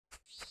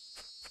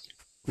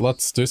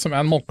let's do some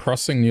Animal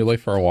Crossing New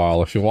Leaf for a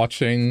while. If you're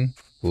watching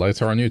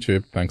later on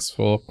YouTube, thanks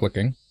for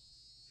clicking.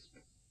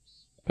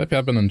 Hope you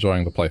have been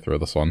enjoying the playthrough of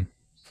this one.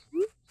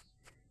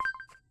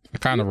 I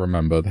kind of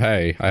remembered,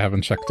 hey, I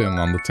haven't checked in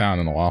on the town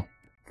in a while.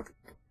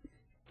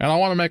 And I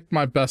want to make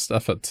my best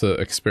effort to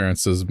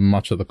experience as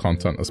much of the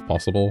content as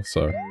possible,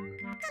 so...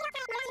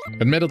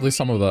 Admittedly,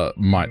 some of that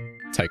might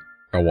take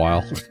a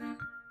while.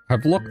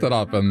 I've looked it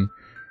up and...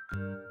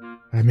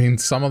 I mean,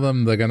 some of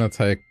them, they're gonna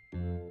take...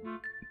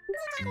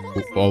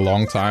 a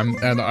long time,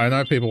 and I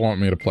know people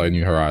want me to play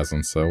New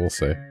Horizons, so we'll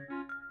see.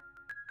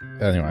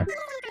 Anyway.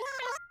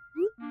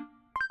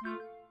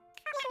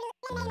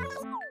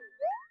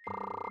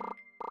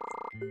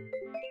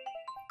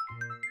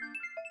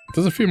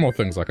 There's a few more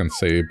things I can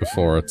see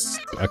before it's,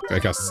 I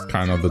guess,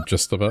 kind of the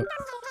gist of it.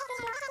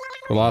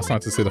 The last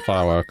night to see the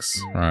fireworks,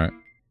 right.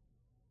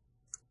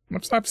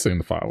 I've seen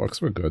the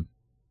fireworks, we're good.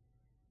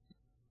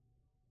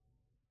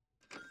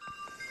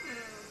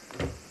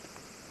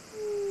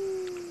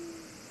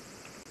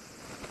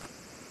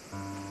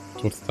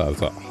 What's that? Is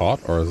that hot,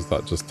 or is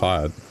that just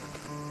tired?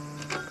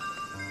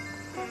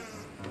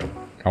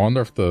 I wonder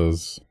if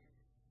there's...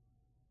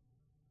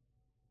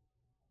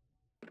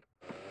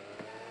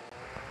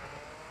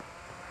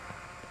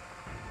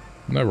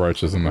 No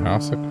roaches in the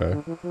house, okay.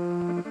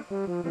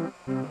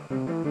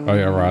 Oh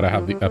yeah, right, I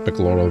have the epic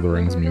Lord of the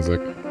Rings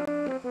music.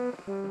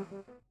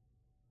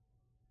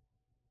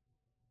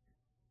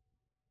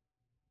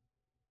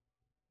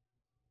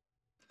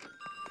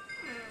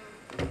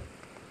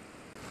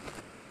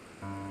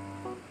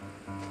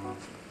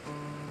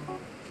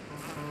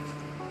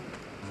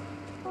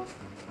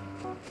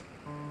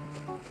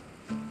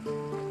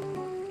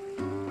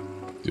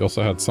 You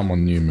also had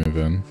someone new move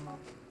in.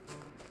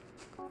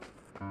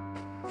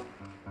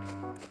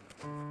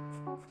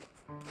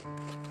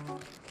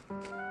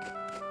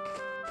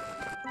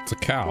 It's a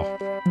cow.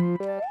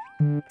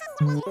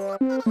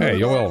 Hey,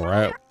 you're well,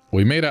 right?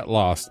 We meet at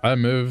last. I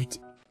moved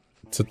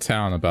to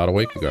town about a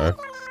week ago.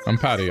 I'm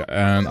Patty,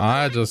 and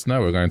I just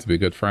know we're going to be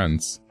good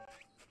friends.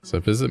 So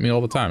visit me all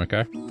the time,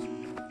 okay?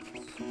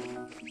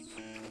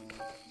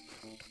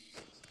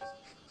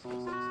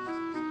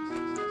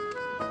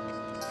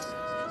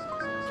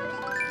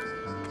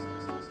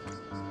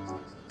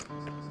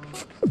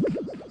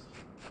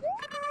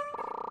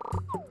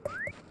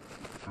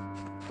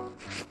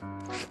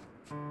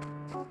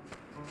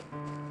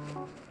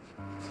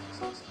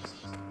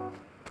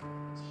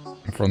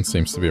 Everyone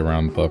seems to be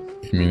around the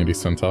community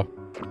center.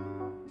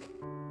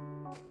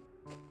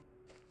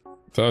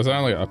 So there's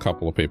only a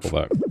couple of people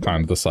that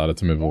kind of decided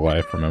to move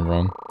away from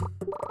everyone.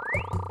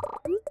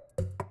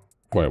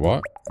 Wait,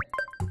 what?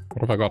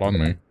 What have I got on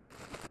me?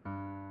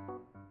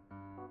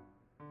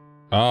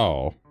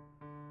 Oh.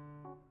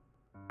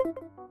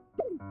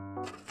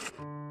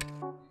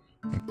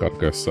 I've got to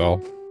go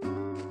sell.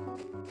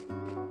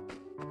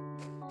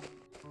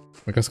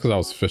 I guess because I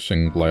was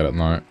fishing late at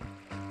night.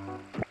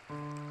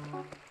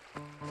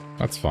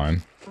 That's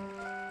fine.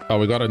 Oh,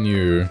 we got a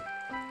new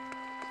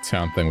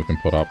town thing we can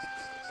put up.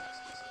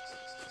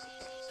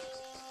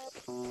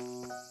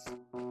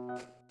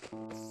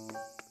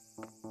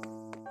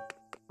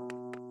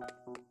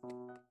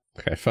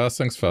 Okay, first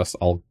things first,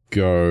 I'll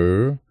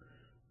go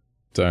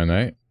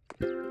donate.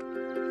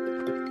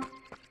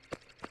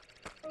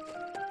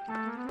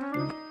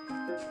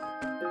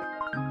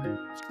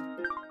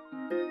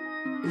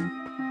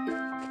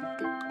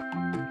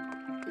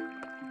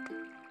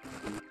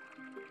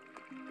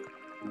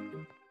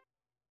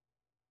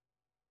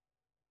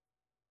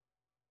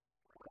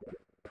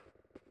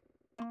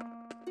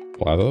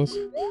 Buy those?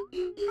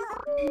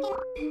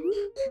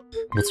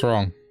 What's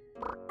wrong?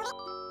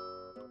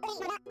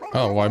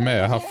 Oh, why may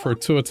I have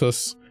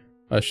fortuitous?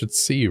 I should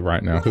see you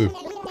right now, who?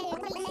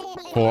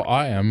 For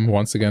I am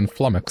once again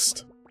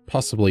flummoxed,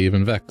 possibly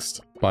even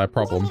vexed, by a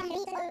problem.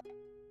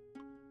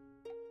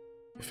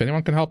 If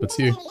anyone can help, it's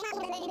you.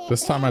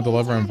 This time my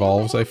delivery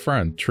involves a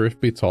friend, truth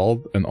be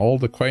told, an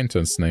old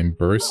acquaintance named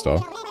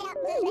Barista.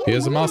 He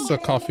is a master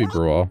coffee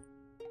brewer,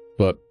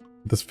 but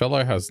this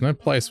fellow has no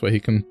place where he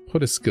can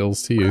put his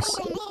skills to use.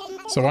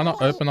 So why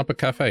not open up a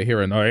cafe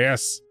here and, oh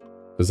yes,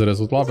 visitors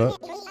would love it.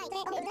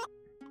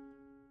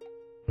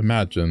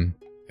 Imagine,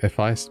 if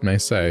I may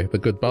say, the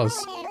good buzz.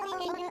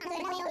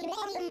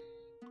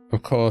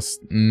 Of course,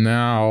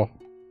 now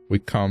we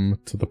come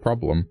to the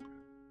problem.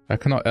 I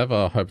cannot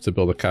ever hope to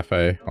build a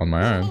cafe on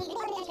my own.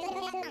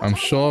 I'm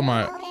sure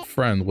my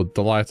friend would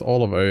delight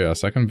all of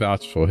OS. I can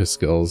vouch for his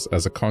skills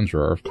as a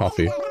conjurer of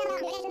coffee.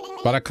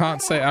 But I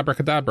can't say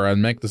abracadabra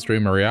and make this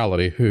dream a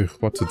reality. Whew,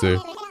 what to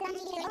do?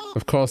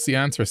 Of course, the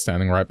answer is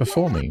standing right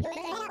before me.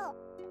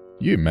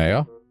 You,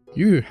 Mayor.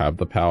 You have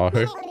the power,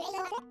 who?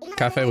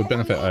 Cafe would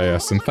benefit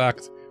OS. In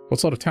fact, what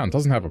sort of town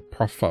doesn't have a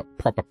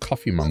proper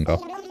coffee monger?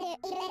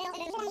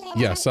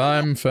 Yes,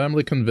 I'm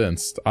firmly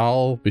convinced.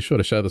 I'll be sure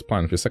to share this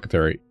plan with your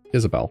secretary,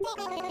 Isabel.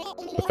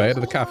 The fate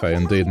of the cafe,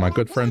 indeed, my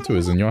good friend too,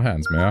 is in your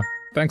hands, Mayor.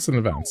 Thanks in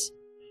advance.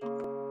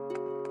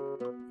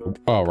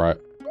 Oh, right.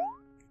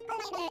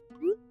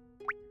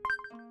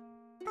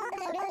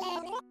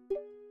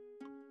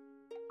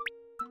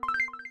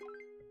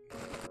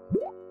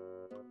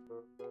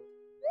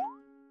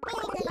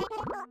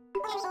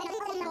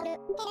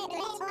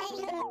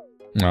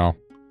 No.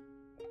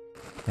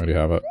 Already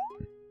have it.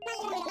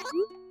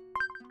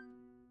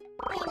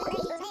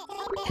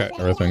 Okay,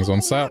 everything's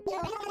on set.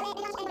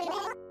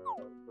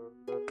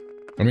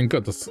 I mean,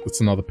 good,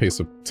 it's another piece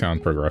of town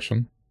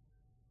progression.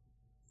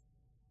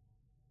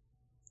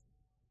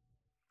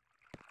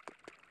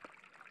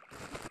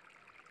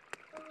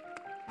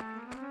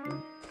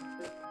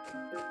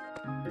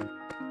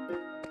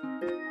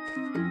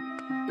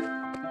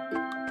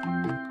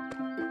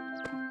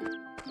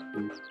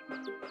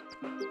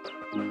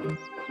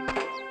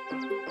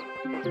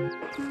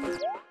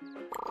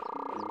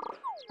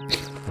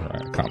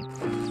 Alright,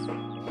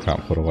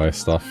 can't put away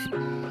stuff.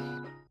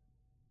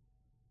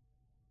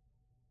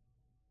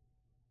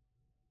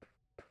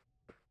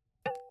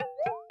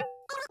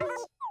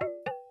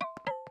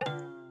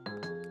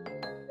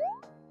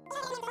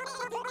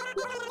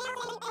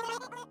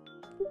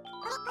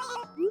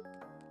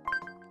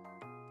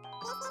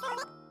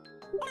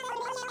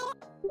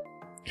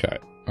 Okay,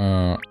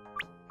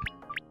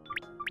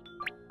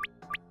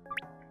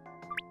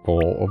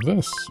 all of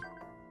this.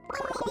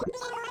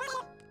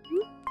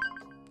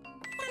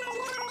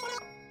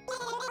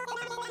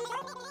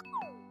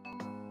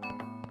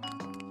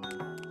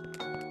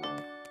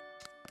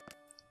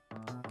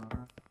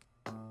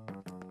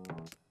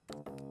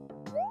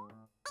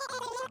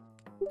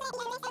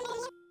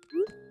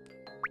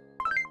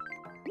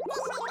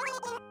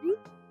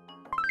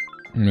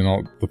 I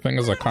mean, the thing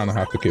is I kind of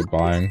have to keep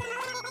buying.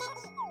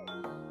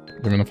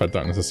 Even if I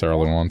don't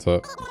necessarily want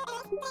it.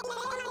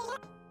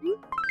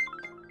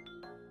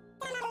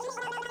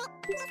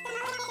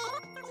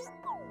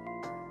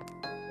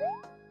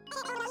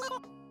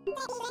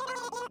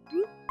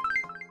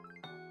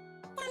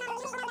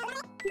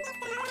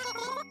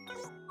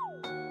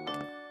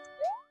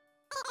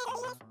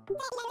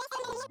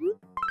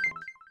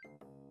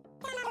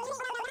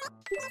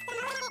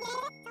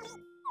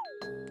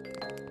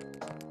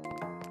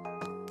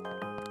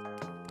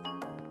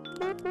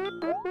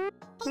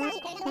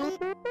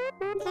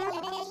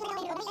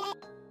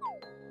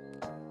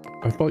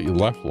 I thought you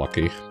left,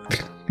 Lucky.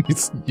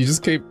 You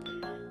just keep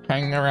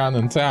hanging around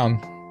in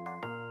town.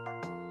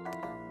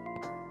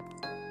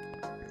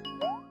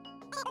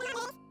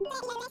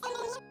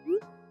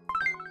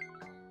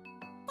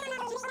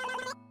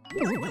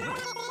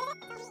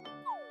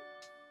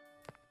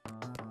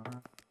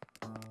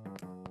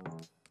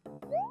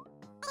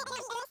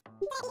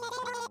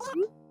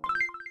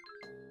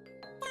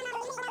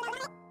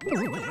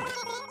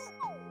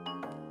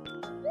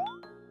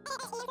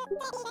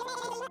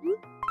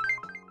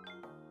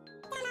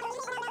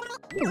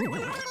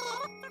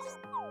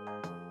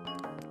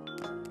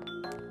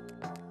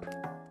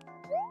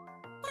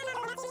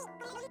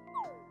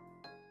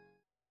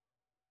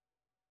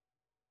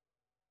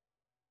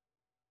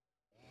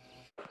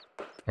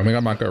 I think I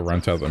might go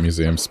rent out the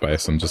museum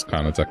space and just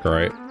kind of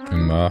decorate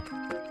in there.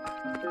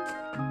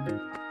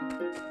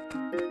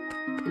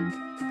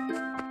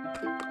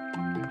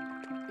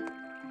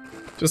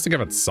 Just to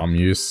give it some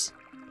use.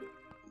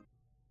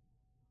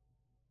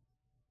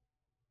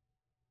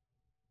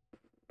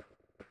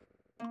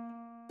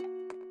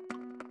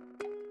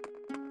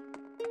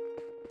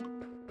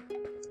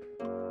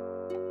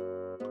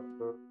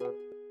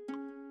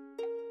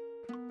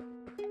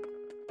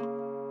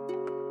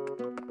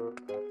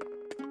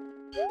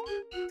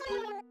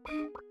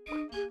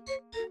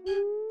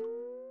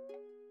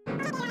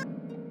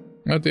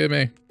 Oh dear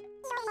me.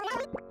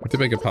 I did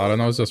beg your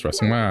pardon, I was just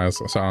resting my eyes.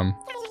 So,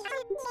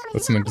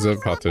 that's an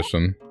exhibit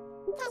partition.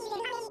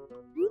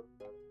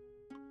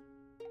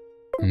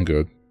 I'm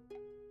good.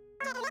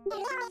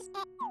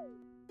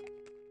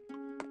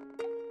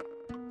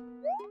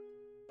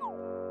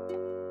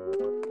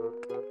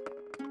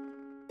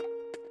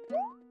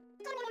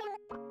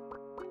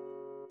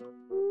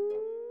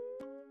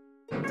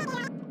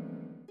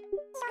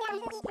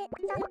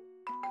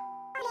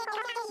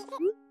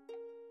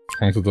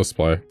 On to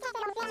display.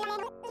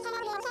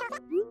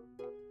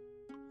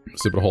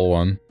 Exhibit hall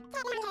 1.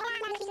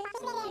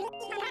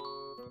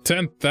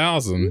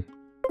 10,000!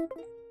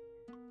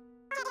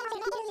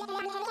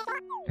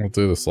 We'll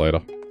do this later.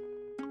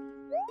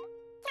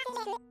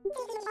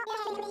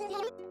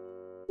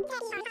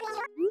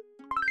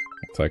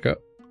 I'll take it.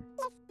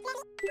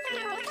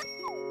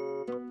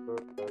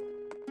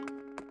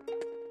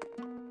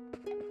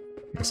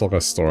 Guess I'll go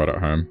store it at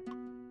home.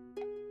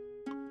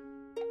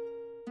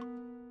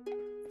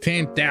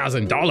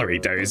 $10,000 he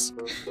does.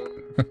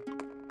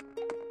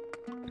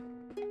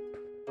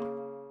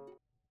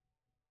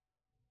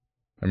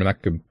 I mean, I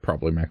could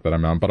probably make that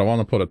amount, but I want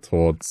to put it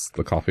towards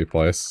the coffee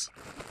place.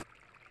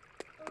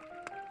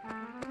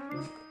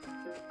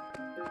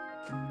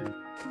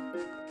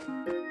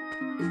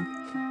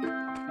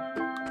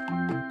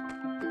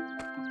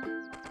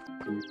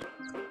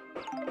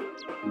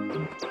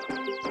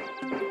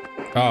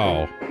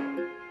 Oh.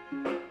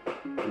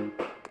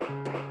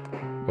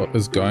 What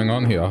is going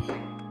on here?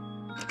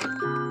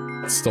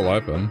 It's still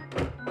open.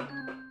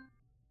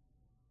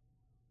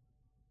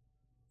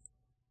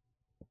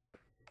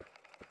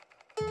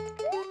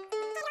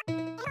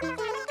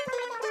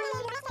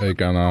 Are you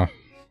gonna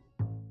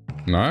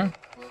No?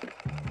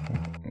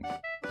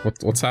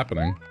 What's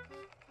happening?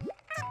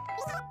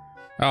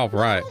 Oh,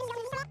 right.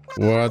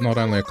 We're not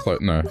only a clo-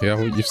 No, yeah,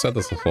 well, you've said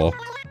this before.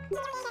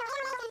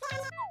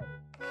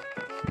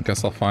 I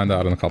guess I'll find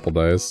out in a couple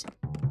days.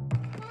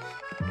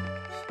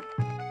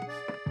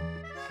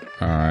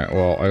 Alright,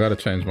 well, I gotta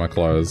change my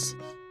clothes.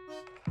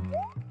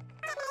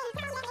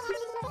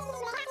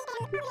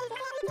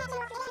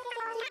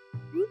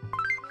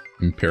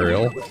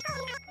 Imperial.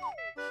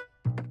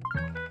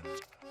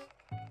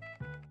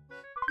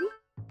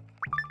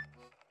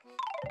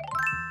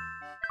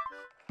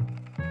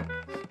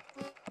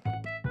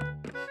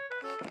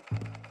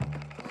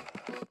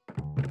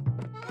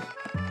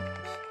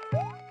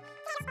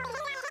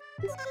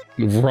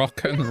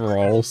 Rock and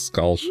roll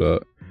skull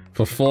shirt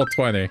for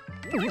 420.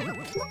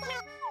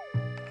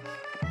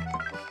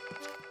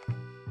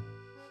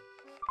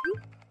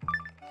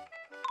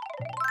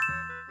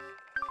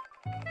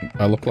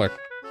 I look like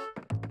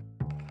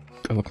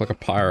a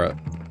pirate.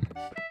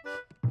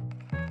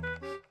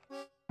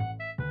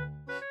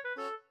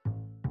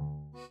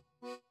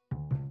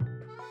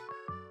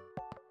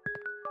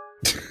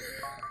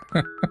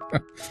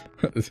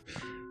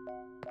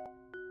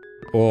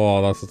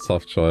 Oh, that's a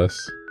tough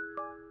choice.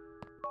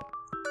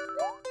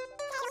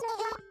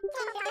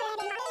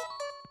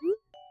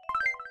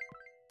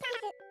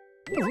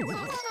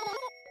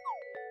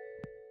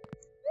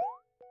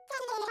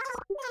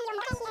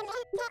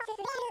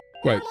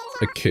 Wait,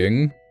 a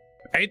king?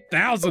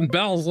 8,000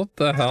 bells, what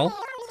the hell?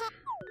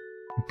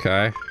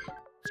 Okay.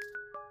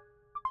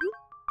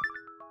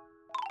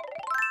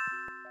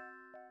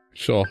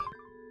 Sure.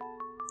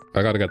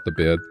 I gotta get the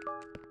beard.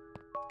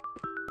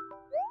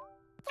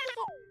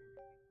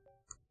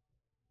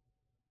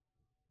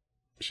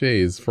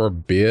 Jeez, for a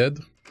beard?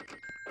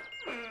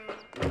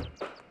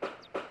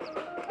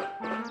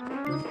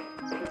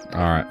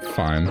 Alright,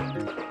 fine.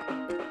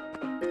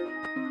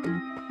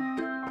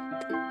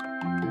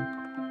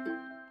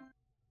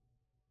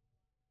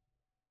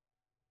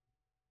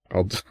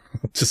 I'll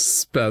just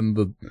spend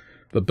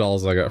the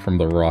bells I get from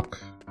the rock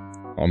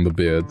on the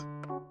beard.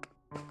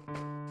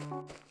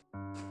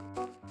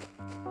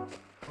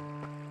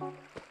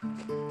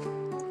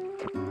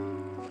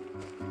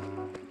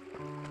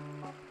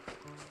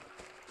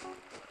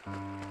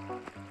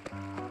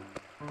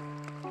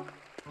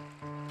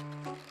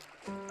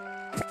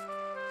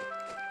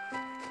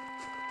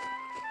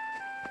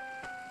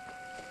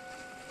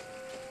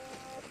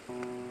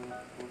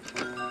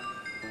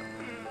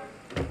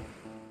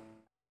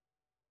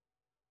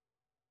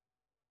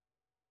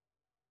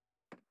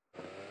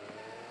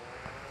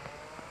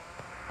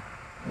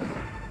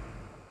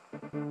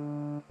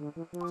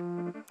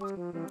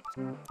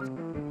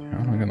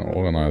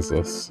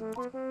 This.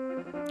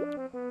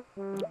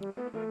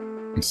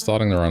 I'm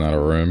starting to run out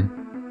of room.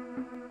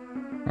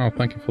 Oh,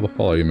 thank you for the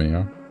follow,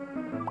 Yumiya.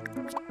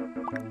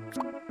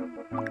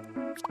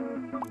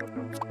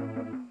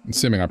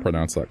 Assuming I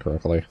pronounced that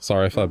correctly.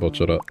 Sorry if I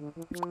butchered it.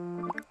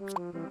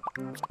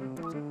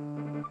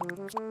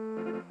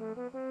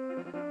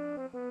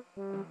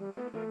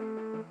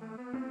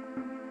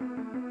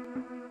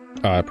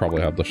 I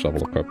probably had the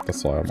shovel equipped,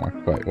 that's why I'm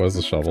like, wait, where's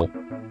the shovel?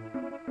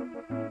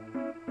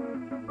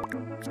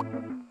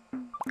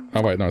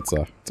 Oh wait, no, it's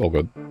there. It's all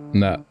good.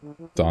 Net.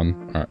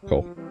 Done. Alright,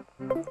 cool.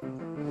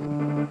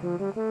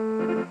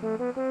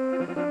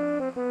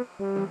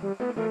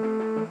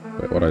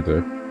 Wait, what'd I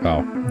do?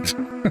 Oh.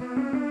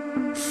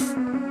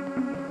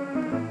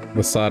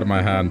 The side of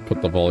my hand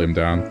put the volume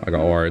down. I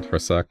got worried for a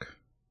sec.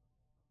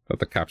 That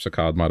the capture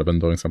card might have been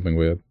doing something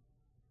weird.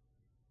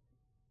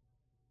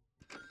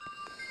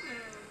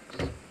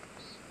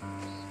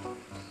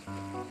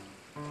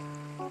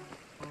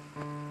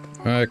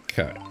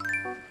 Okay.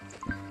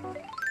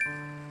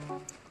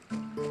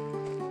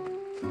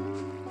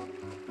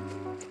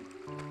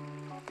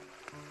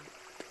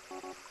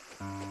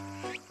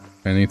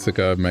 I need to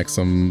go make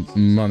some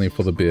money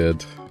for the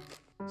beard.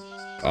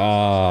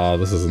 Ah,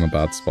 this isn't a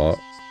bad spot.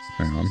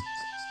 Hang on.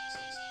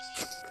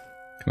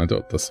 Can I do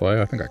it this way?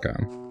 I think I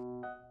can.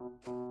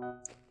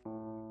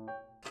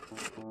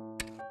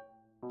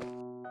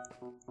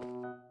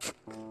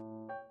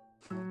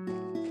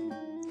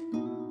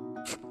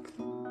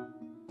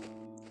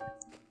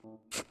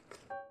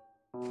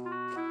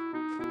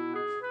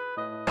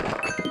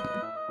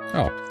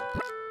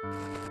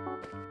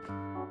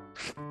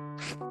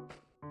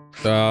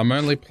 I'm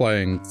only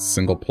playing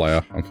single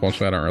player.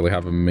 Unfortunately, I don't really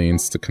have a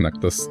means to connect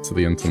this to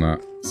the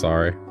internet.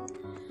 Sorry.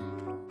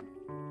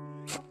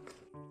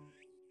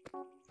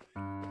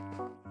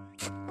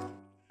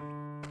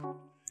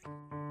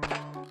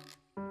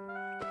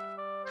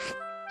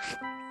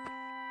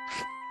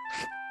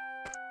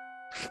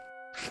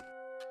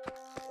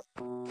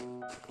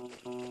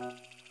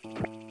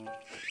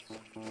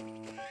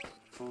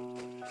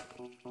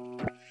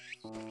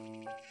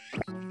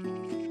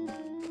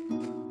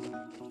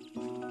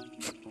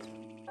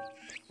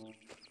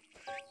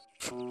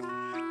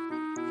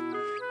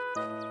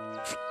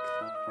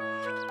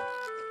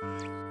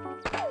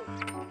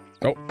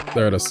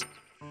 There it is.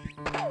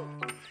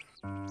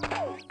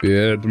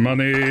 Beard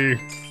money.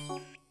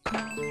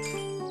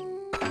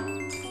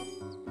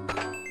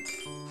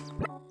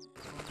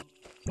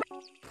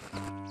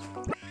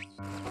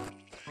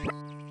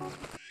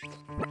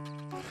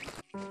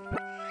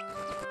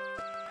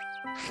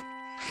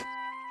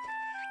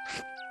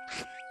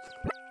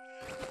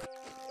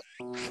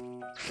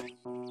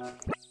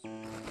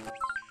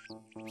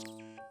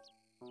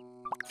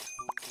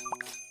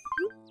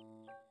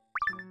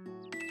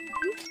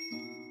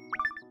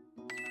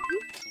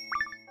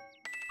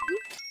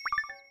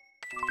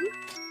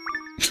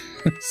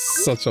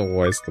 Such a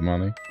waste of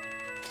money.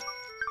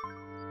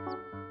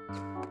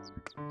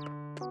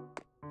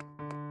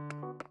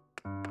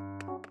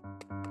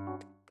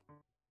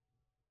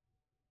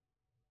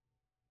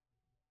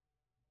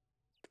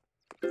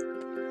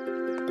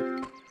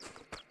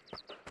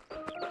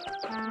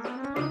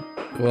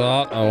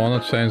 Well, I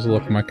want to change the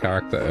look of my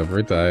character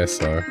every day,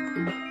 so...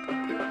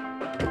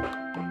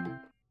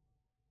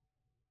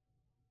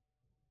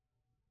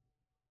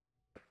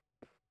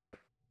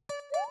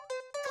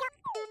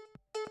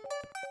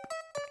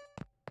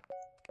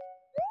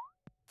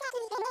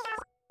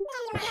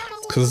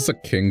 Because it's a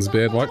king's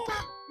beard, what?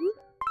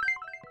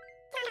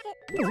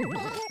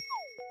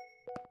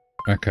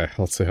 Okay,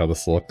 let's see how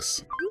this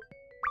looks.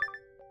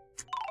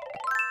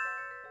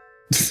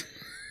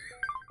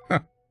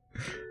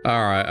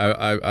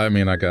 Alright, I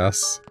mean, I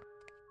guess.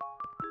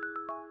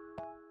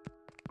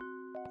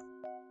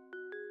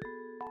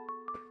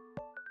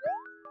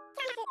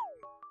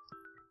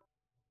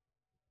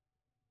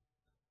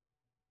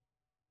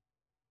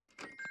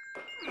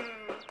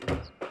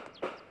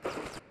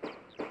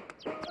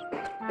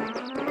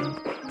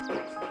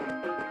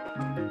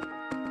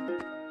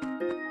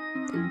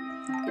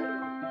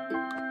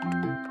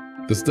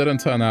 This didn't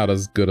turn out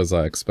as good as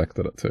I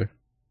expected it to.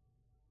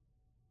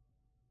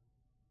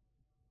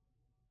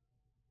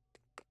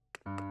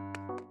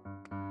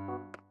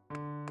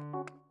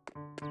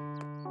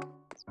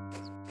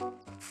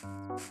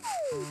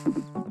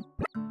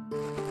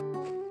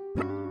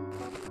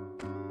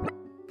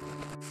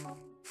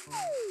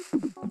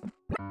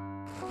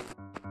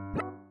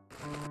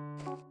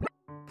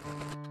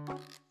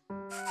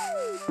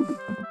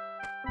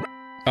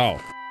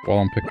 Oh, while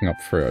I'm picking up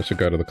fruit, I should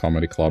go to the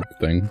comedy club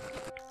thing.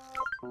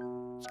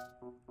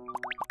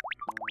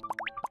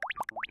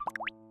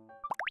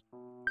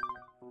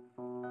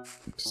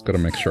 Just gotta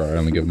make sure I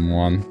only give him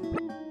one.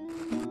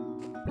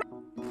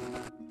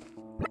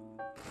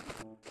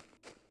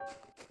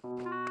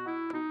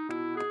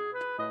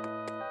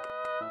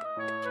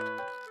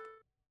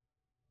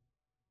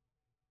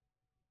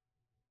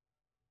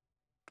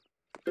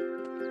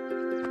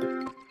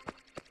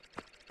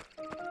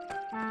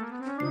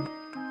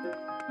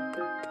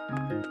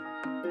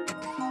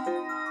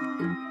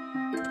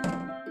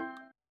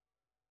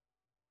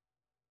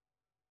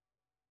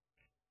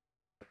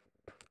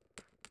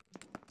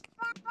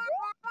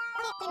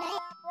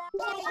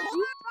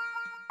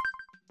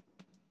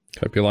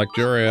 Hope you like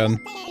durian.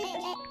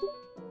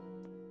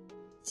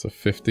 It's a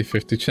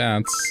 50-50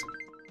 chance.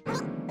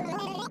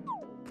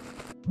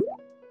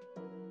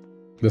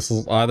 This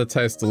will either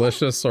taste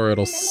delicious or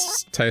it'll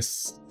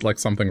taste like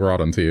something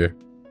rotten to you.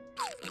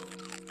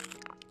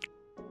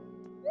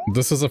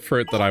 This is a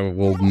fruit that I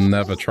will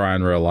never try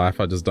in real life.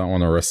 I just don't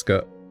want to risk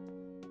it.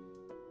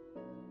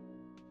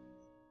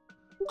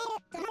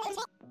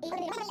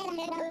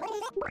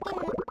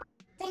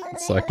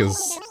 It's like,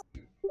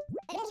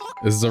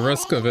 is the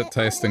risk of it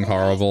tasting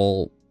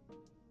horrible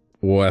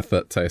worth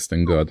it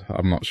tasting good?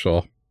 I'm not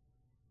sure.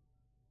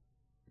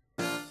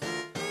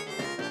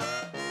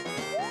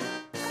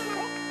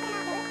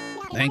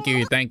 Thank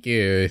you, thank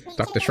you.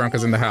 Dr. Shrunk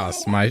is in the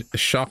house. My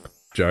shock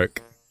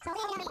joke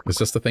is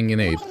just the thing you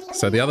need.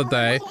 So the other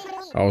day,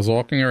 I was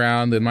walking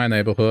around in my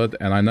neighborhood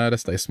and I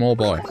noticed a small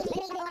boy.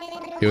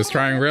 He was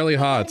trying really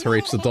hard to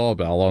reach the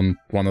doorbell on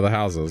one of the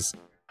houses.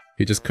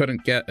 He just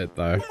couldn't get it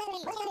though.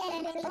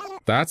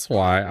 That's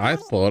why I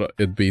thought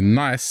it'd be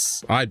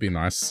nice, I'd be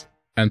nice,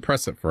 and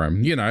press it for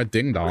him. You know,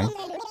 ding dong.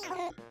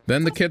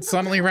 Then the kid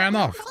suddenly ran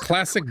off.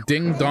 Classic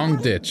ding dong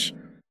ditch.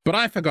 But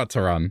I forgot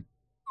to run.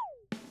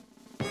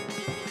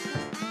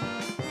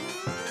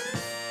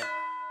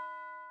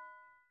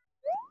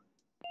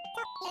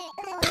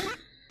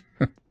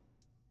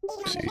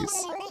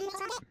 Jeez.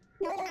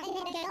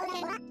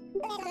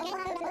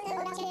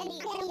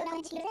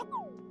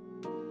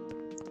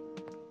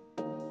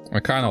 I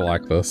kind of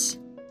like this.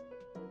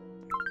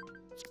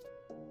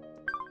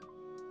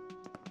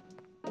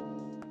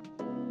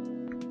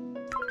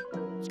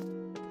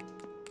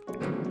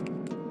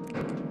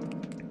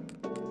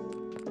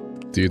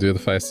 Do you do the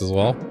face as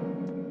well?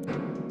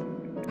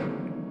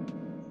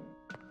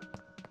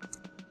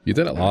 You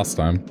did it last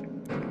time.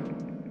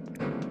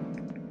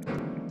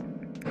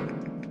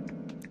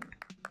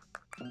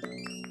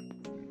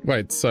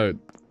 Wait, so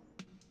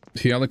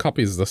he only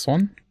copies this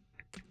one?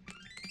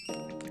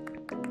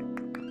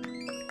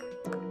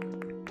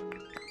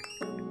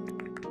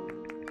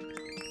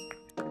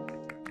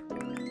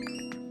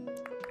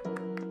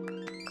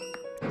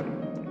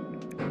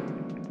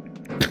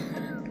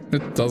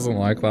 It doesn't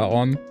like that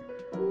one.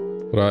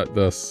 What about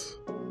this?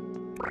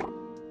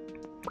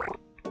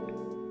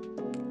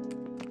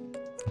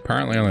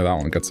 Apparently only that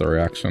one gets a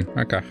reaction.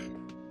 Okay.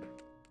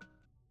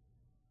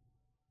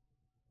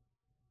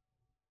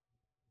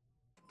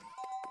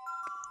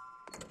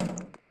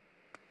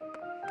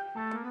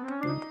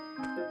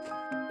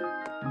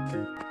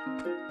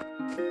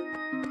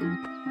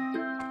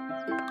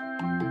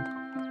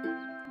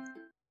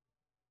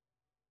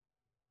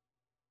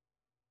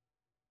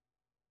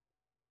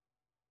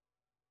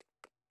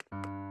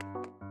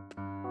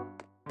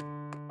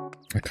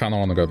 I kind of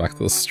want to go back to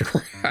the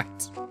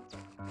strat.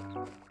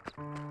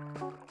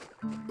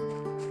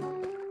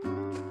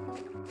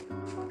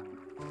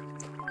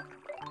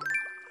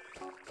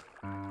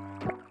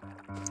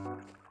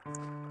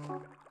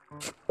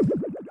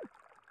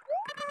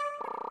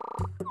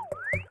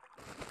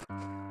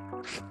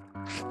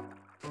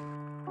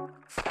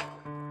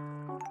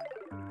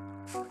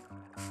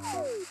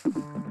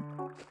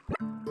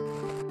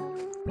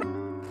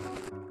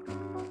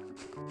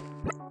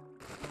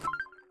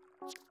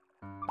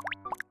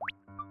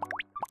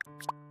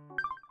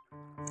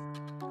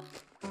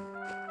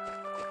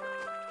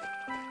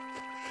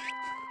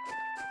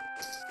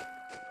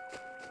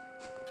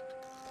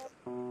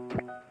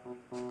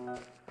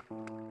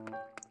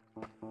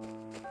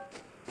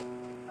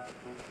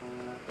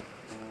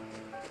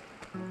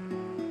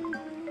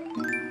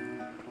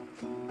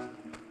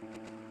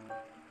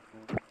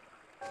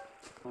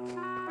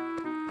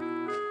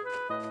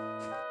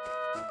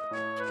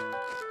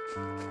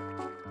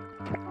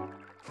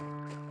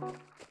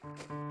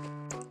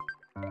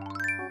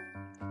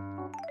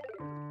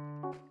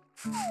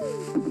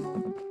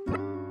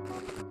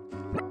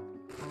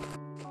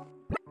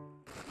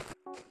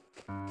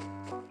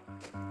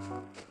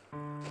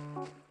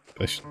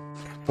 They should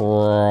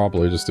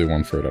probably just do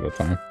one fruit at a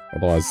time.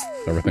 Otherwise,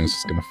 everything's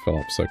just gonna fill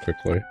up so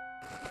quickly.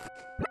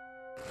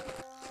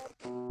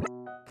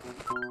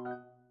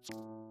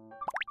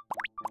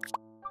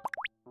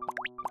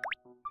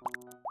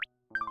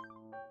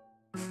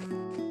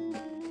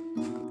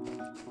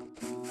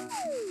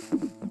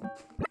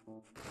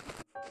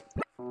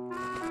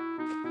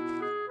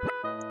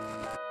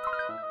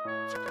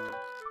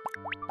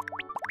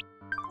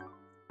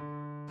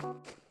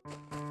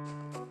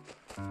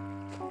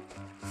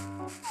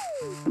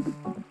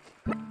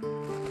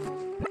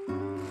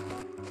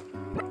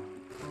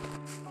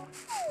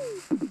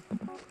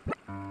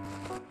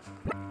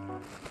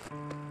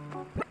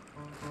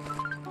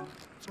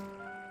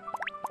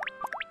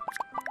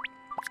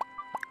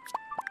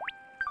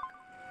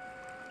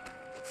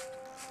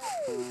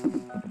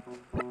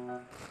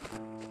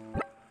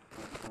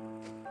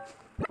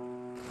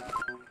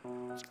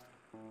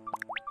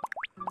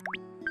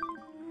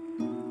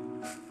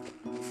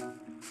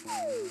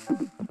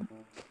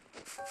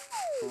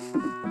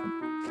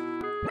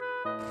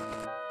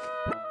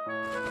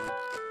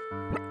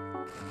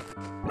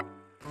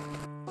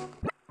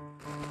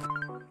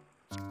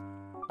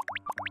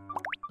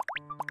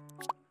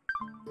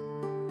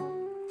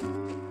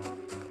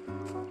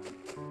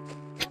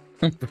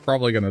 I'm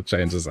probably gonna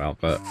change his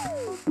outfit.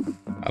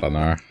 I don't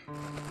know.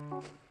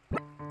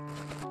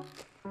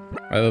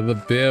 Either the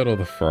beard or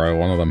the fro,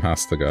 one of them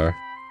has to go.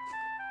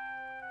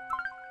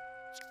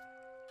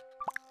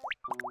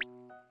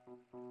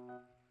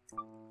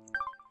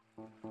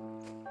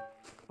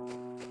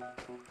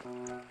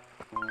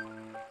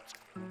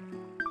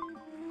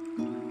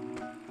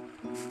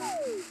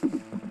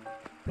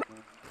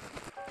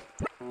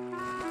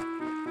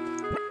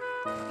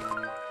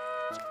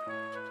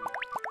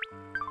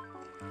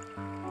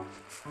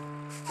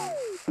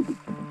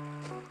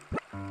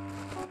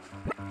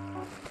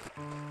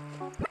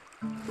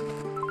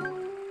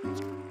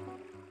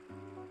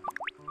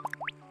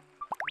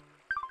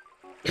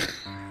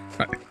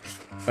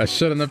 I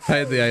shouldn't have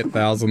paid the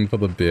 8,000 for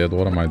the beard.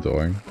 What am I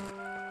doing?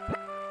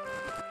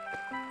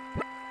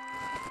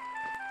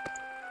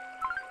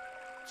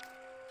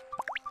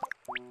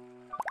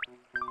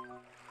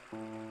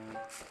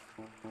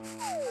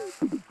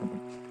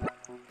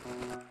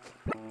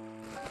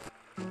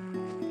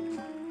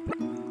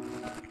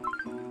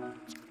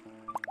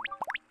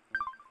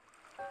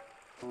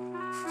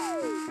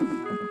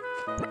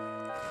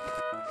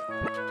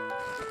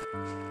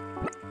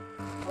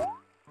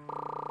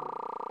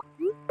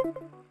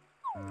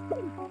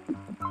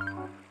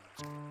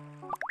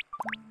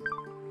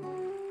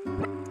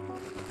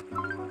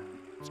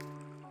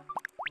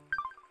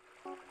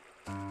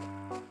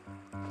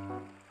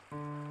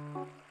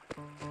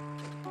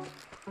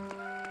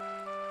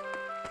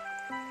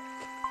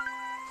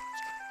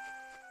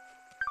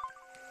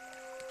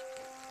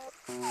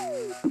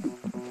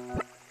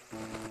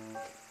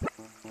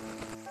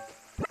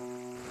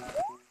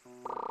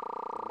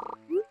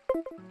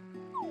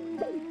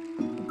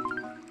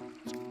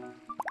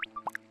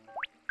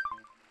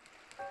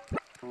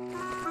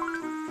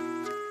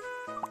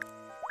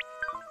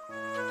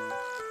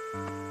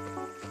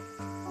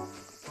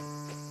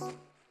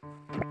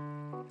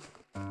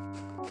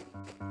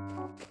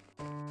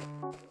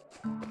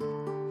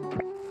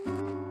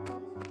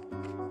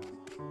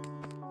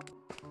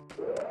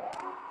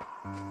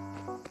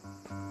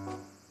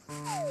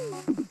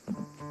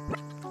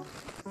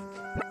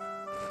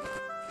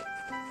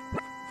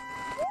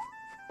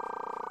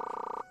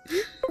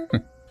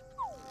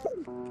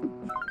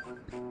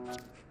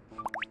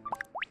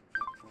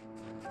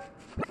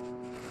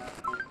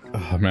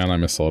 man, I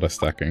miss auto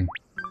stacking.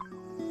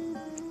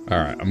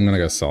 Alright, I'm gonna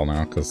go sell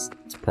now, because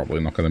it's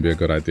probably not gonna be a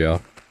good idea.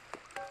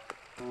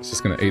 It's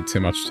just gonna eat too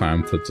much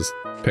time to just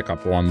pick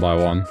up one by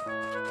one.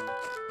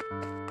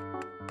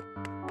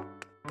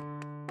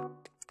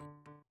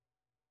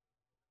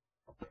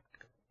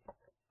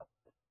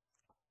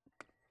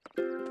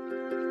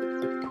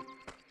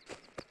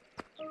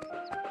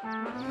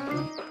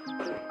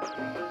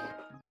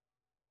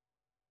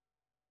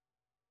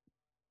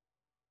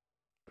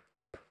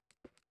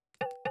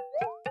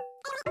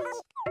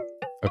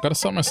 I've got to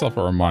set myself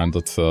a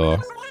reminder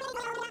to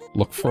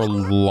look for a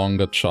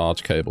longer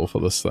charge cable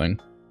for this thing.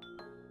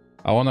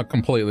 I want to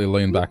completely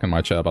lean back in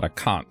my chair, but I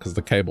can't because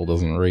the cable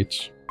doesn't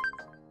reach.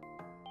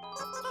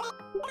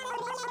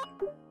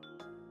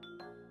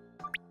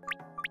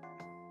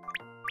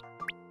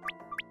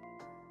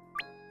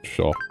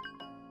 Sure.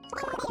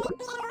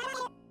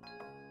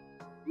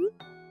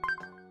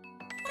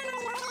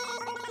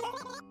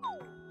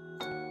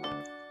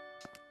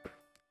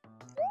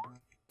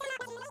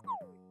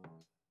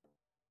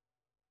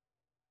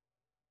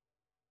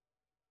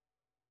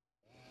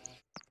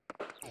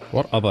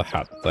 What other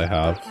hat do they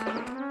have?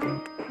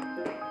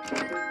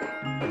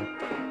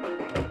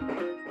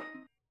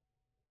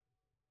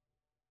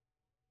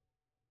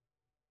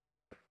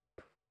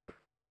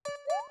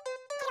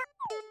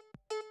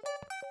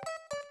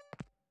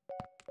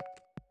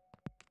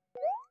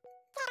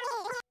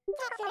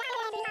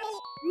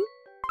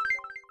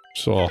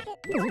 Sure.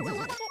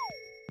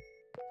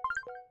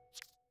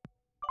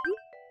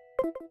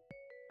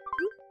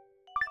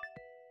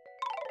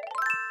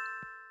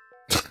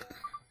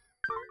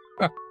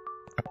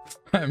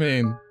 I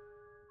mean,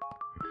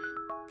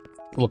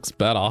 looks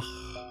better.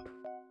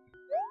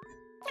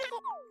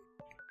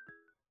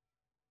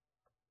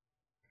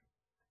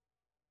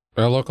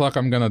 I look like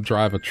I'm gonna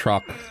drive a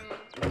truck.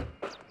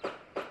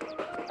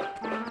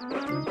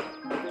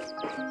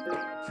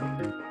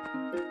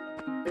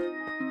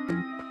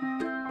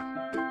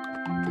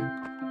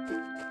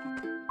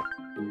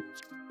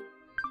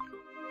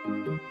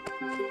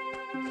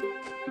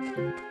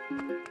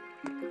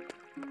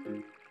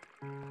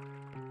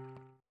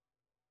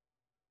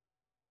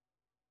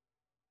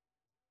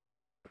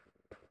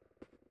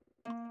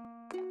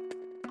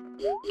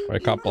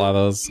 Wake up,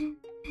 blathers.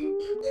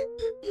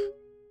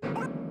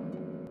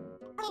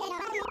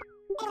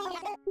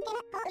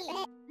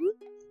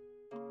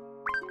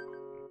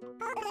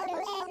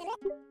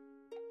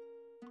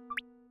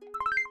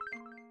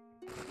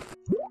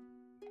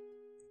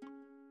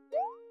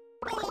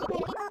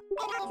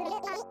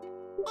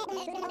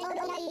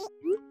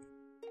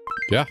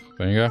 Yeah,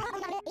 there you go.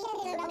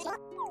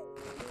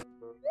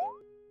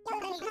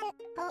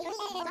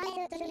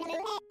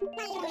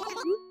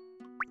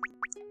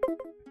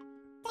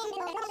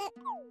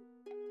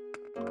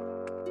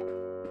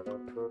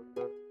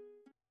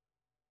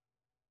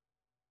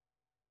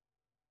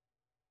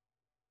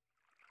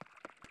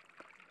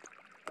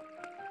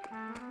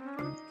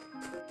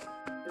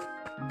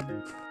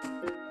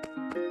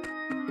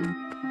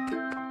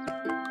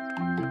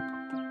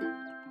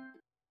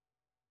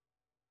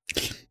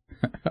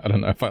 I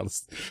don't know if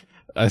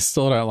I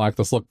still don't like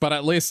this look, but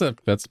at least it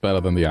fits better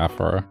than the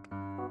afro.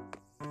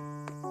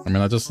 I mean,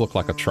 I just look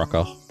like a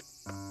trucker.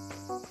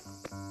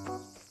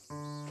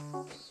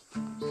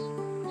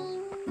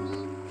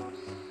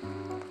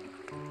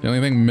 The only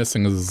thing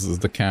missing is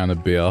the can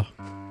of beer.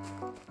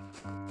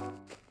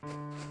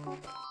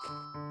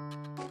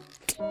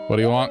 What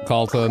do you want,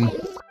 Colton?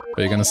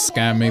 Are you gonna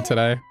scam me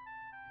today?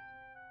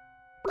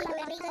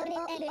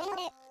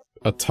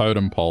 A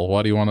totem pole.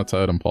 Why do you want a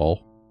totem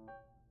pole?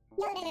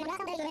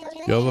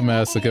 You're the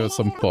mayor, so give it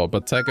some thought,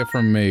 but take it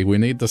from me. We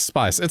need the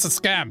spice. It's a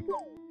scam!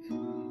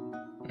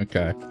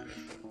 Okay.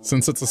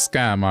 Since it's a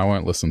scam, I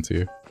won't listen to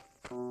you.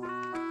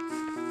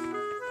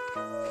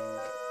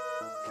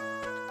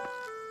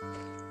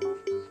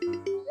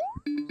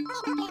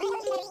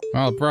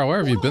 Oh, bro, where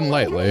have you been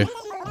lately?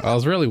 I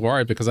was really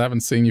worried because I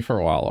haven't seen you for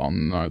a while. Oh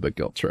no, the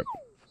guilt trip.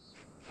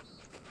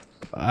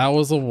 I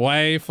was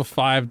away for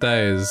 5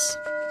 days.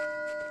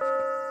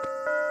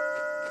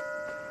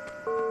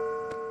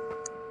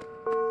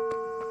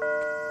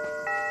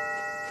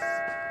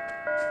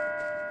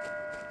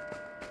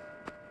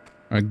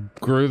 I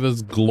grew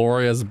this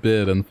glorious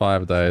beard in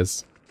 5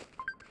 days.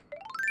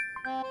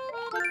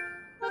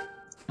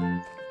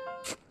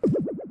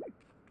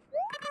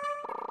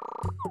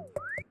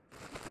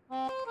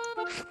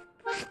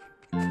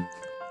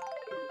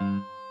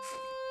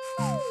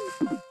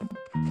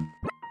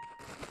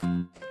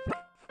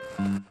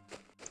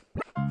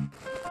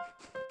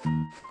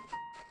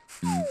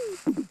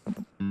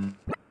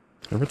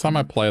 Every time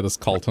I play this,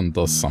 Colton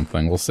does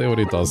something. We'll see what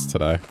he does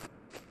today.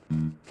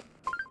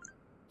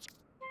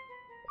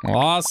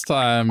 Last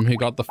time, he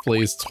got the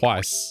fleas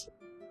twice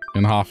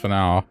in half an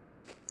hour.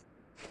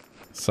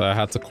 So I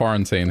had to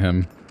quarantine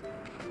him.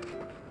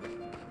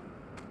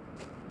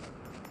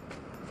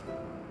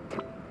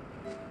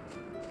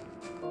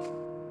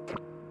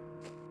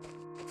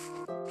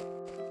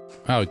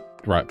 Oh,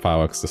 right,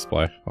 fireworks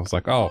display. I was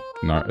like, oh,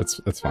 no,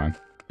 it's fine.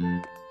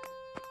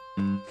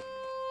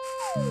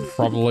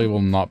 Probably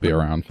will not be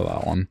around for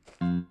that one.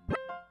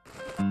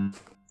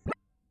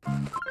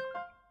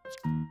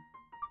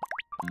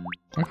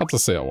 I got to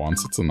see it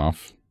once, it's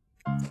enough.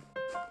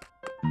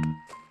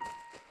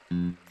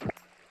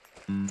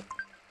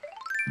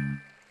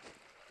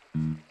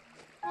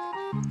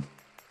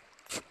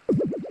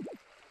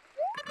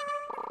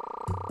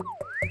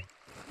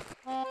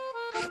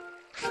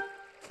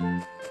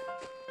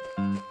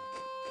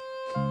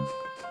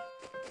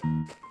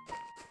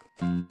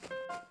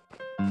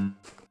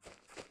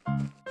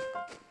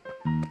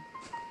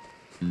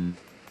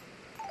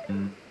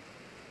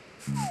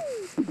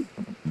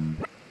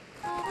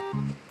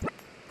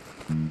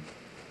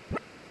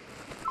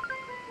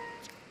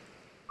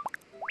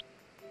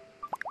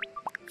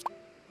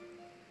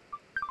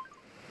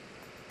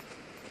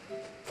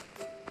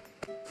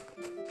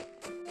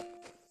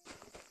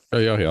 Oh,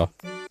 you're here.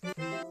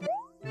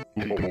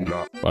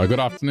 Well,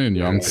 good afternoon,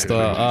 youngster.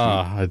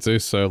 Ah, I do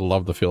so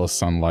love the feel of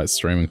sunlight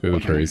streaming through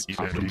the trees.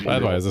 By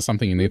the way, is there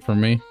something you need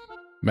from me?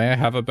 May I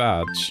have a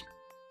badge?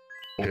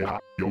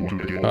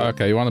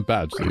 Okay, you want a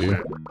badge, do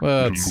you?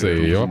 Let's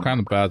see, what kind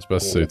of badge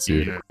best suits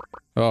you?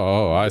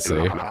 Oh, I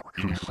see.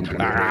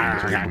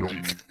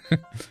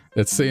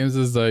 It seems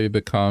as though you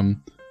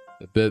become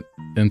a bit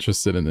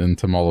interested in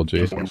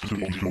entomology.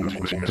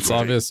 It's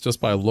obvious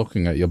just by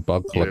looking at your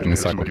bug collecting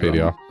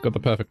encyclopedia. Got the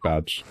perfect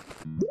badge.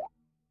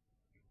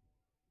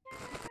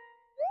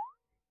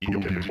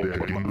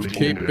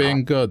 Keep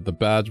being good, the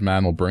badge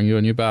man will bring you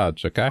a new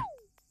badge, okay?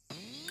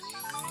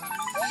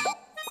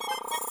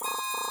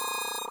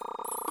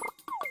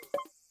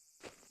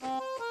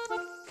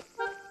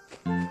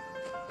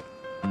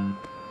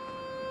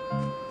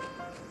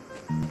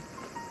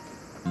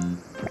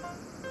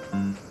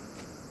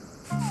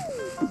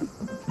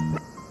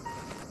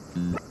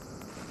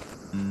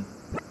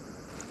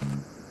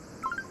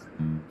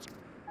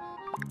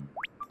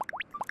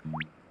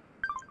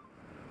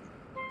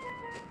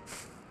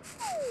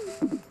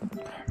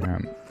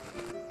 Man,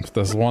 if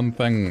there's one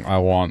thing I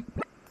want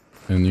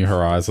in New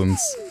Horizons,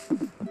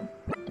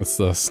 it's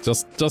this.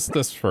 Just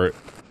this fruit.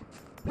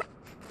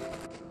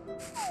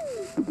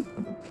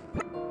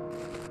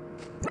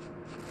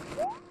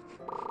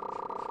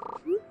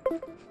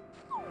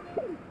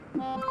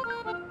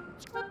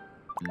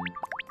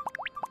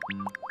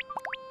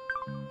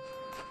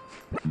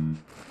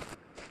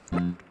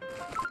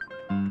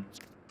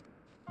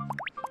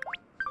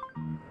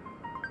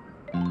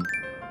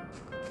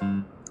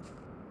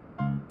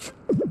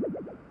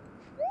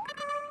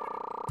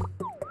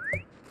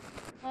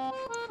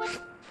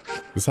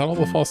 Is that all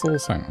the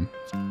fossils? Hang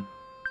on.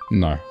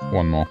 No,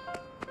 one more.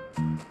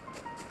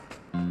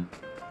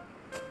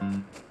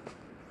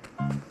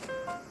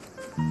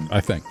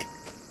 I think.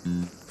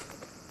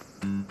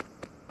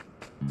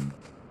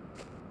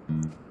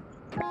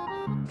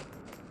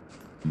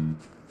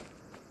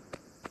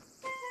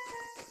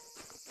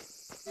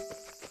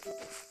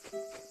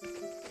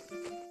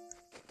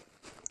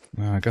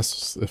 I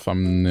guess if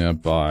I'm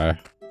nearby.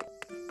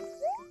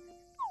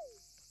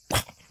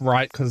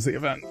 Right, because the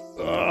event.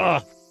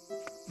 Ugh.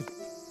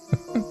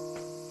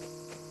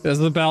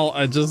 Isabel,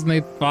 I just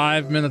need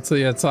 5 minutes of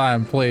your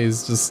time,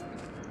 please. Just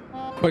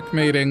quick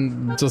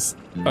meeting. Just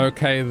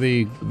okay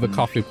the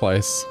coffee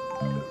place.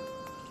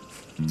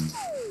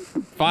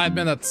 5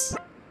 minutes.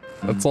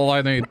 That's all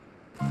I need.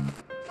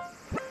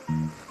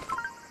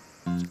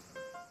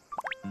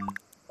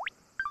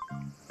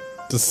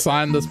 Just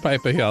sign this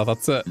paper here.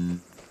 That's it.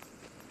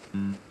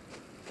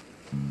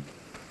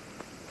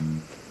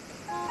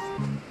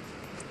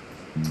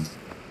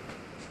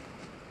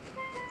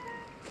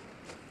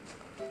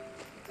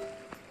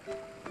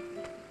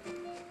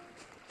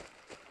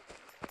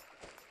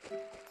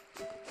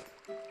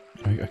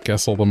 I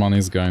guess all the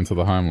money's going to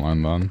the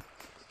homeland then.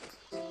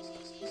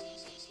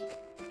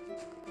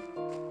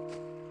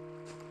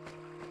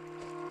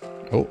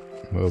 Oh,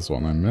 there's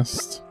one I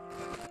missed.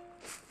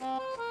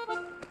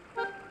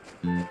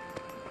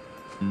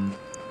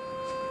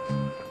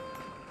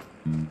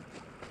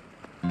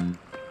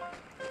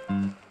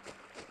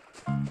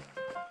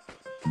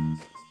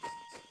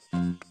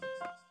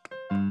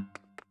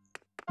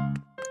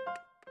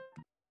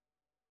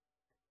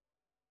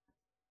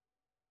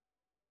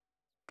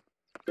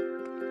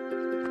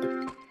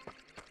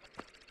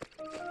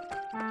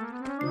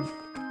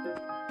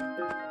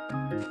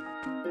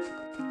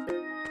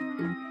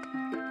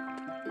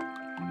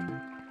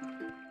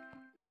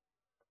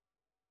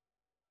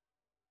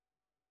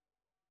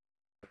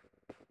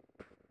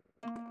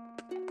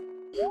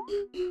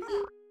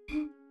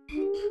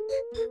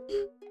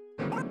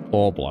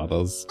 Poor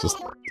bladders, just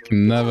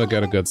can never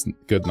get a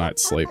good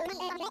night's sleep.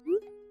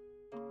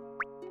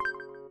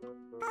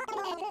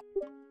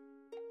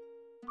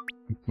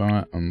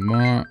 That and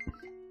that.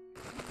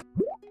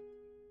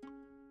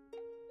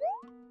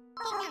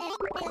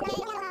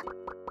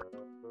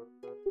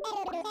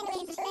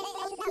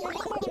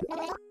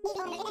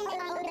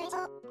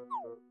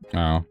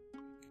 Oh.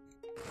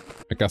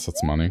 I guess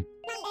it's money.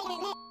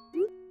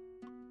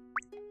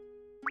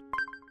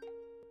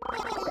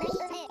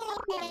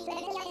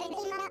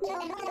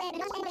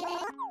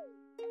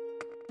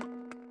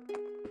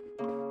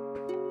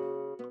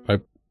 I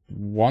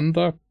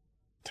wonder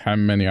how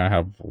many I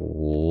have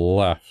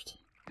left.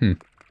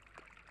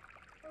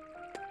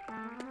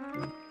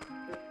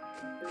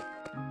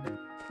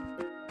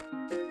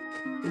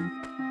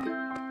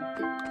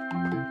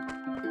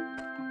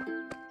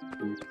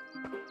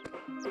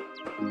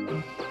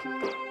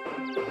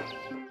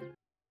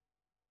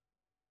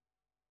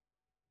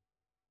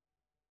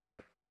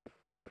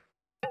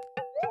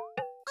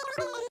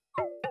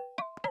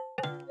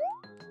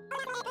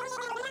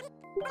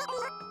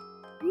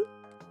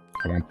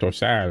 I want to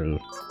sell.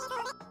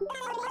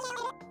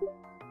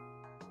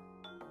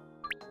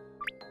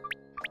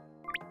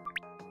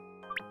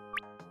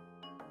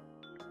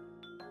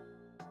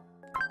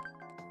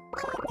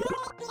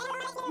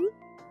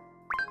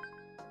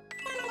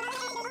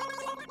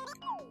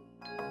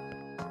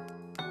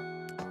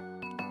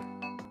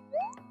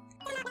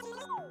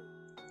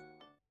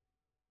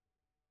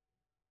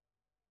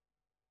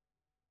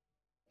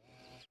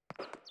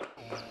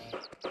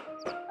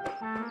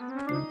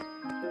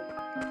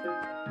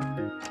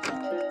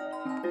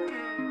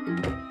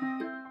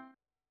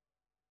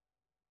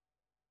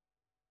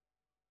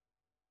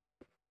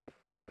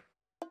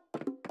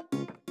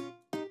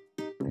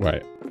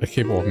 Wait, I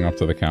keep walking up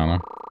to the counter.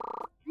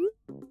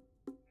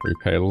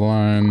 Repay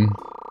loan.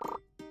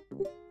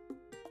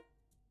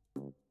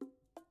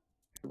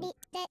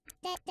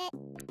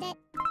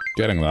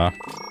 Getting there.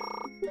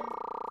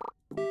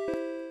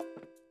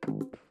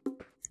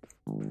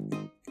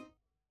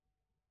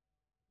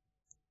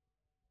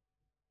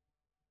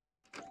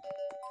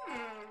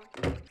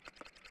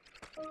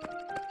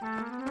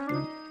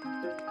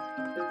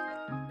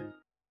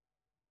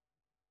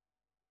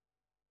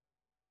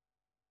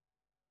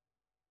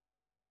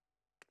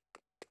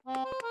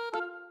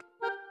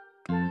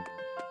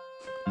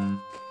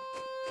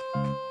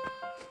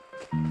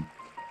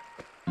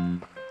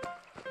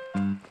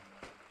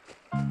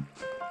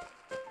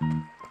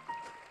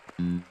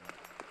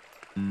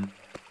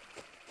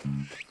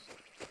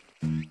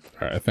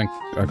 Alright, I think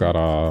I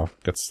gotta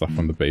get stuff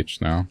from the beach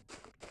now.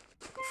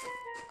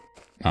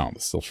 Oh,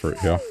 there's still fruit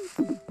here.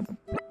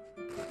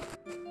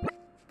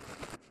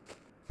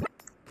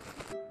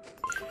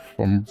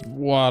 From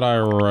what I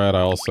read, I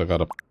also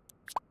gotta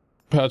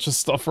purchase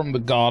stuff from the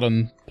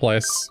garden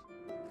place.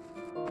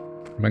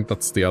 I think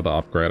that's the other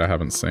upgrade I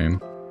haven't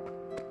seen.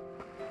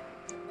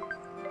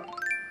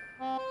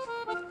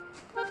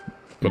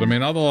 But I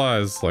mean,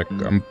 otherwise, like,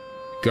 I'm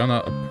gonna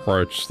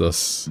approach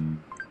this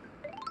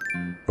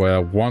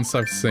where once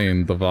I've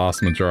seen the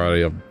vast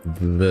majority of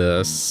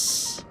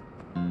this,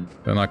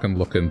 then I can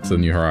look into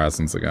New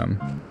Horizons again.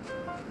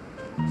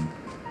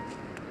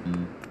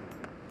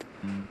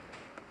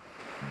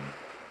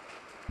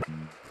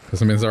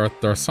 Because, I mean, there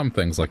are some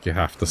things, like, you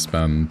have to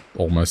spend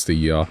almost a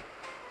year.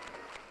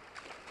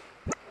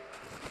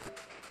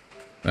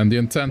 And the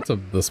intent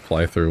of this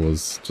playthrough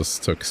was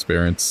just to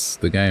experience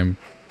the game.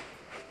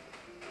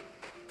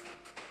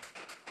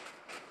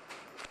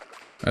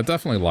 I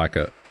definitely like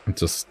it.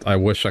 I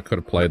wish I could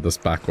have played this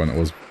back when it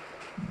was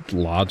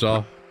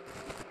larger.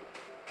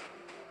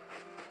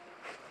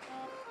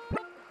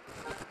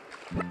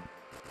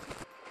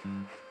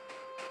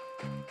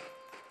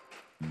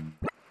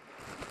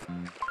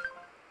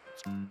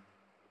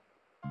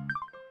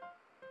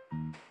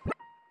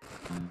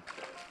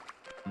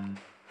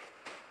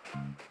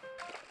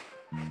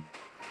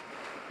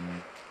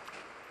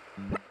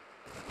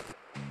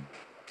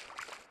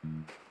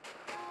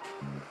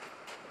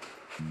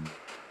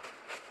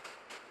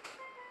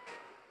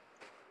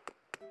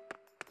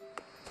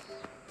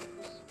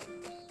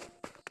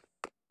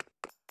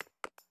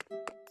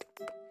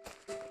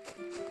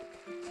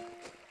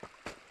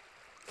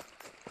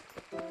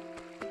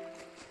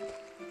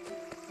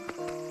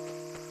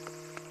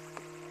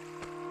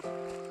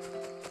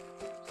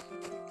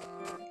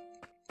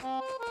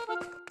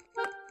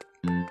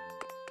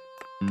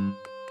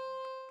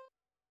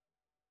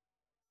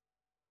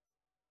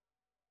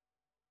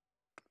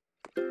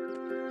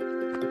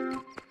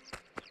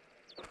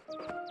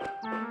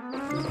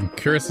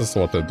 Curious as to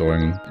what they're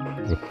doing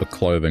with the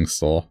clothing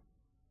store.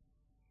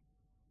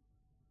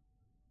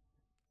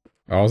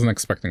 I wasn't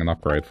expecting an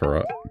upgrade for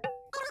it.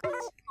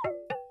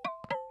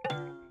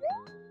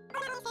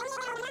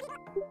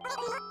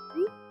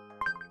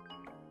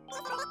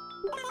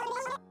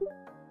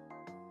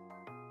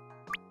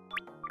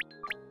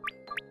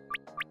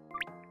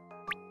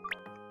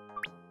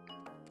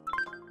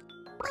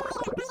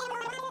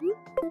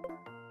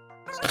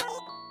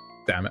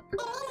 Damn it.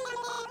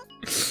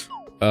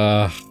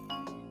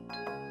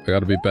 I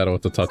gotta be better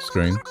with the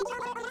touchscreen.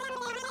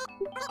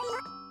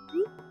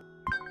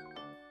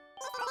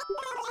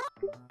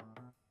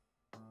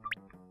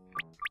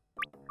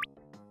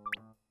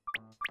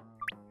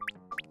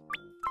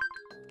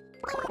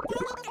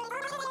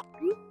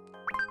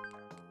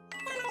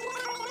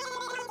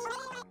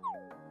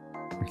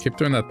 I keep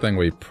doing that thing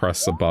where you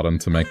press a button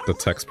to make the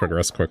text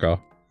progress quicker.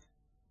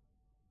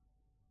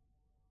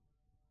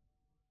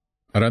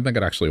 I don't think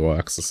it actually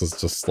works. This is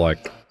just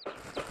like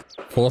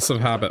Force of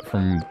habit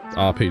from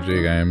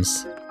RPG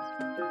games.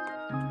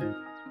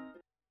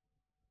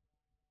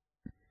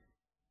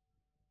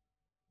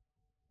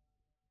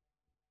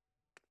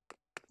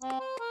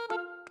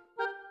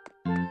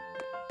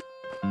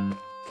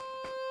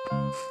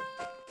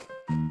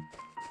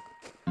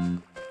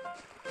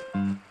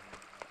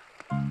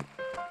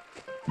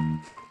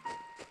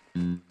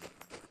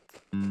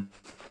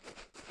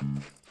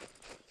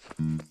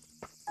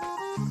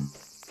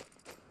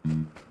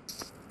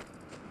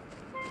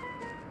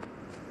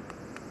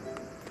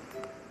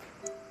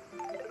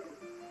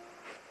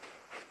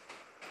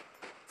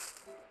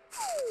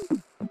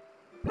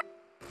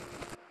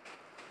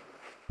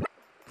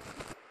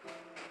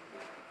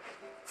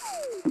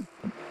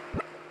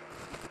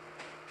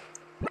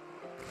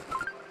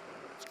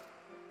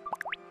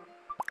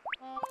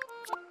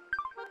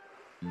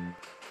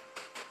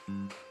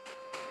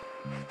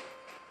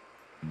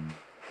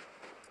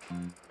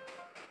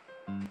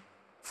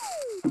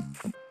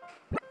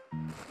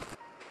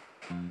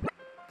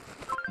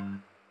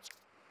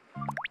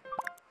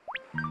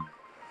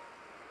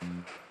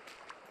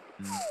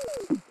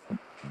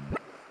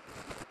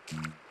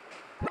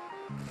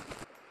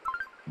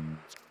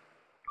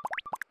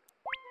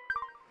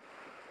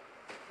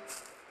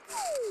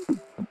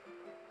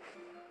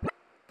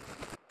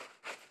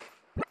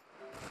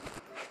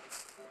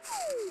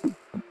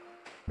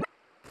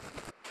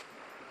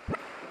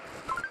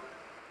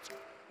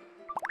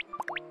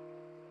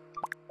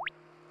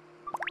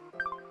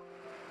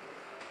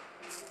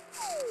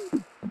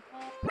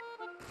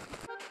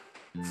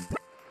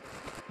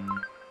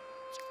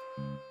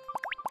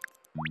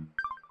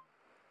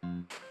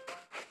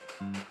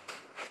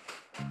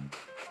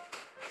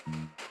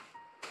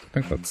 I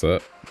think that's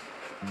it.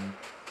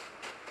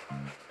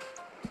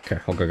 Okay,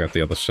 I'll go get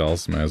the other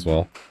shells, may as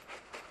well.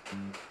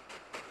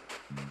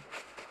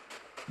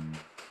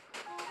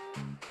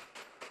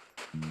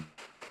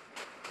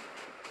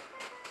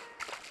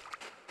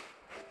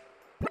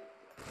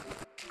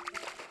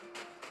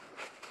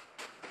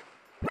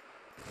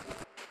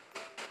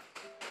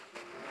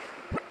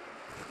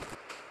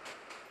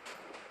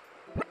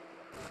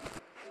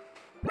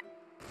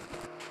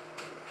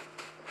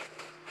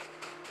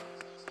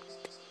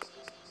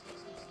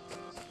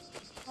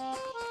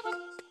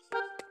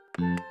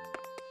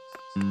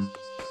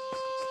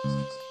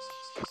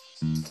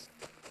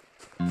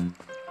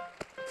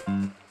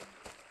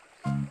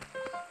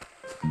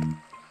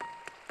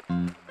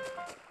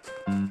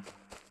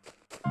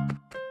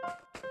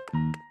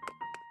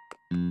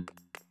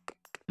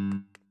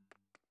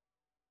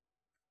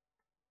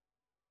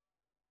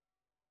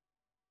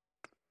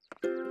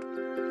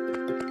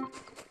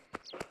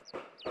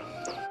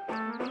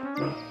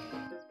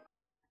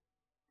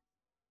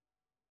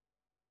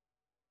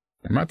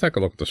 I might take a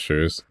look at the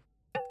shoes.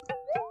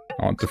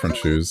 I want different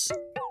shoes.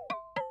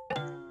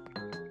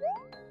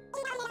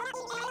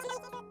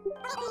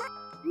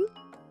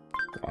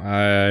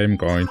 I'm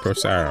going to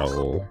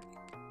sell.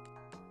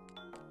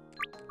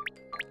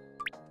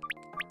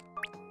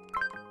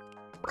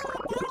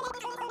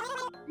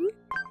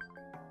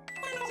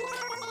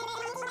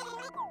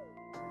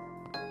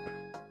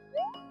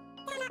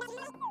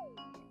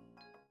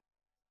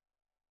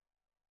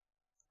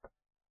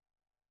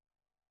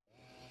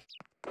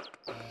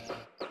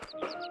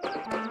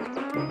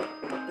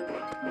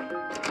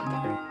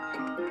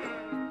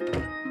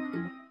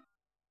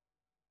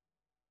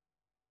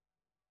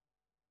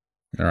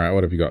 Alright,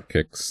 what have you got,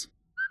 Kicks?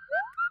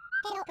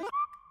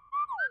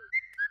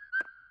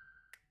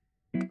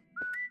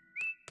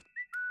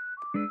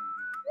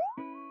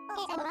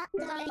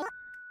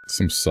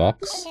 Some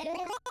socks?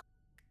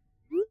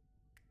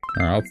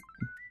 Alright,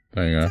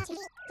 there you go.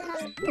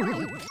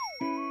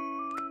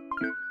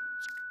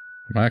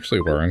 Am I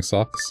actually wearing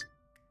socks?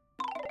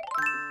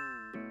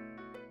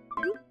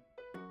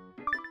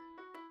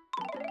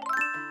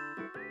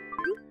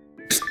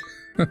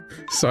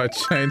 So I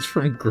changed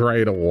from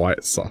grey to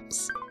white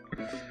socks.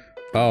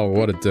 Oh,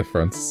 what a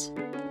difference.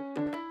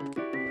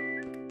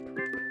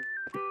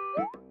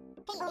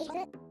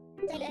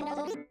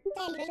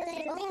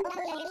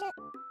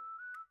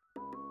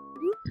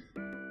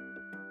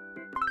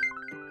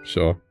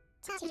 Sure.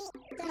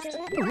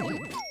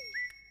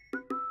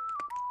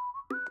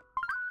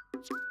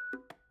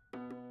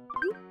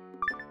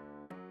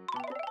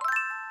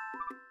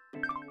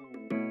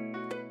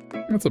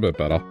 That's a bit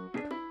better.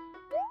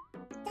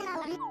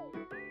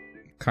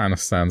 Kind of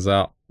stands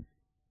out.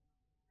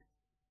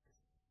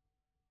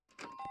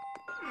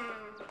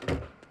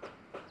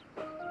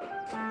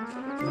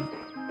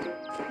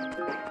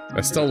 I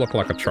still look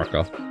like a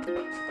trucker.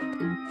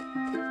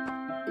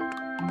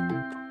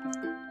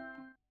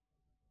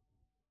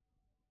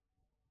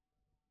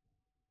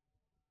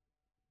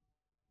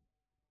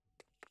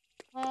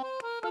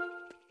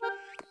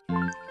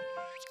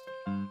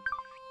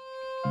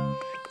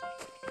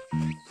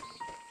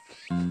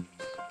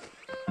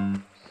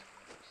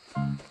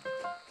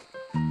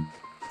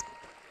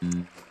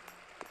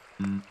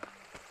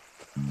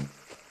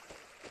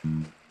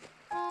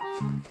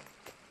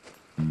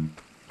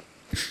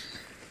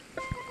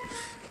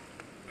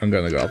 I'm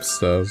gonna go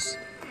upstairs.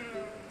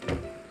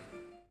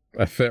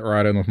 I fit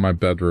right in with my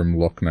bedroom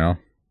look now.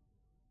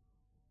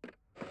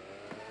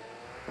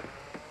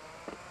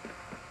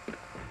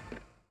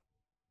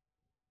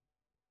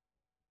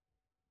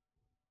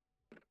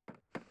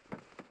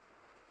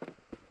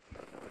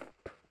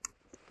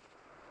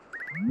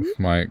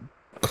 My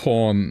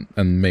corn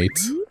and meat.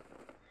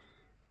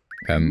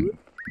 And...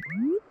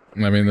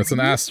 I mean, it's an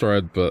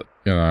asteroid, but,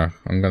 you know,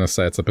 I'm gonna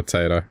say it's a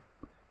potato.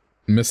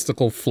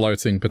 Mystical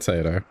floating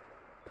potato.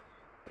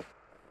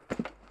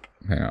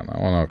 Hang on, I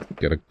wanna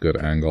get a good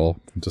angle,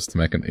 just to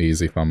make an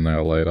easy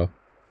thumbnail later.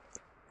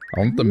 I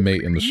want the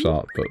meat in the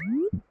shot, but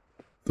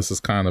this is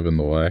kind of in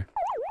the way.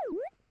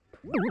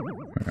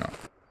 Hang on,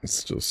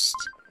 it's just...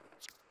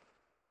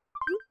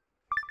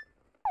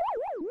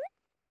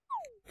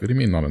 What do you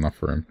mean not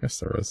enough room? Yes,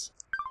 there is.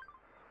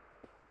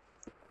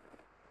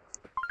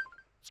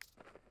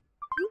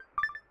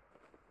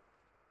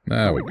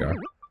 There we go.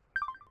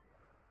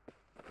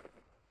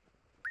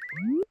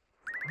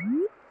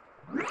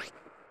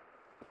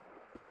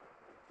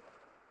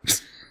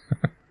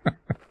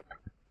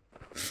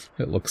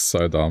 It looks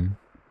so dumb.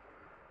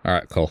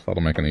 Alright, cool.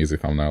 That'll make an easy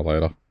thumbnail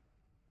later.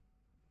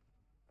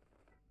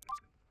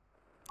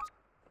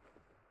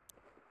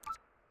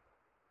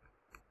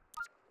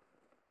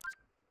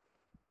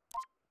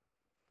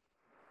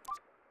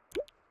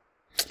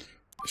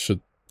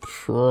 Should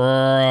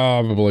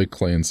probably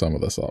clean some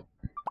of this up.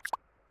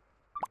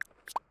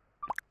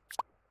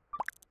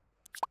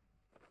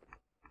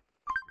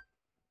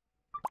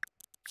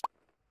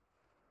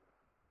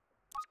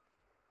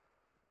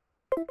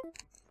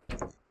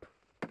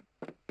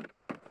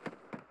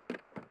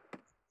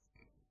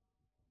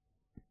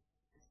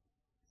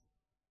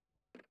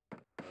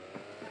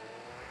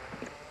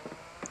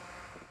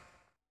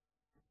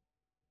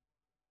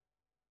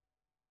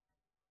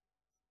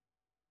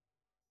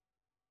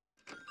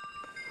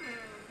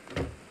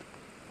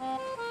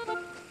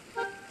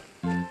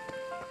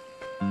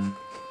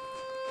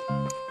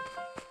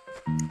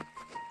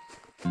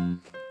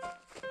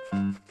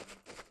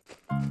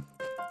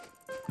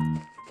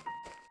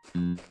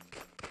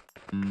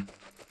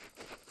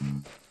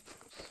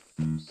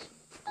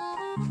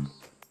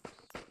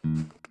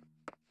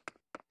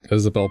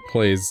 Isabel,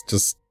 please,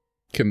 just...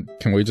 Can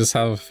we just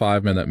have a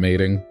 5-minute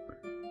meeting?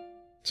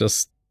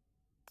 Just...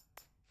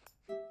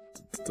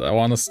 I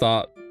want to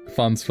start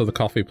funds for the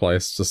coffee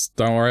place. Just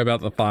don't worry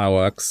about the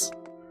fireworks.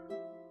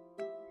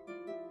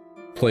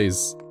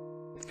 Please.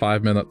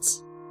 5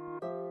 minutes.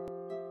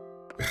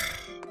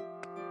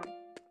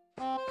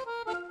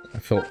 I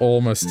feel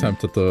almost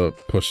tempted to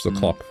push the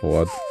clock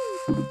forward.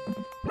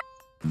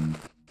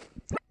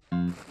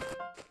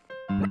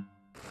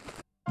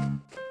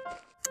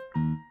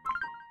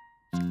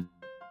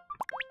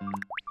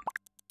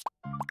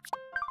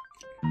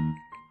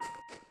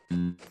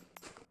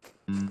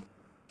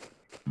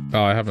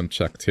 Oh, I haven't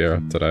checked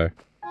here today.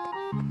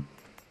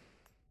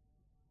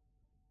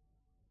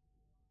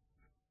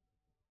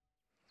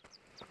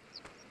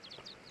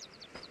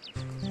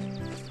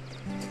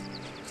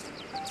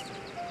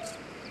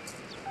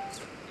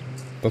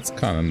 That's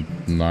kind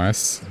of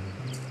nice.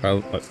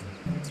 I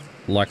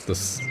like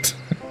this.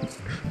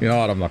 You know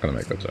what? I'm not gonna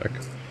make a joke.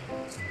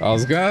 I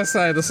was gonna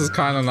say this is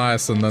kind of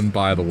nice and then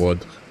buy the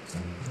wood.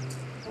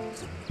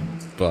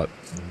 But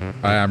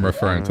I am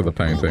referring to the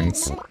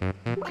paintings.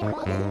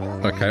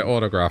 Okay,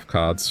 autograph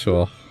cards,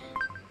 sure.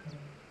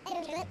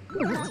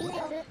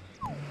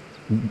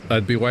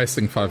 I'd be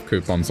wasting 5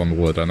 coupons on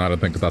wood, and I don't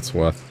think that's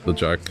worth the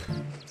joke.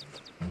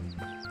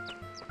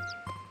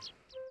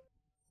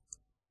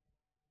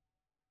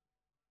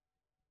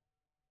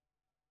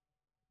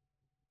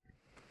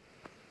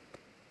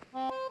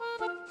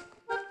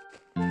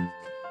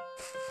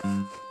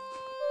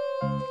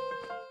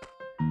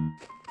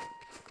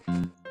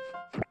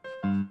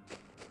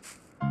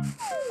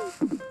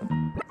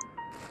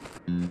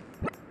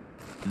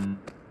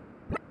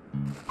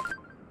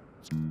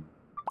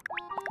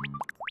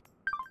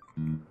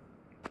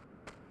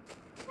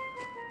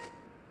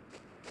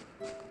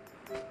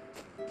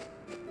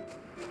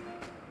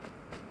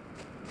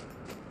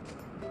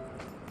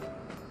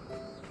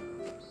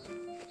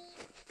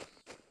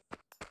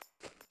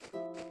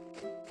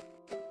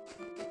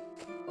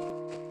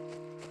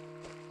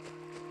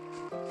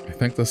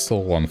 I think there's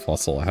still one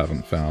fossil I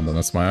haven't found, and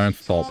it's my own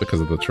fault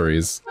because of the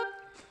trees.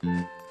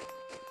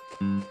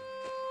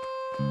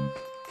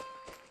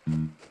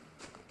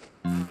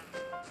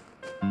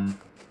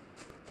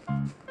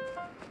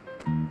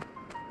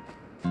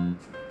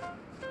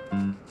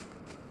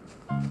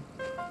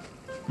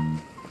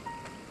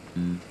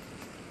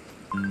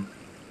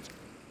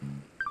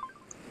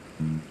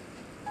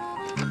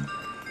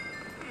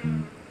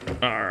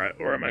 Alright,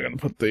 where am I gonna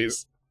put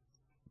these?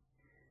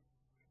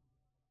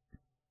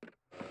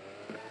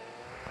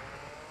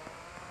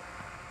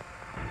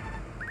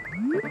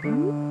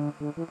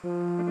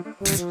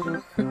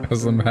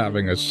 As I'm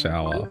having a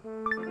shower.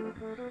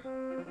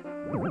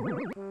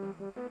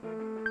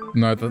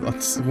 No,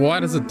 that's... Why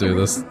does it do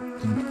this?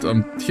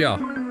 Yeah.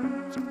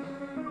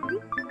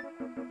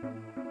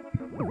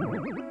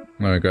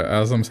 There we go.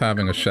 Asm's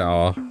having a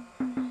shower.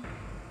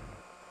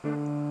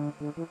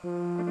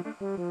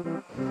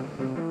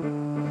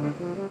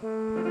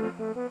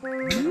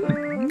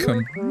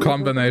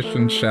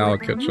 Combination shower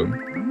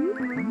kitchen.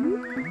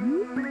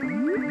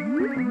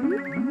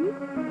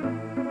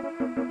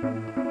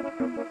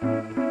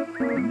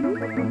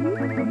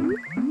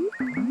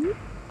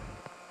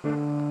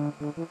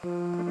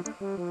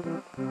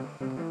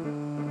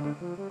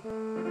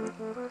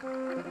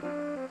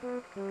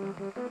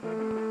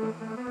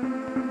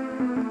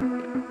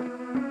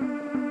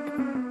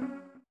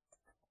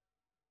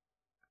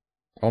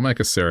 I'll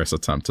make a serious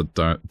attempt to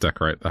don't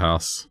decorate the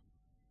house.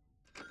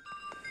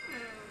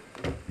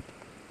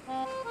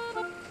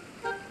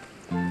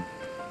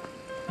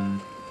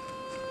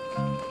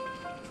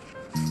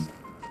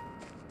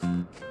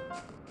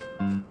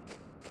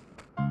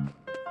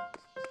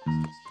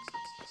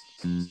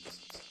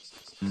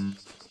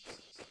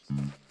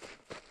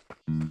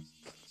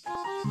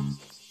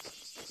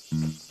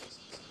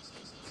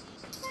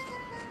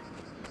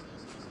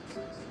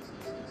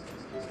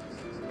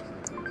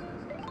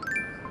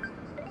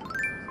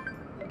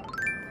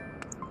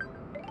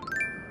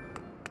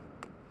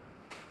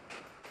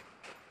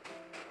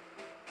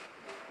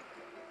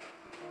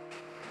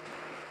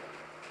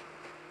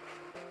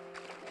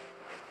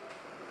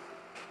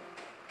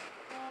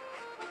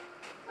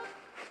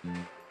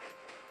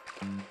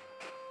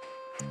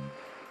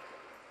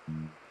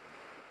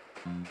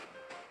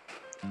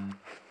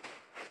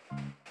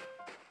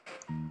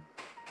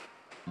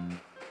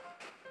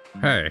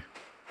 Hey.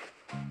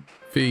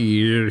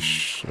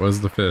 Fish.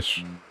 Where's the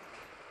fish?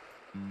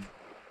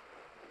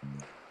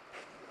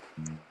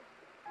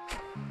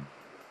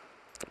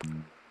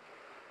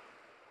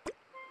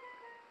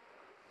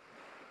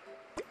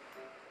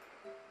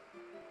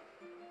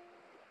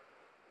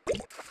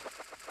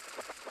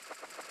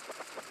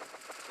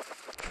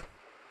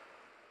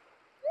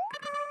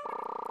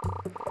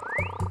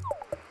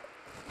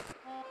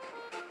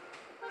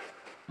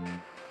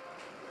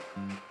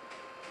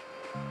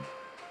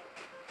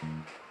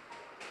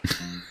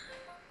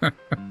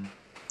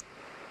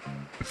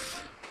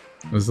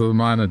 This is a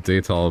minor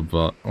detail,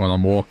 but when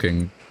I'm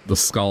walking, the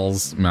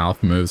skull's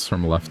mouth moves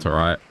from left to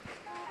right.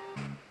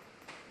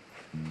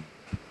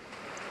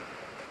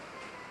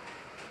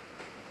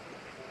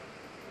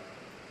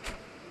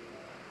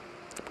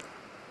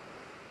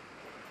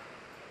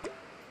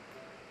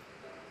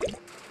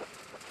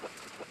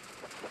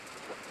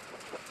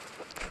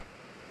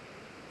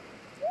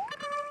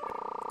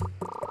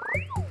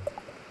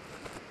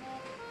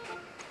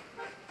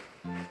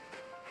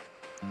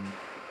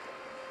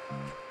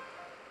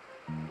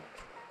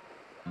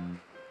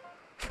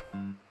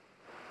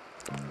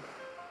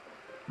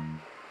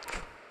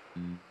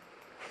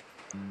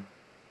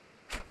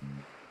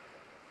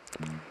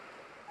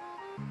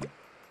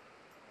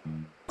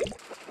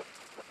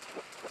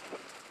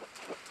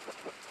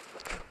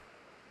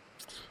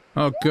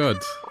 Oh, good.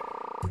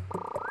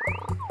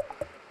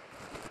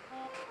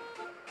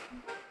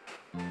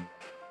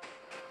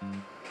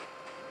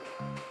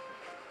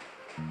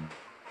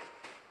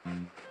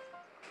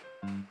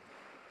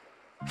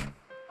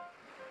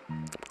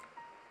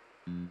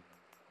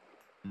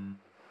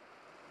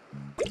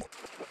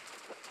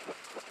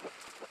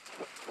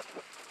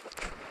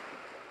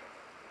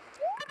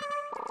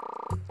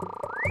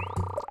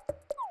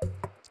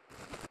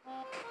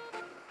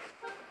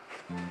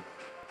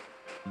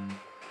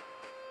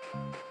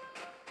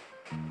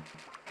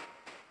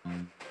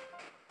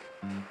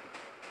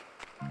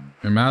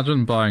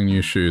 Imagine buying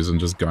new shoes and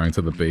just going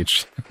to the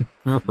beach,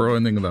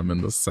 ruining them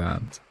in the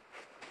sand.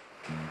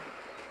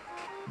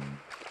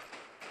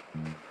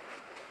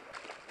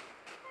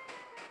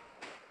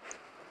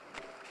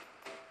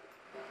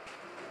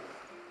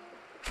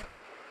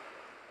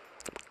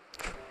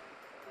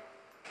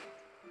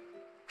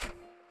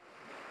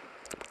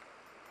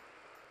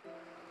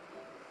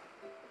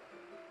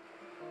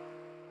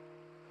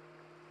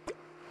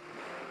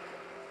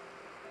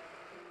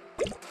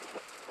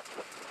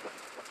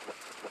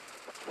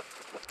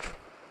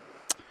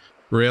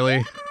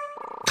 Really?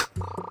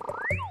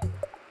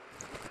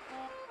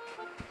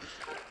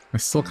 I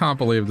still can't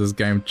believe this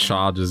game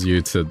charges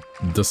you to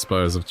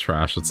dispose of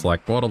trash. It's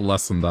like, what a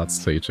lesson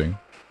that's teaching.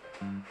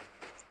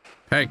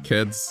 Hey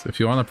kids, if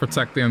you want to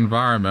protect the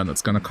environment,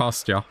 it's gonna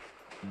cost you.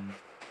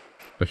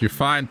 If you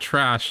find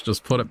trash,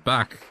 just put it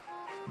back.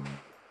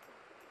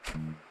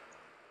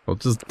 Or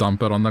just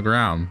dump it on the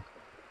ground.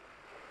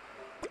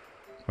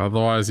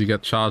 Otherwise you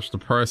get charged a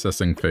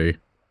processing fee.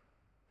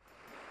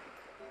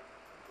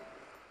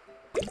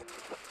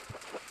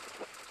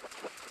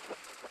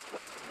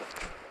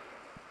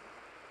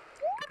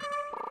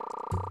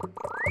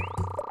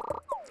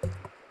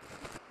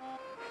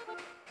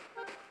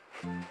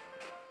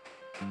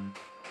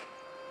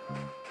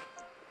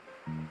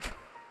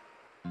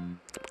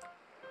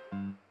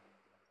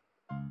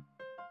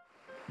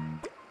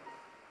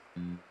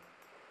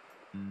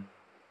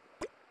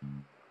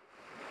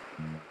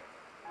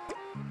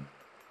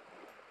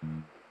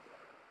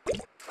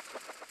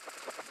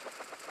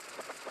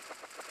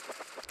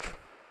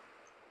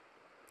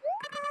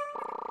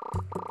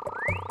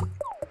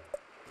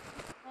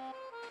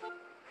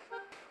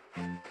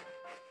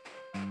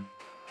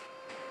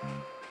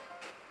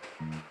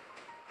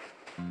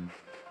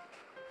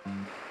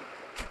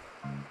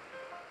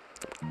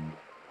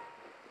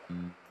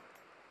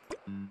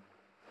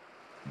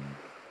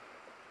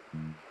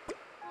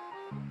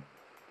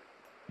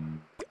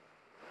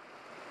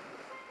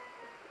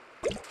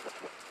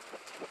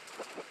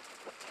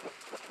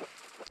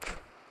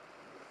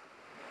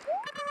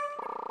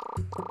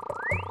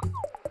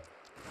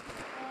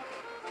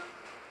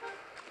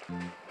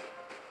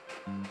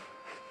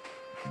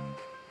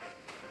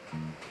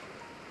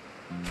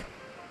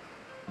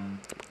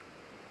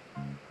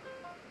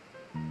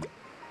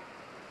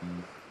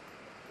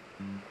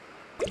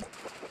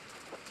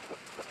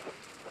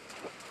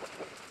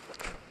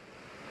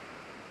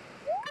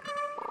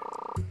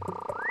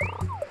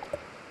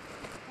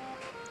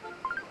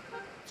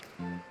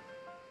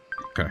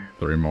 Okay,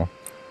 3 more.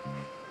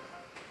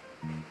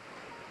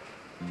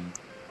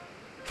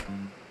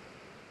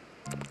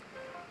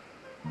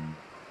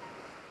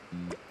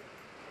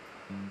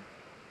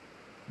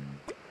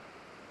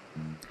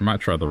 I might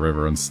try the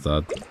river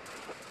instead.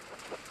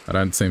 I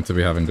don't seem to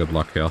be having good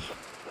luck here.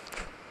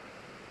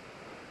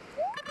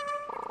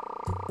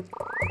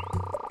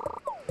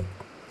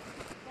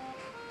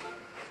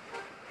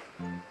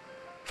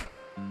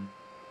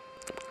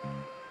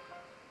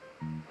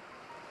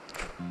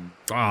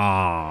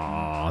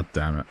 Ah,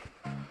 damn it.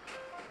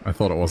 I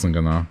thought it wasn't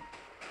gonna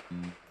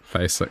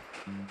face it.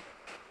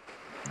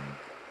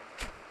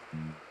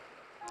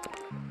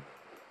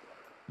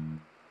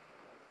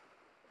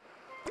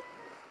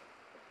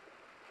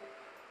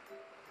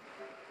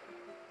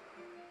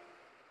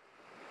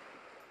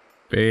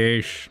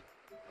 Fish.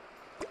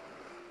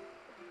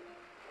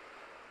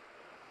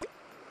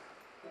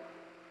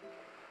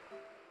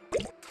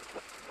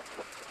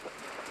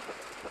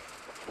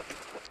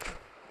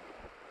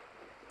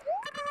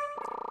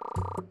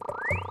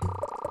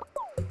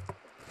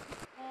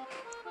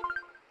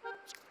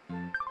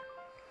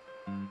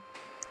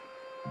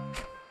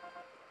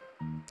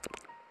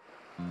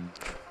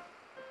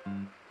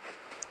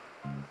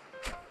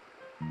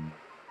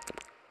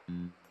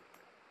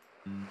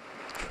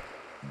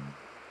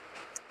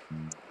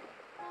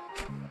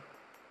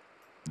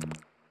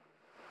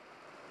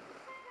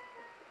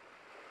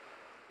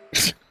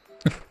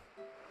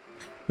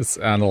 This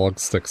analog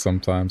stick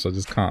sometimes, I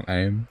just can't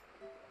aim.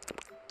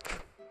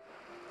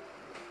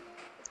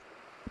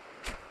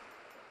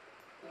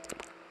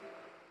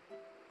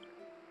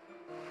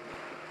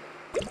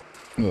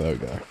 Oh, there we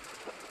go.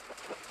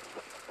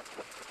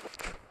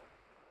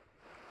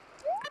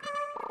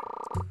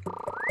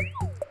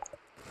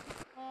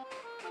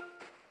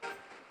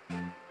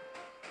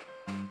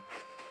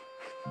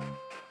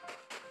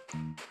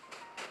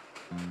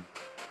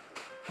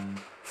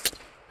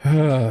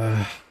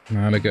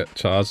 Now to get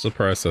charged a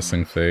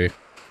processing fee.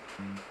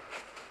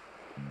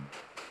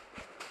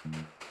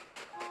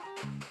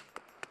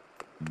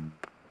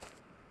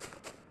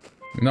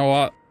 You know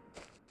what?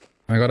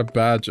 I got a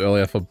badge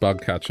earlier for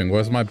bug catching.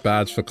 Where's my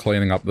badge for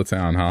cleaning up the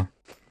town, huh?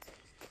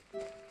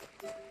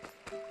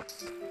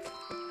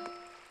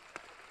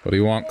 What do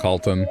you want,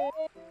 Colton?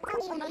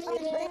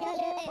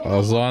 I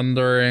was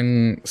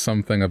wondering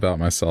something about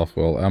myself,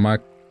 Will. Am I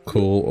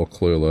cool or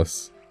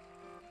clueless?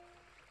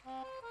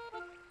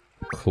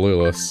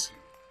 Clueless.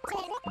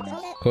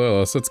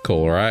 Clueless, it's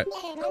cool, right?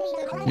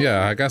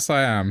 Yeah, I guess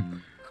I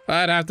am.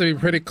 I'd have to be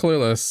pretty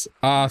clueless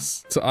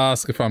to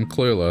ask if I'm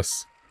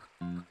clueless.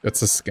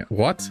 It's a scam.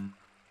 What?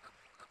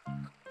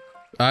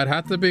 I'd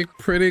have to be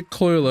pretty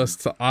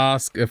clueless to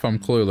ask if I'm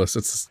clueless.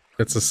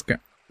 It's a scam.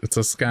 It's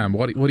a scam.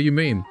 What do you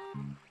mean?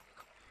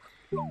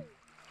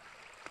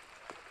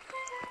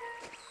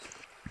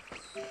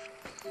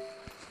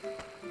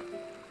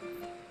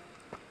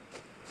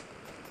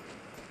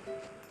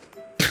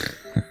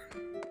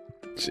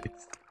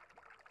 Jeez.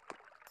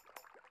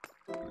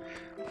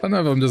 I don't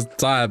know if I'm just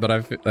tired, but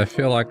I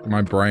feel like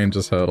my brain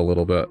just hurt a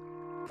little bit.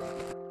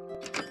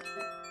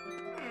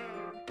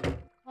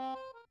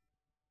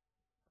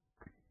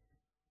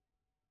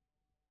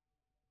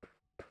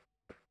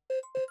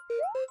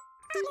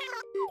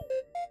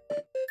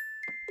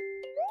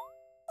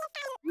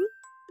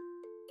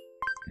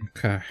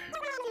 Okay.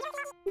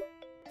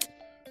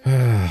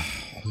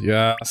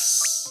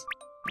 Yes.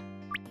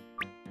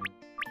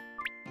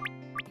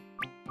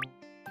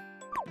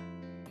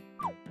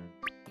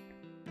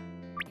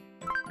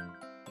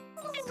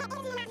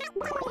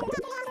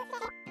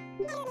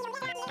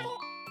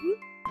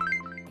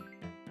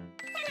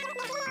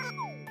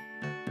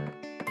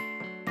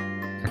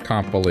 I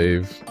can't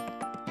believe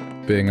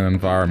being an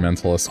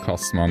environmentalist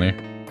costs money.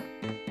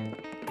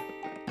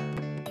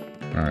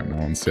 Alright, no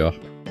one's here.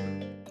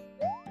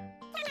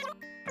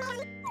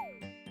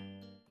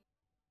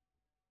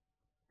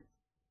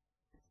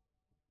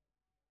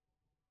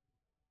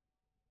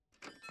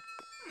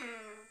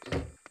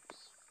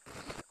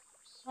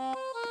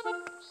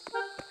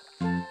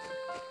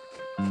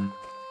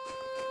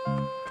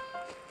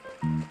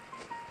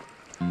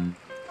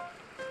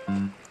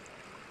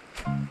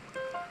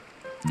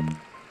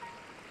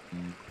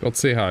 Let's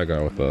see how I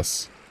go with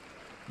this.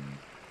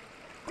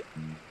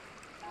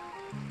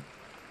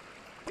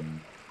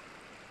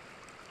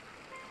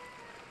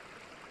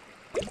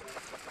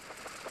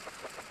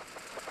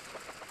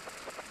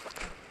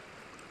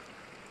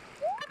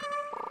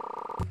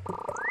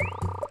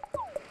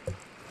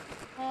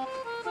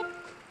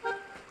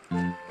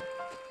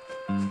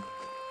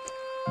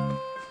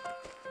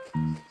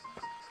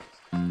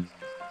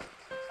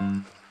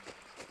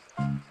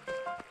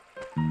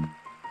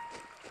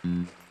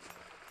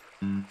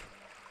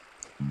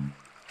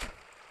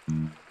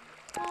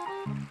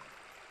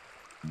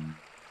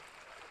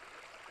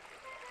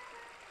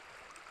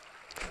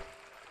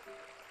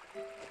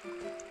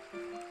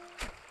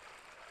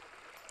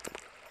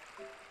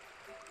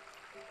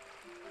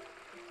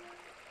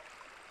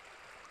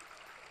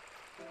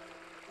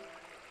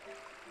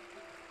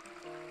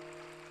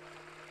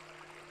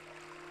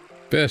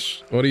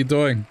 Fish, what are you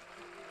doing?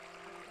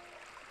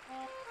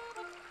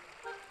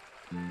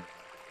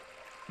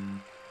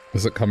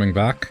 Is it coming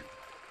back?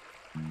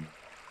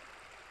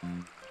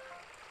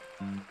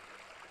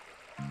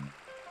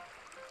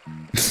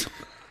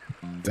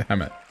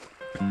 Damn it.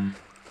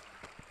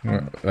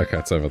 Okay,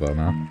 it's over there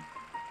now.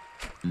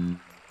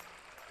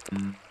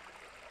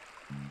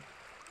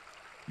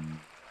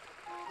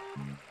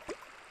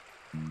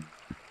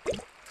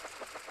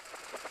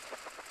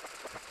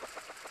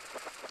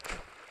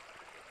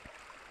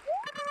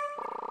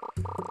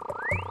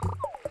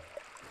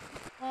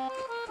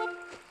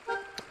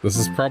 This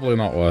is probably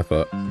not worth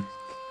it.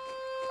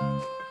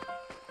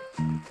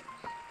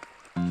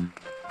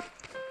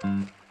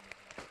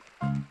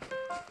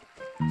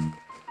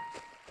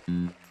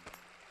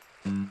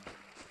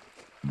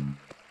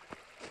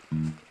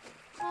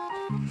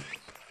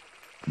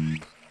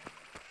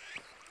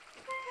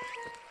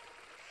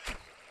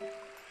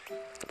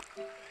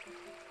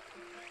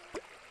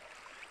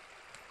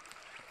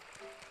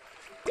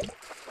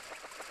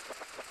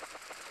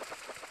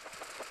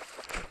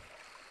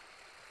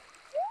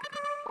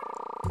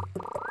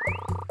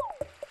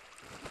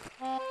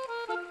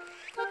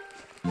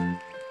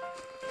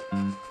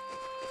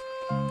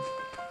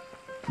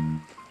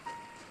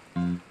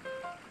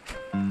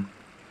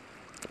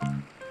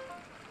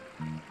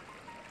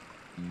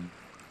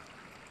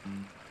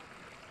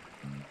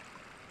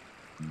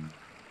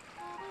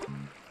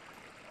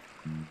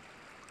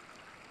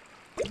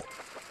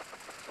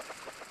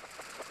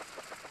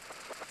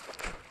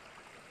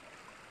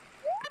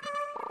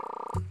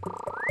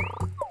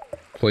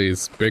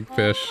 Please, big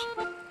fish.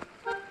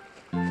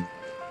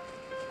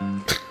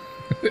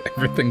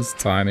 Everything's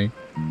tiny.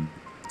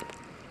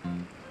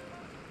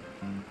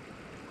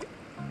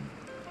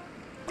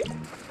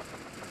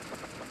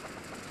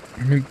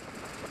 I mean,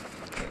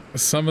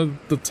 some of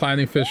the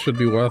tiny fish should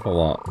be worth a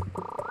lot.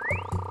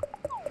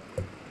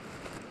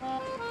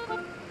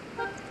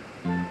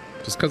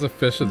 Just because a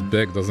fish is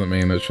big doesn't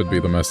mean it should be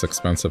the most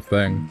expensive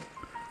thing.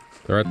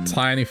 There are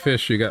tiny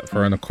fish you get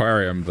for an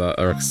aquarium that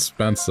are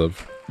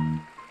expensive.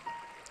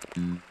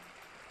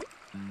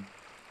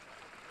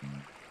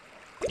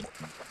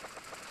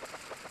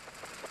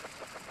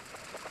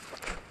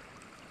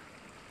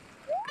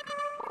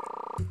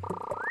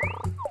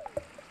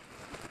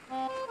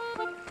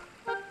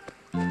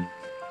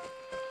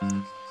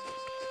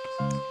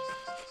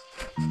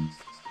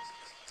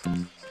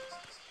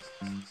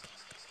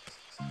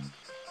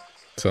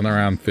 Turn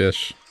around,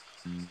 fish.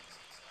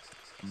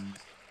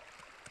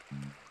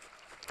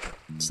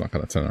 It's not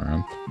gonna turn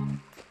around.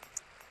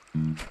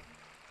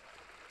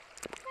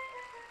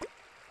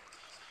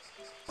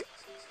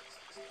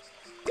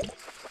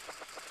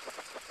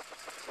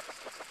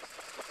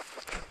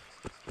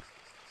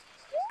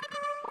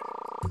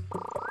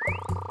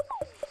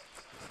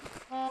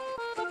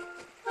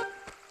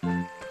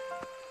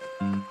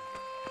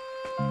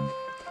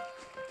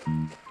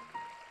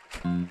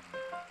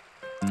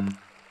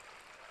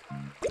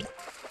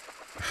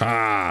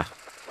 Ha!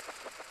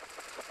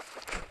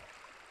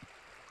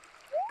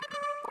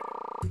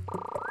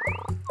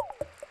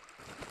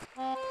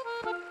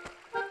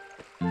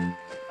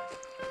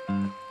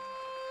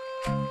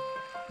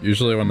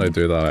 Usually when they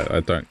do that, I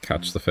don't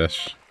catch the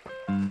fish.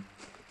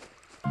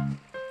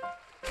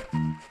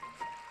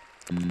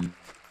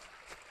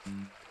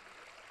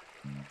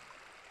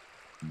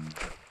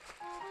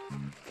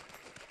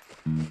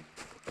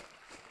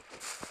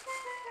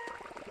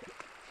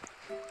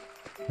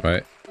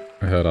 Wait,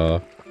 I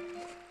heard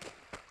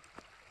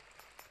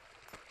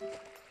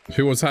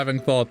who was having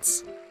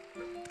thoughts?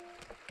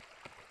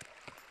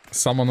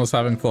 Someone was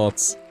having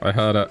thoughts. I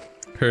heard it.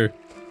 Who?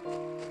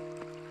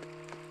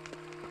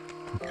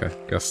 Okay,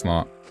 guess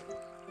not.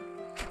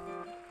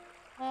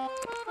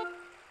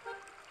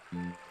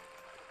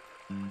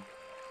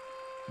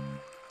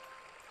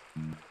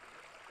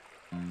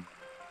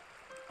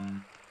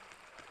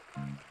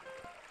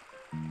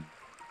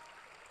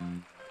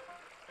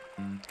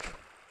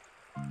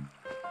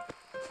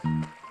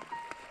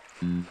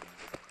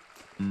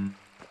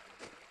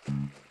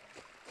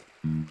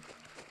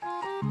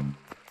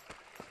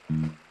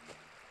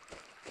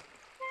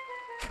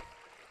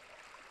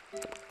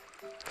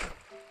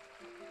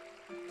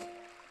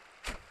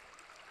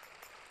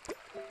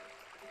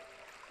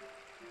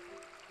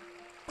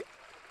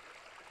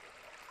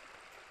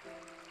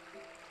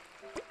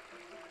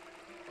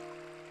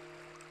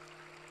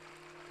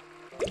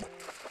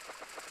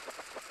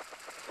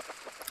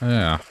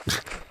 Yeah.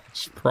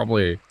 Should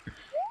probably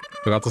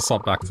forgot to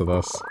swap back to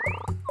this.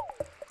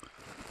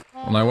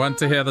 When I went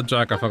to hear the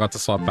joke, I forgot to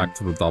swap back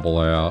to the double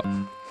layout.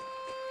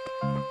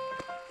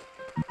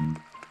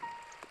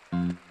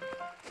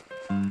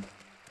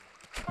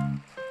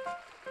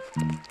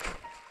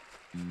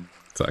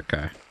 It's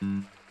okay.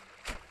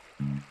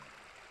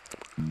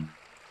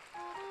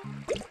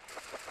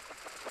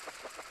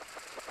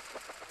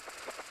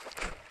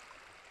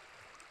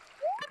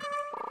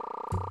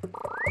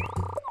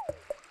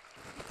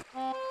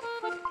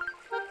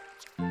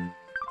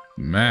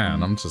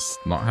 Man, I'm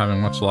just not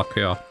having much luck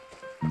here.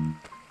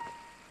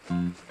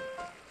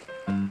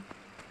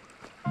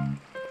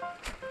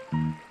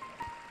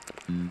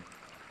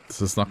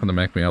 This is not going to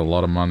make me a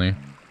lot of money.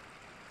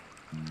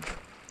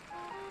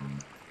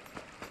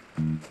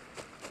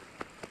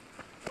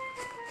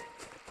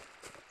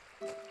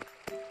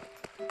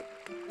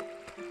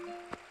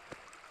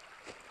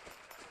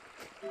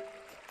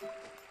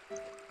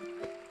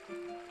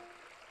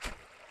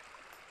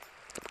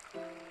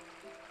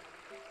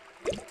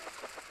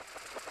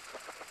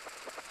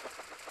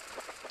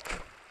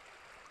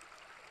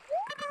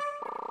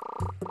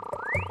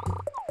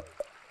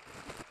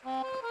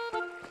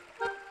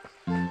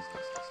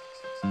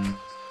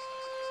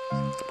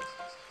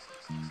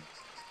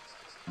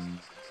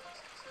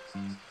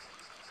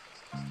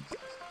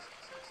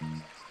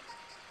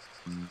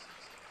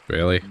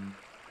 Really?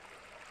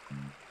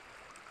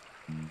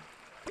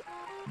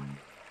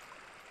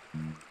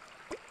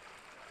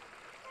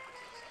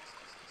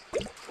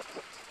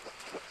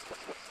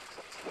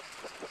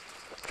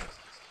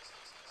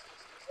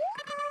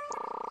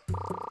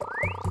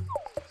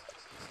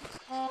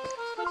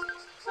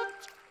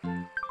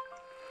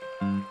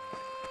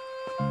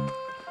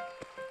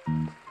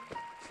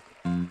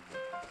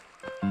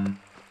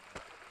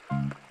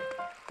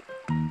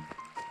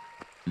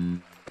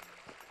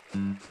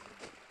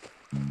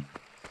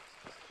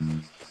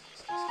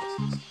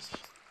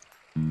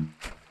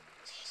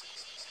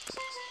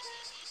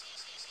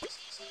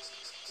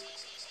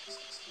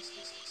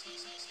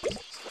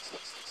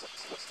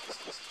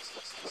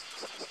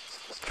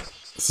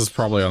 This is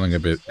probably only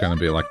gonna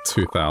be like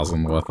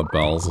 2,000 worth of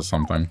bells or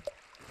something.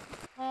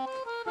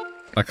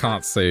 I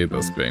can't see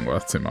this being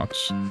worth too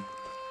much.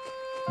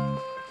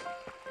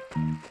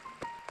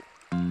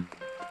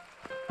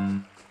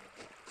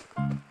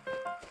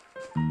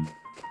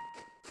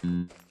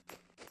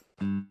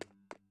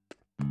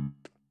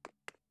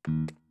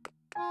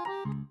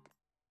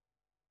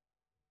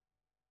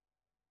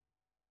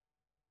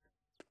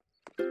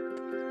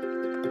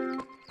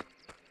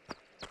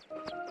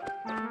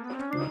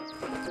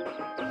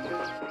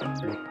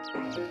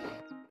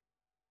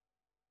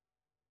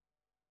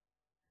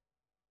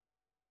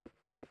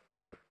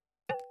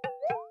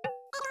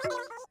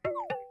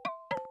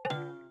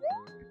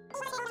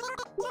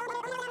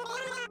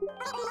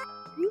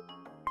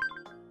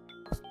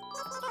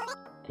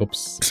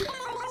 Oops.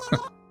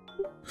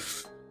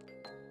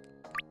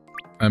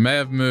 I may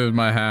have moved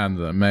my hand,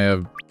 that may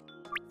have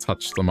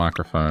touched the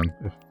microphone.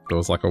 If there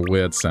was like a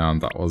weird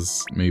sound, that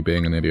was me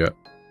being an idiot.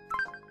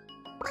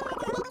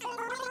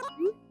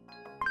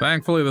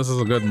 Thankfully this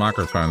is a good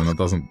microphone and it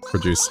doesn't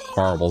produce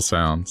horrible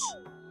sounds.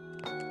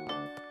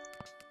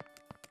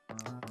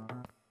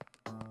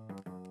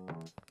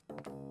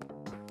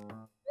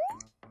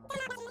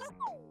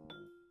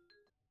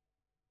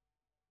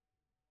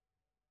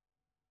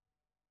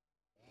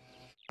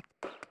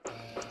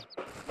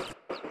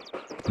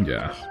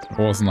 Yeah, it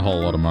wasn't a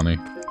whole lot of money.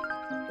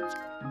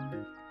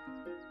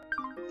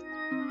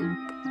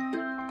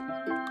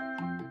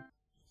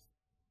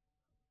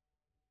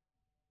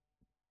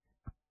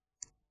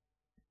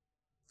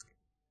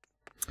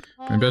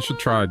 Maybe I should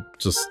try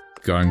just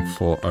going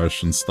for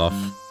ocean stuff.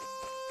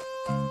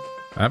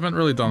 I haven't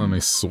really done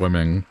any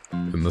swimming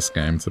in this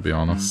game, to be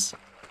honest.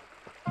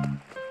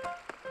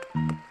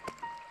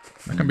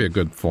 That can be a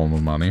good form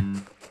of money.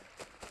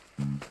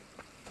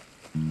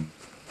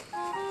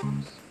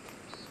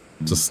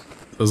 Just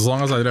as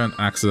long as I don't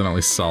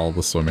accidentally sell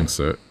the swimming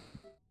suit.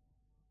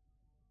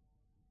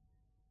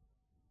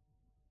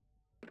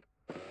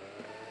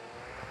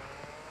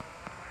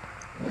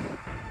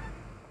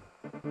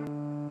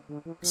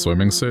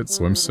 Swimming suit?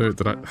 Swimsuit?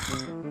 Did I...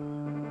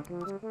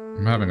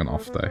 I'm having an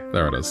off day.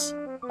 There it is.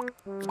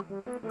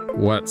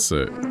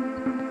 Wetsuit.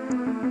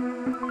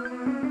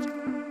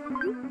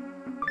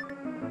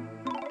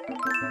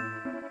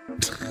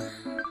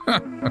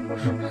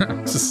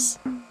 Just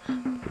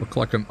look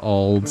like an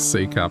old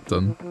sea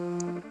captain.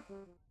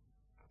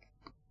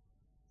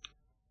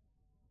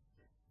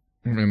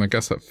 I mean, I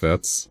guess it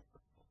fits.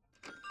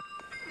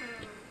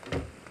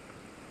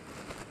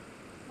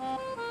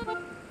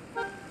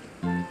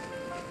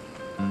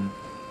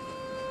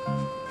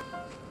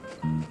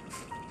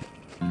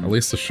 At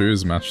least the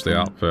shoes match the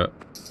outfit.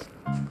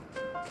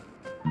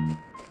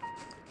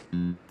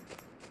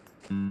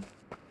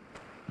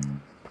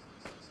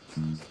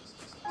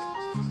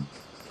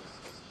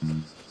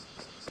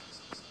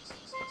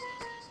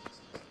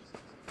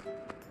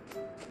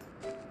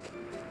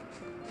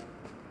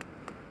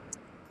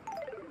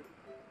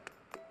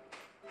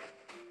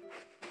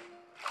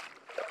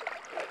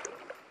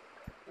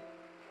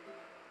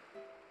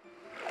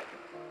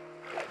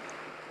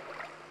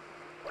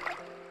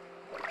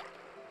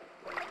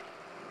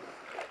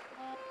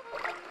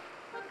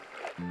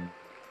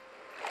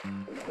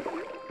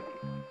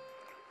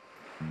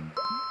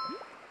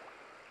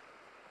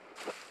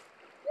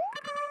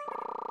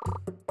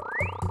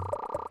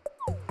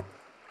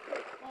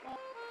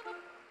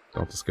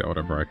 I'll just get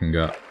whatever I can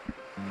get.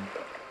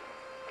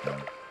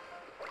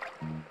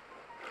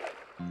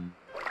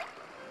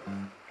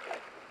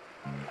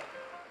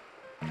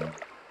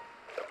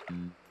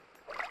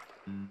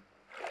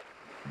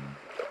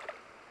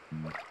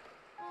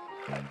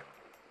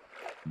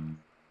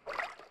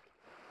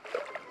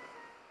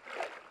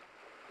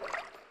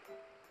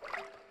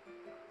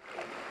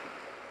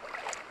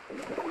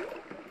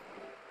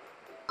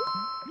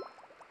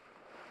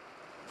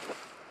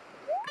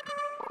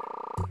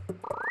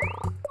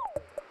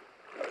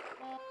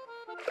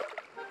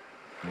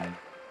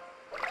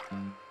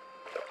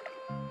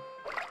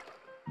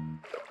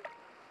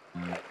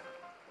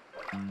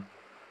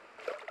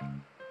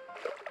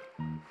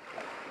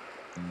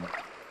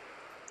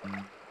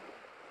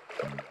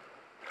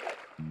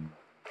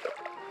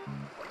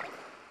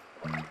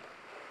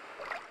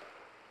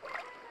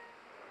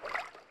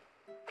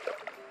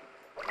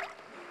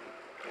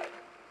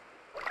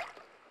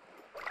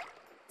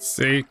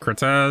 See,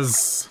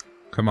 critters.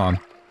 Come on.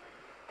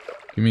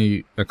 Give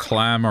me a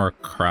clam or a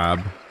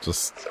crab.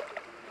 Just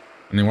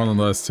any one of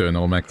those two and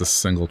it'll make this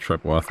single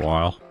trip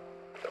worthwhile.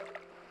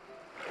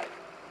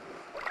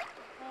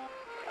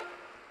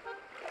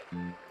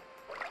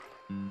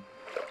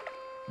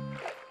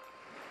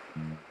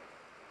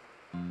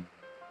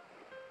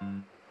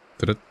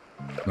 Did it?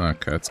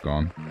 Okay, it's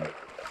gone.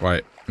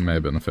 Wait, it may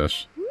have been a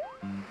fish.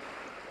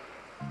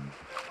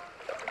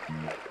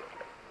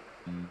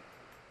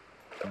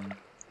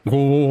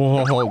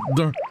 Oh,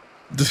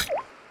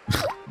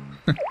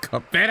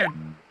 got bit.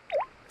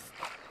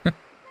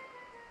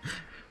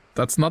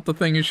 That's not the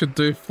thing you should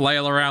do,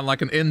 flail around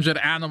like an injured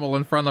animal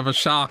in front of a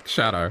shark,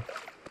 Shadow.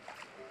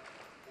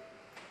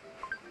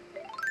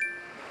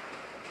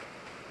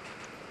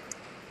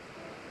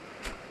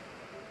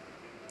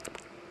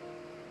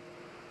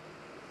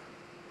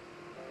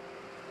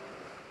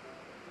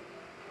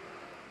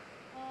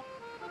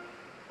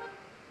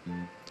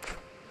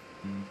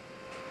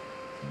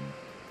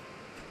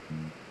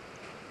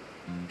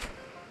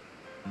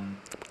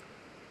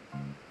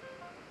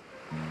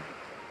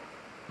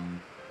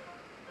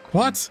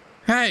 What?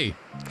 Hey!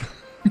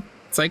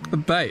 Take the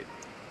bait.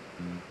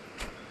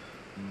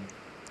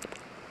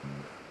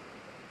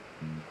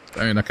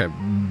 I mean, okay,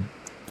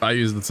 I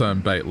use the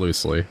term bait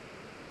loosely.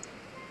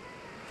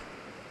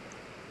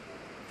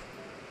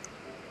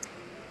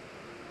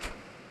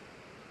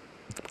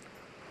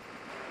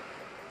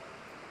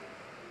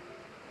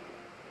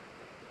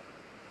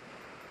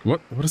 What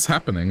is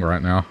happening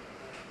right now?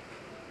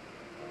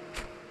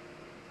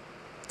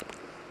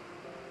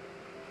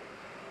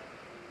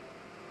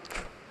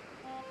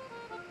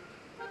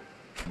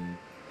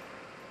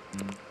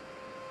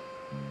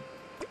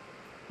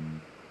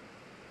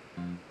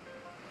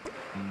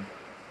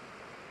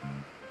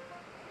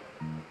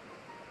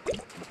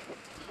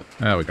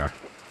 There we go.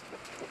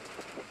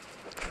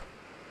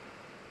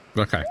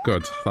 Okay,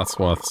 good. That's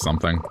worth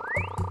something.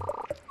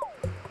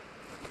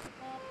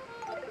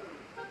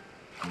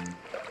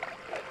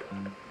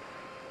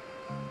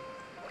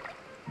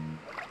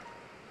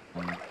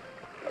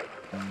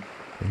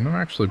 I've never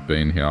actually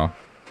been here.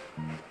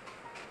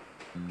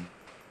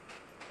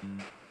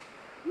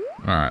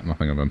 Alright,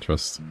 nothing of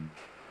interest.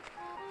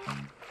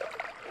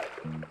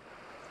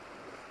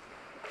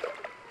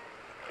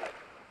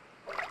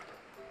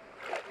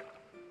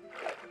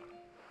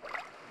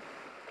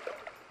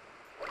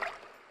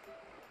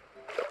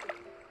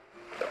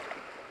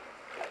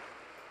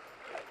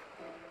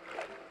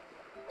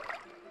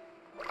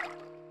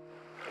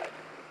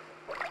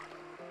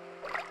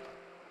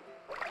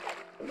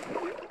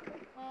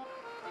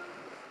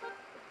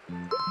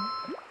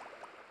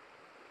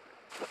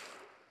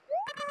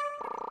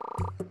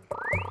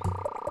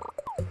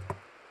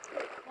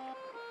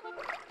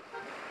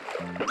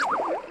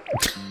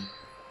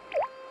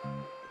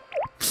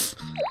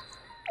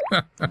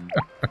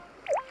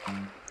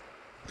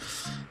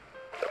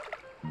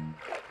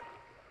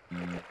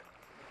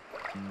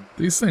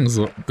 These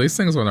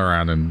things went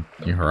around in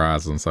New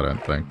Horizons, I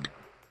don't think.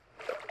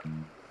 I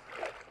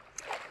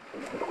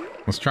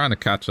was trying to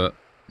catch it.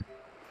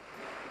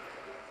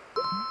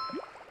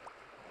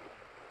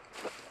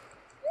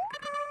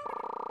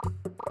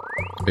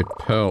 A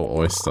pearl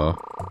oyster.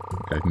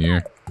 Okay, new.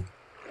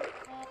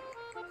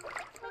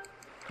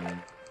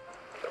 I'm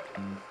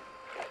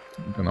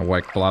gonna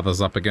wake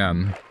Blathers up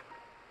again.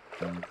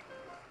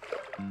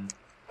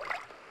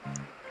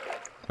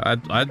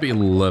 I'd be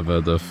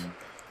livid if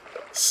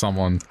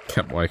someone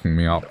kept waking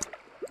me up.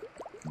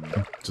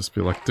 Just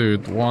be like,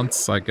 dude,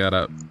 once I get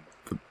it,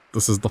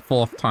 this is the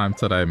 4th time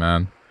today,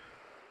 man.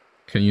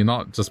 Can you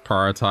not just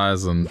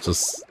prioritize and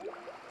just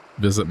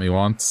visit me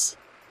once?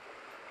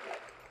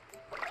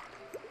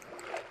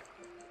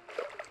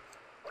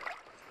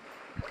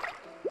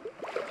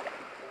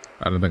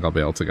 I don't think I'll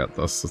be able to get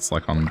this. It's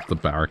like on the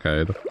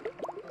barricade.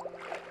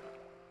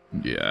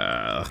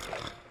 Yeah,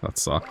 that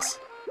sucks.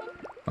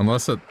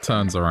 Unless it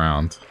turns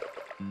around.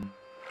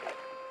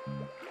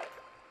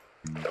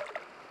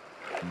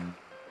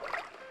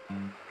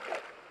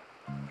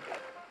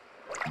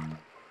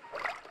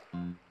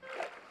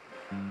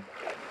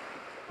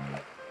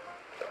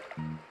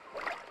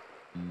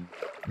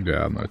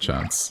 Yeah, no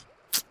chance.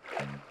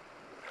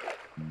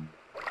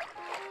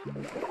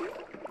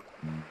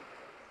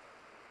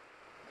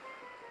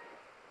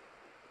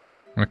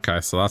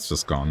 Okay, so that's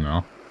just gone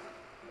now.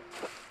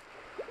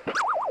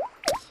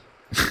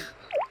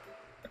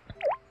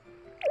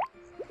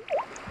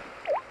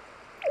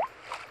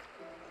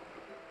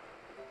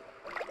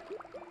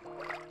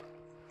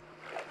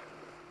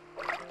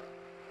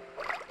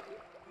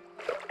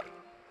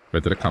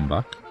 Wait, did it come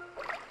back?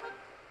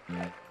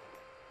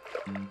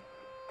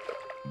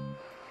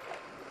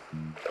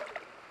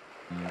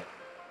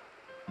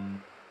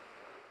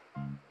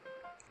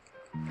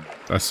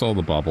 I saw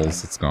the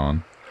bubbles, it's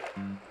gone.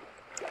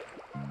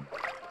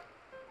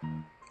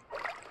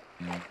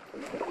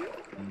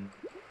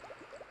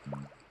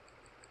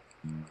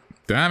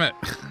 Damn it!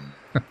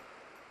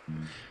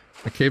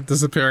 I keep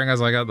disappearing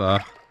as I get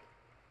there.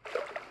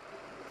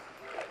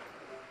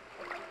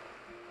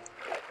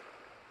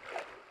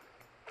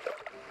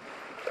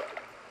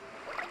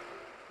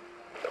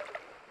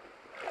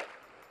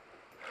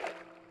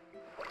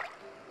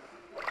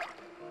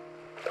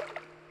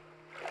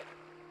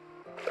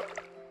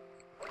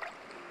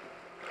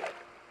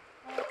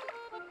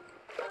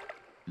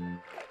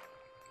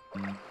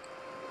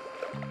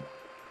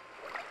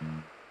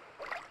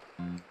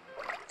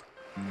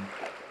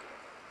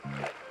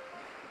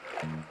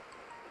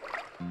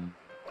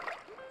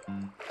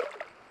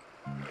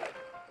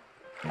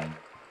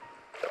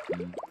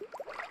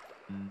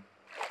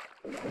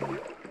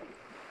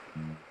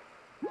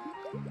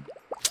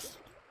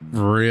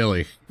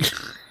 Really?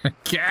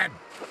 Again?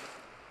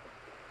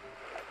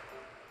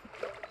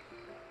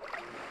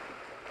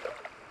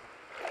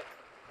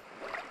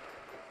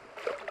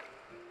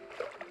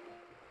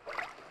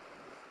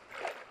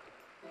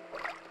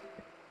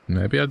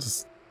 Maybe I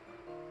just...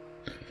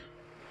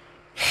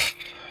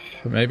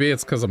 Maybe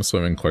it's because I'm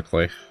swimming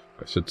quickly.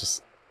 I should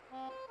just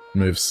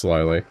move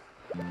slowly.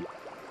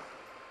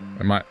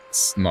 I might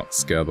not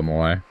scare them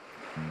away.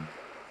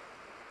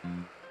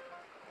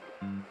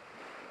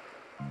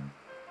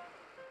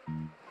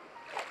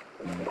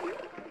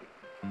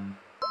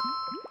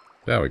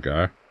 There we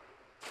go.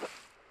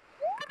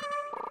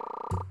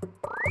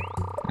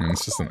 I mean,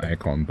 it's just an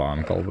acorn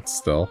barnacle, but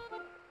still.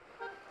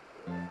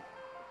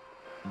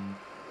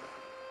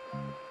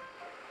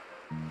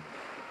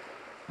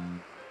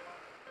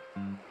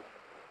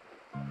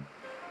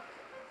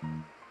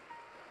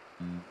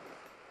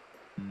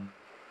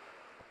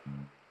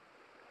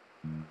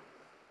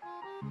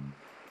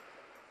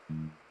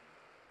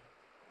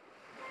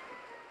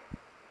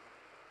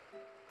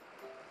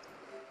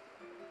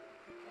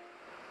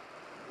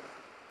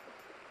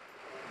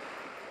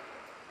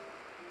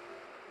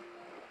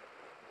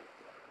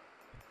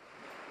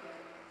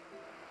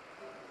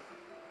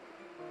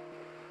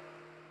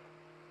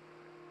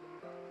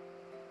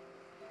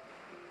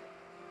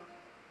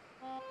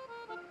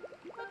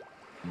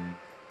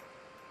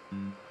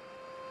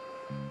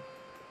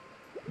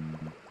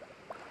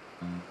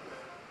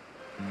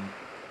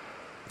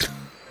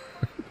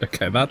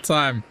 Okay, that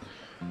time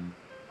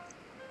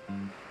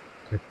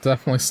I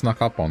definitely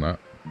snuck up on it.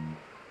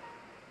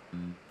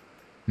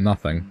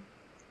 Nothing.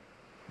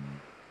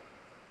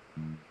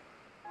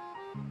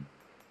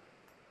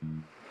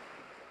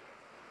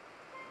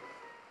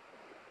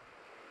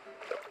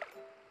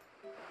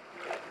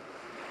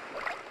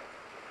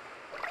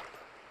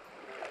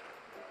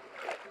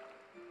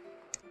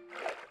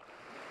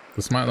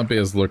 This might not be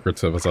as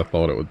lucrative as I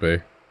thought it would be.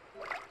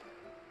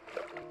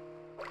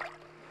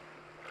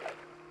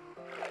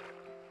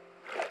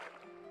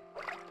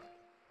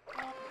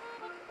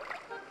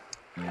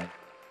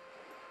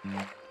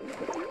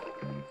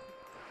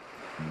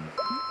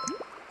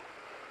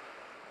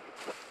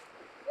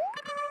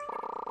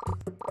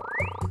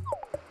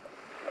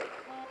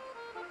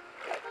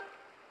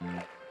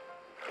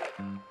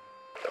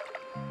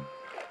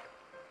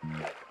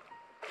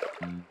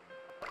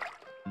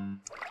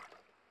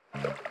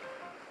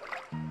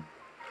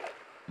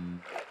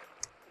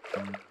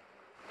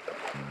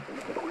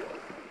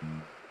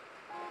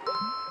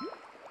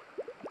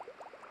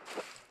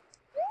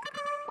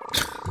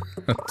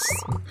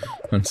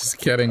 I'm just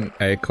getting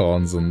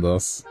acorns in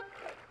this.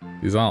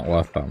 These aren't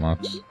worth that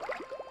much.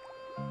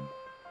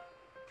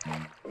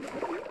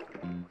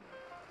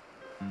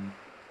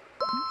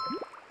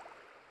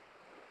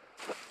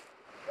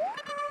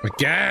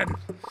 Again!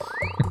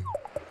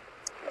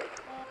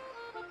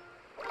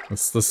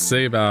 It's the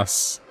sea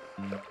bass.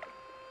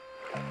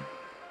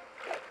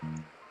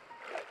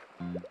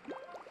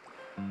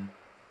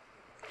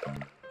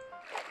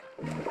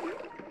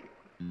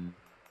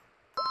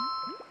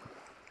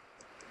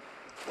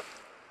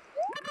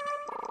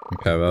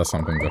 Okay, that's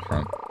something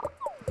different.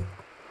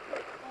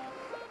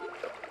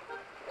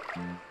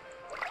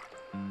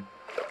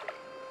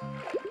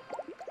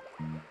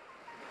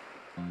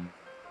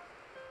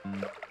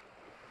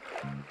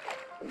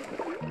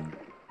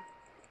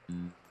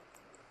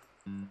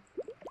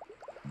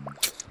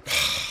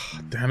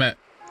 Damn it.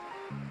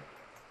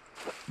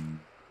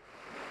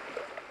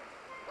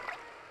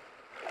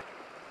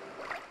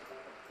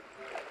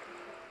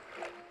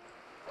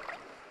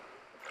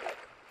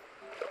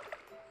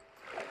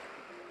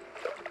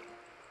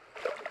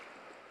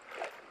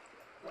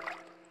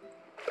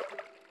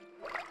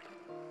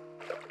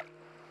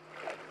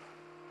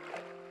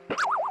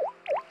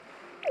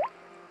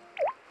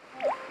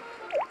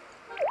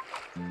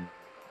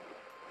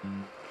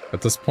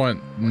 At this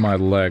point, my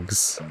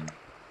legs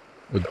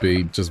would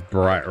be just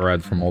bright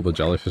red from all the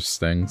jellyfish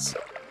stings.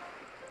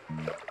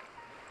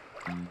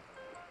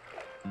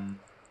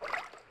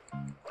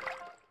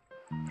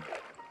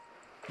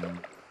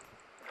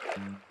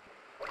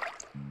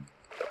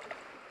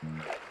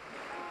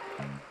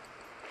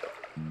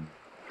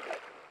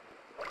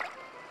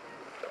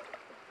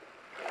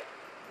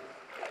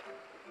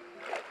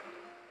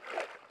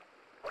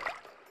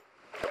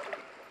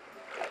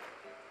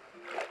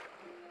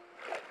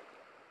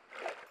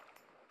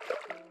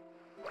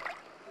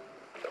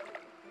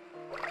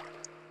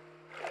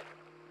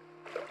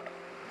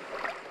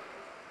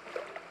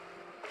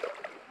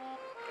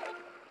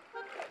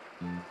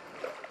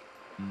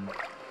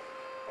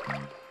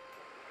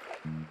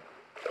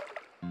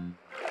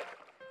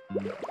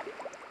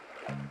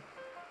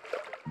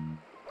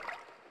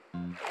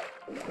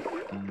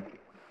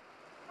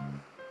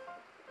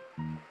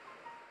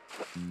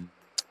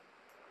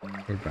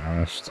 It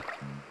vanished.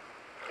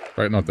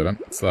 Right, no, it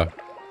didn't. It's there.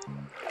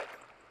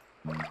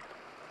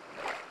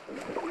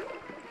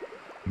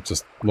 It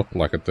just looked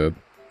like it did.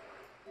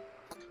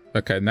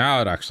 Okay,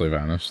 now it actually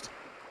vanished.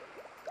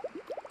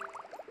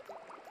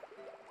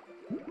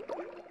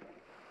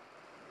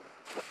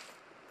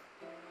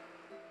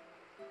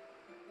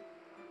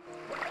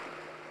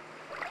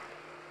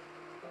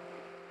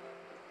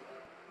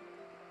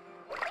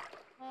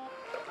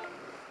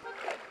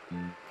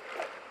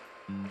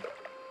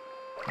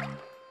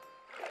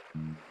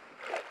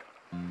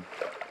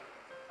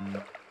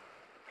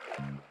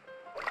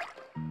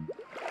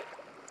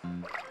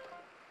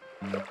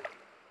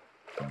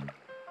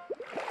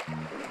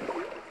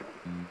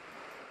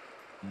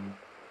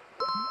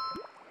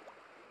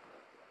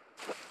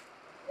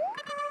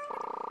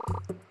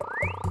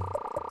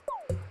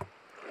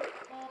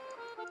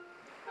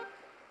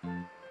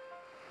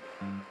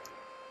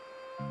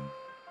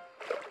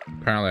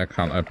 Apparently I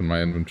can't open my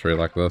inventory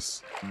like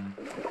this.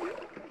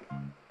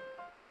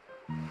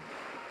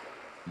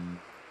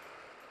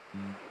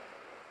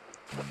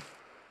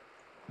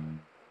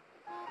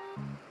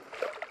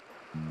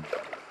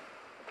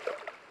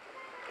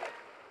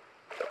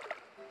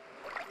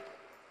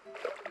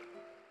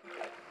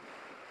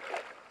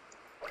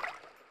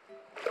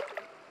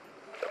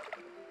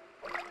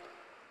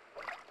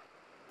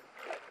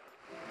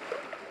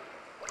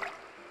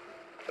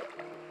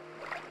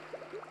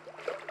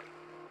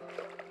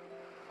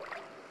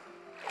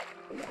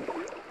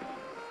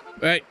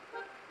 Hey!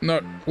 No,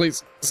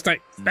 please, stay!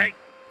 Stay!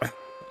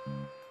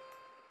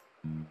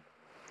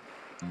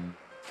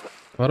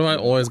 Why do I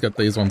always get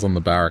these ones on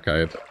the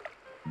barricade?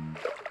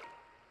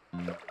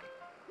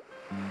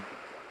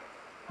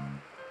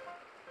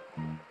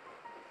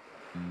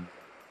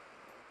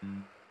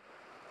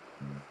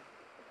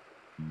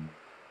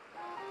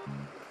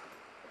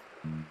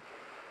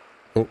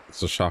 Oh,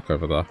 there's a shark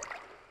over there.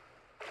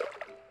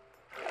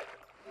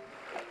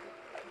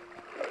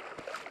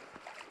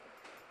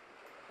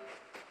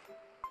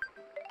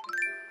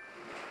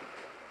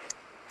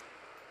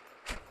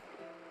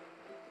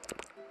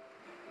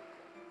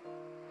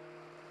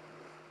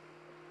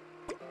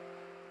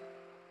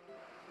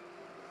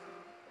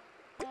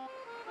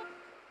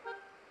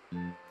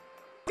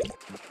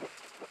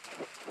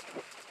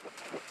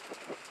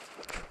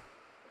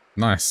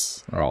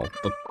 Nice. Well,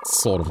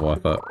 that's sort of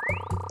worth it.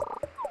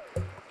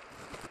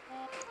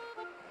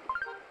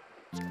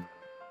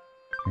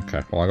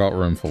 Okay, well I got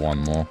room for one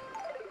more.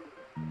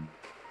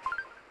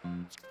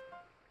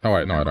 Oh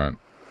wait, no I don't.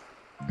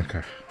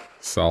 Okay,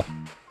 sell.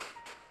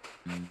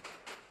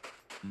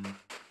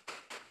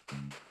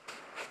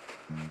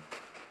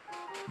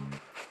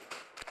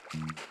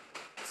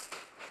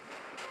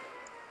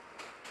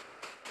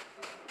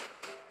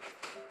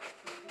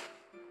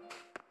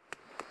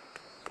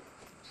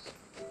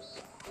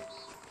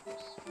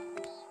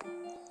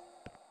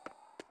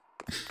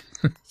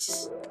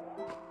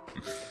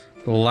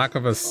 The lack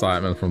of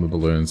excitement from the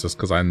balloons, just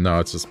because I know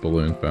it's just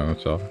balloon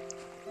furniture.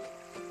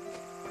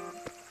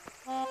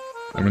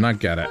 I mean, I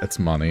get it, it's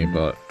money,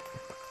 but...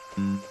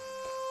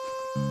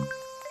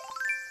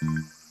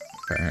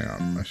 Okay, hang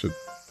on,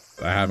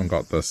 I haven't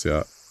got this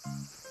yet.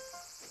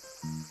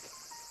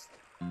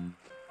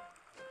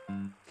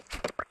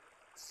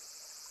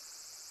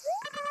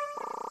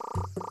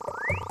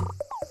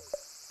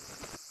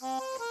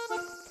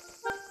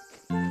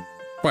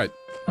 Wait,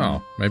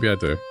 oh, maybe I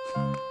do.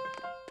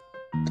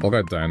 I'll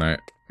go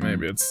donate.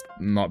 Maybe it's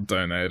not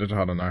donated,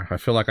 I don't know. I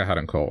feel like I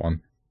hadn't caught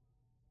one.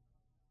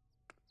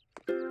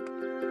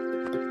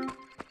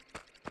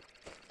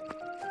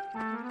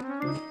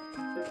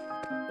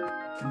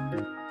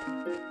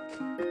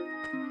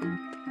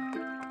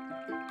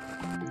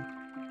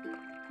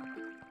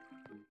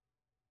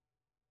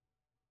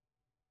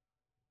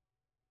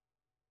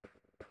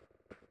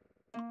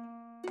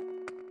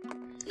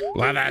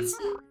 Leathers!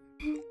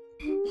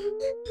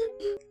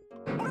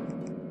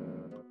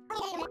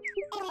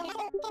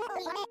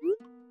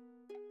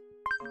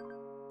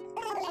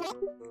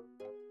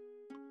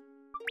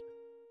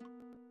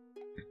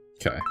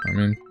 Okay, I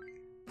mean...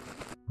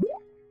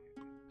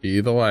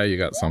 Either way, you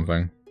got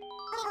something.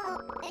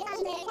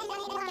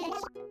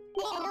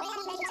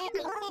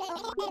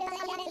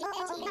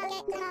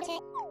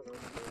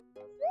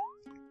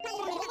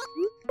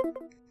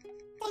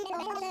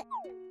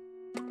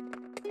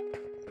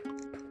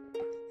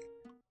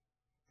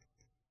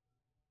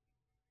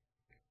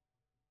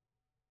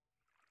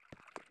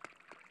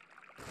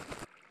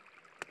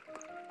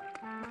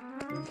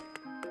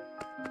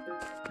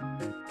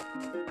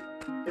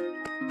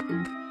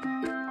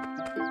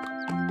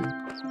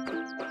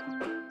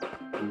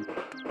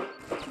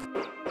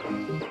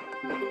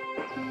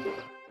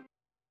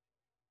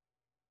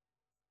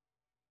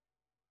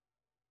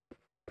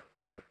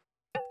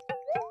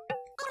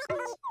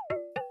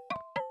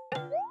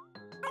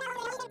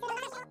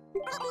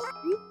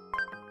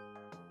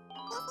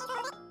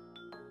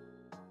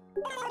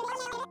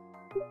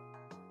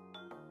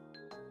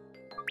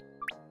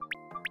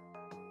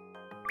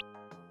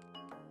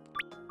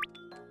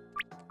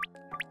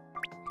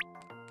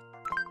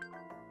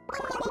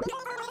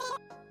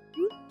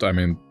 I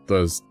mean,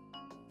 those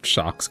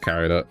sharks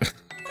carried it.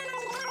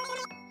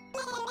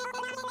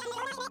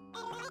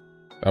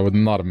 I would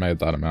not have made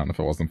that amount if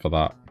it wasn't for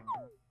that.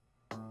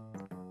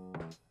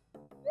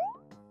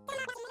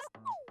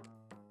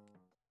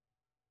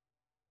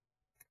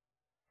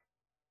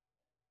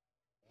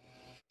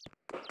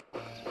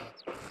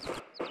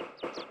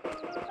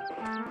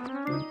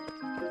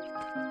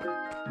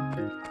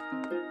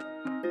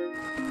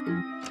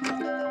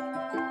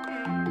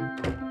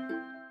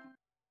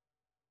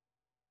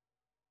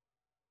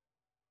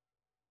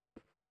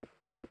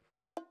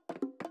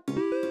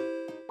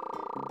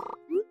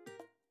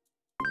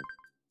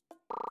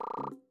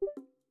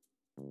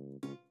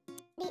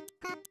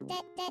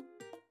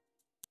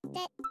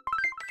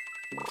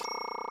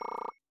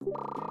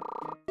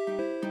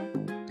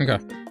 Okay.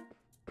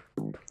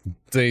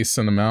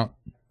 Decent amount.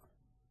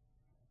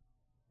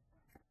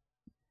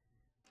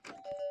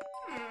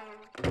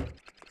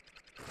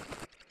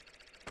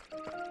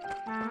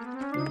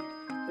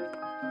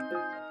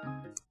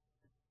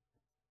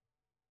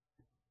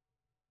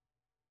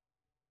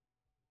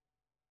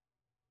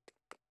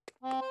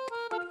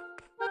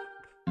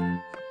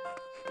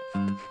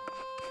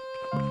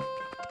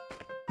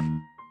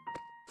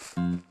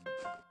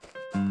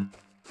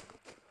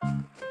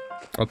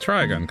 I'll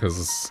try again,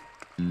 because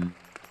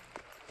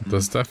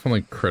there's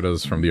definitely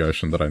critters from the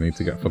ocean that I need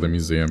to get for the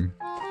museum.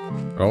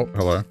 Oh,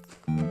 hello.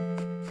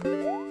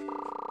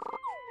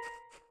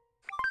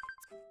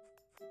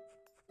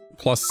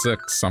 +6,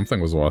 something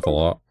was worth a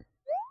lot.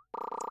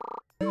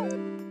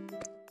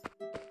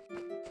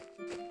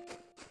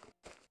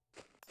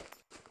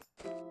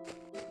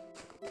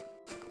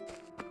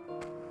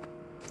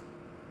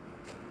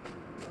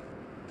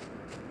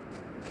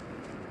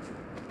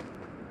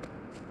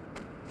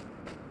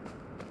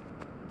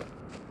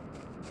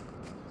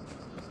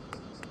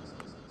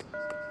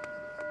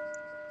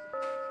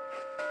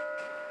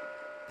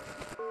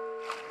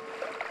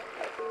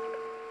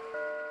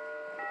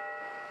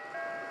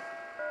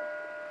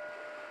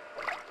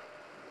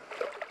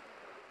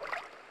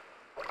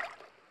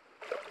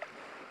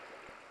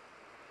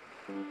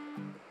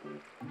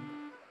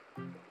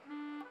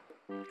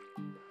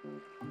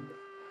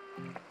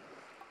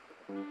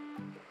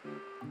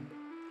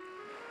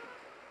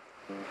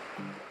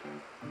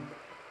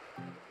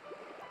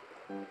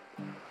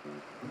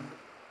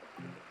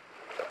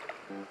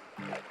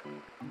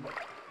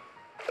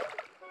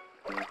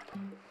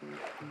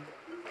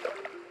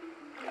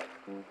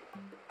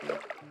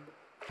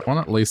 I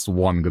want at least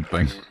one good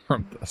thing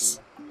from this.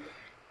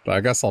 But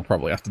I guess I'll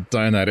probably have to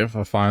donate if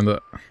I find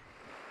it.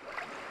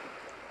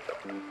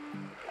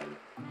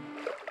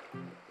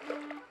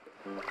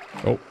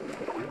 Oh.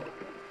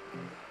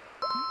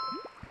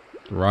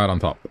 Right on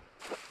top.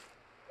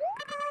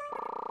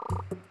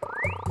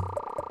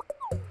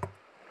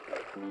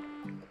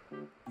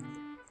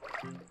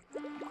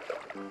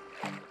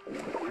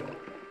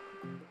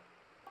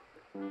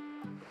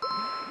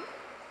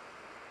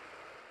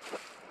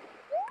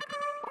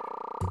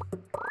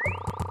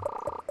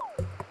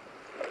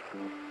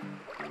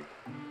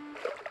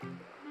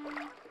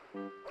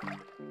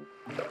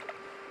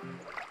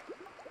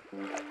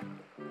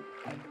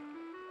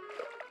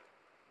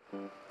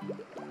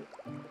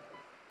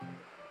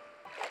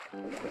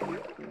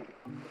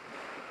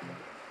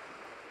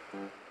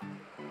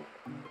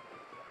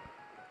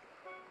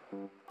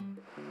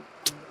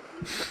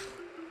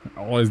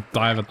 I always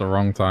dive at the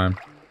wrong time.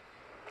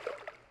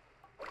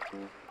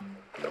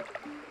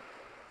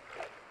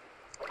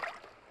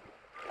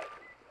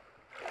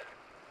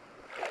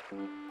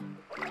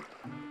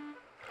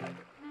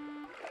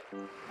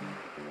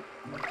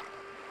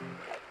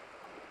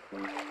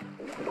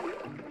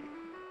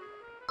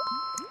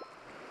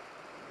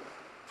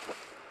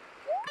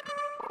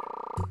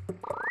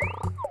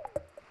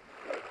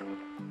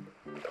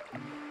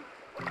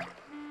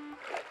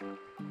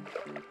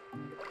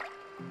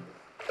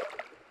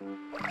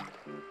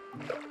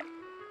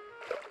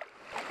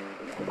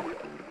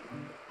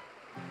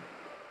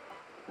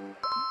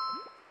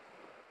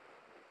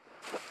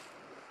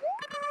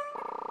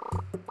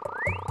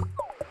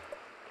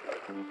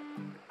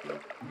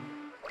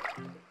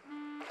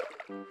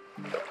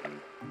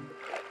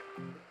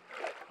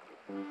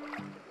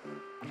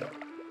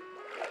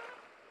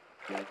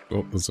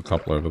 Oh, there's a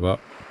couple over there.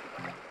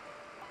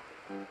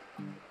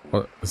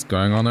 What is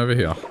going on over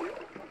here?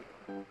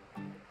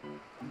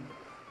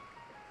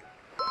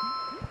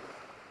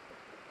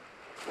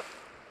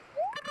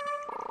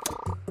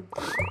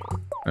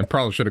 I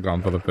probably should have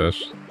gone for the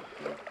fish.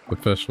 The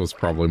fish was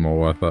probably more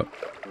worth it.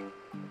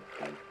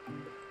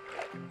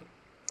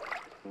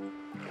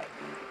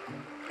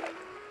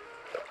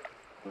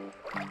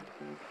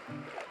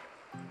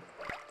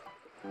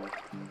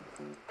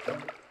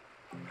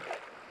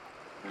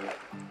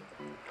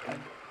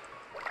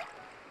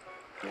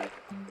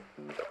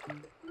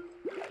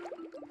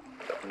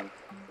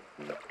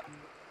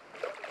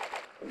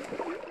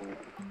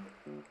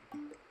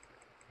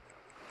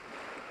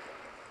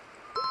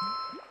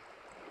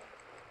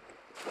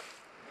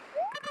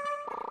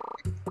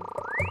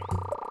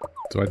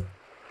 Do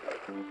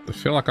I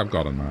feel like I've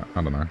gotten that.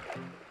 I don't know.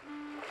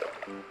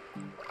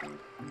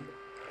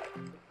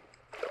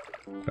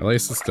 At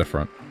least it's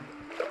different.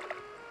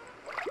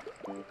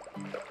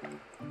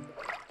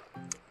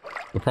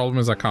 The problem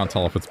is I can't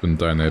tell if it's been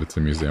donated to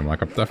a museum.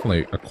 Like, I've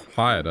definitely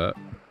acquired it.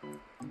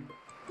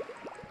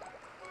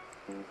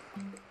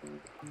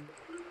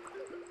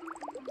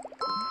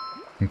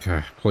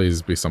 Okay,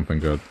 please be something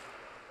good.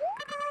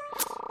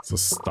 It's a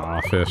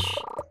starfish.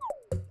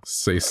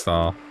 Sea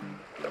star.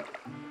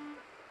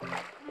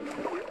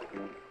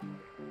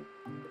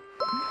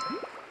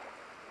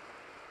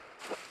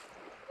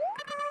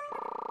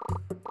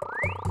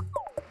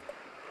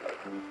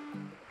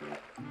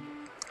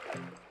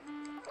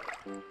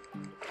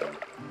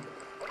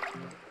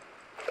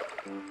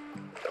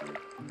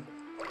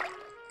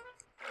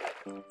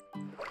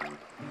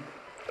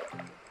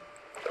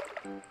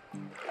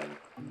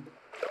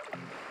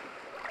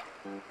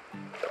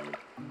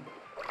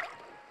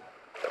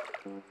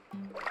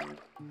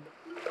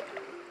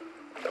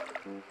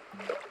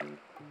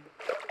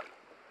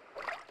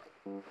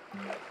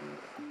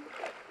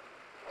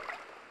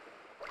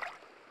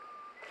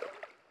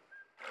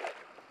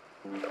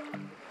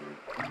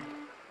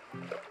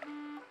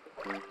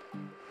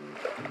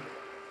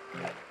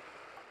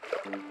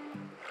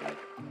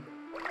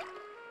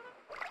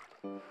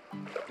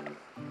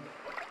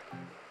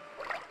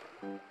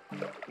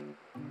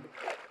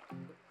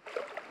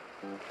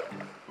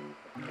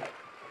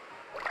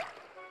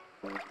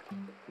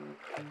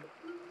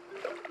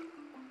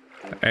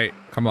 Hey,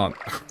 come on.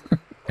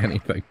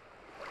 Anything.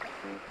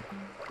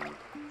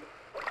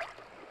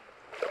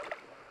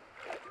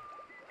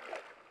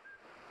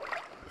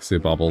 See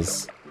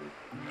bubbles.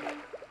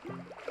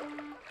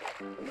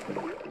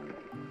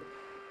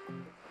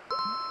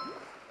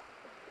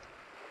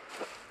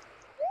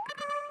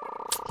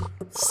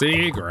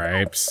 Sea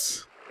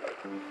grapes.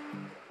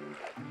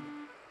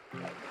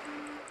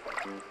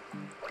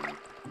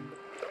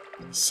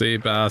 Sea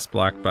bass,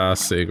 black bass,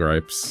 sea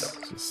grapes.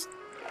 Just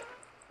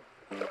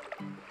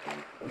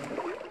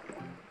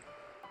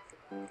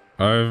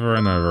over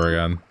and over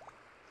again.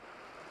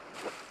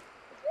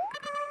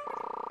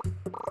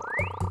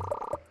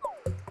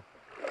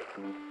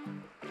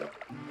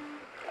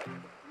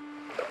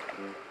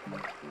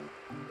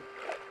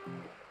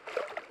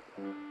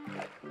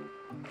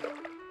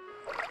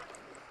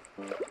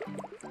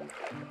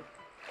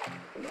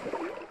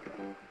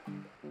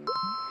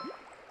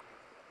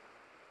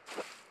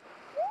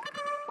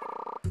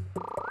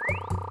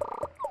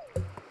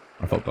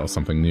 I thought that was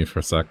something new for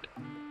a sec.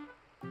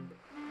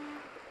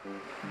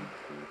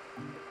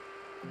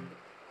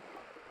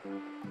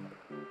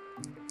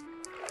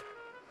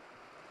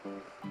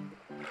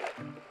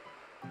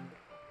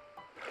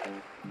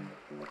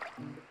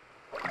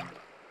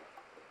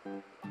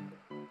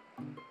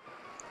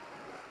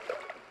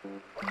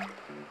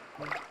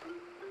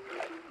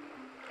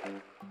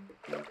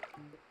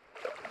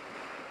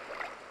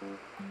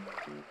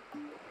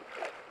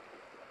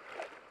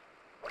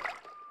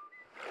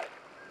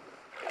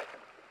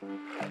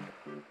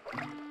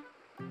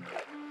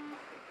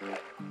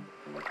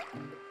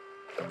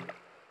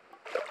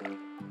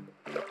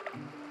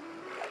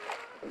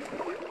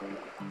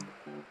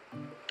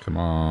 Come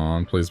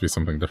on, please be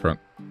something different.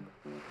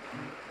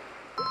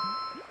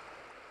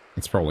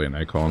 It's probably an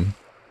acorn.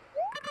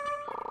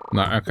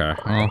 No, okay.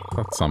 Well,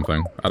 that's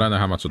something. I don't know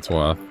how much it's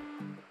worth.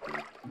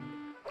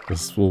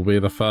 This will be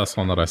the first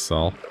one that I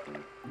sell.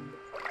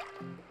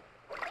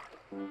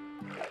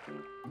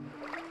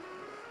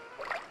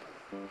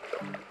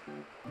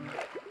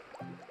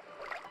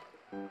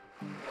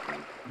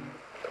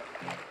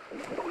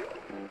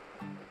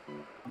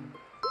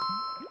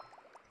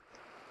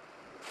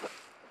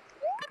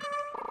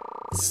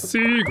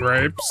 Sea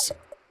grapes.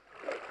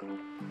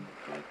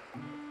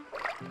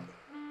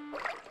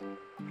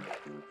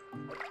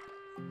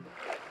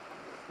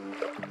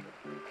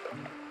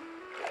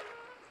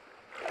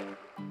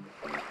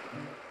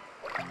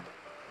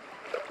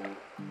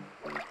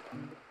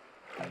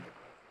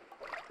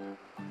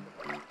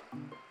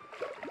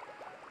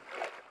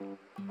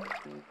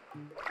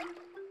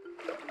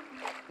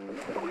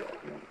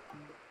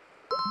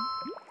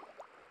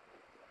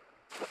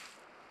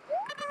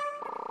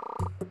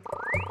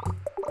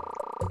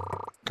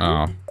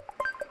 Oh.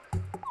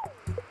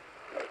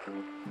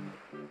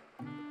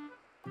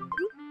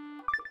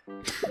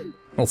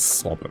 I'll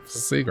swap it for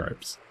sea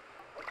grapes.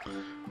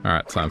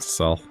 Alright, time to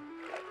sell.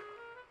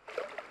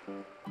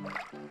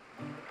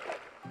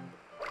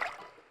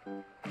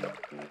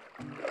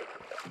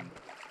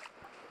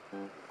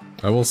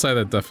 I will say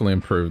they definitely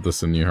improved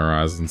this in New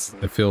Horizons.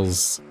 It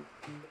feels...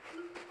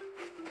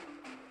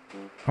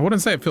 I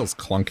wouldn't say it feels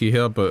clunky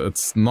here, but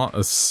it's not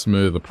as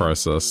smooth a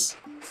process.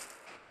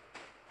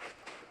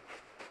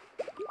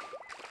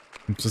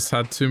 I've just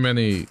had too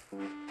many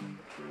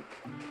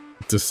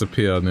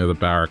disappear near the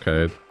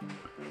barricade.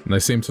 And they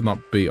seem to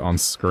not be on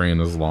screen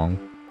as long.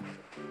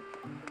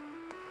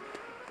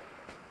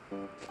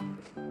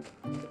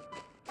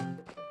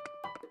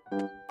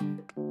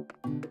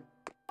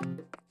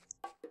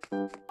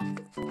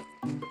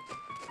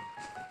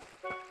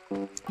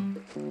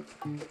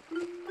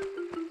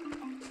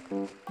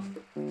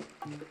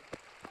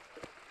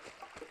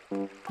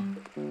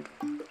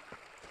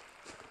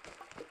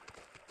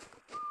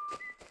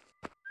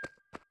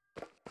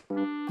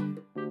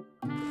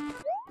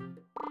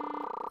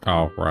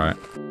 Oh, right.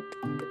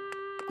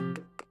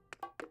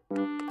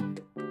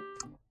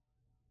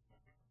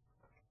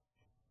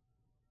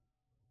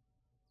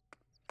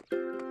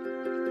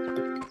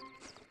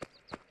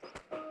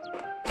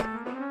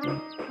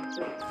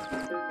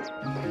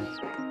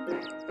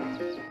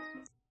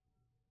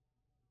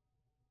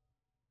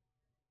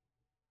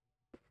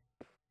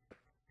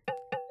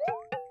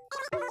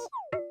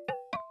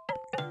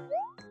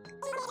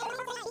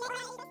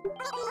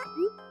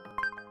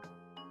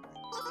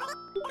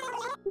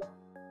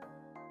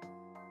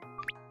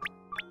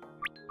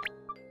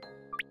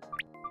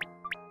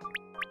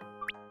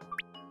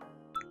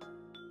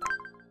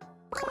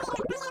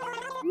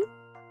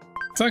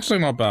 It's actually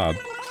not bad.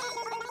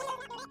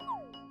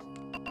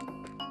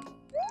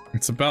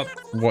 It's about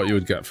what you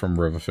would get from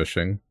river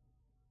fishing.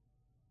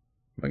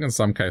 I think in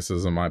some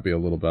cases it might be a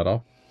little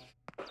better.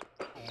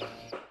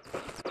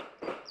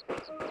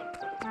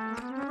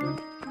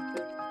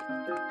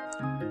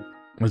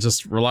 I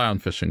just rely on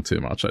fishing too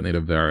much. I need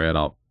to vary it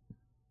up.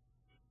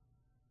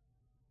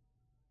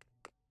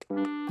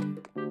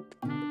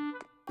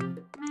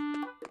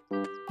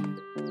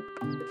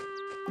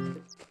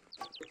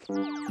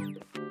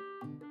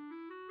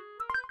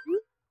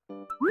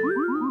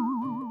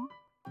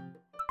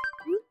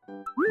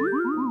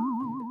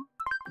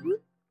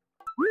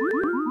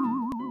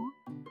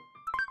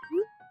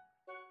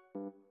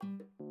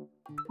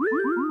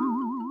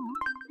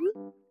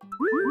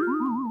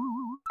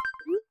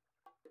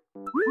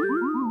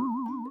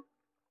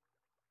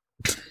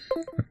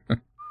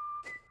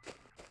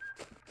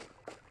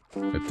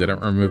 It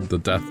didn't remove the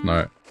death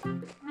note.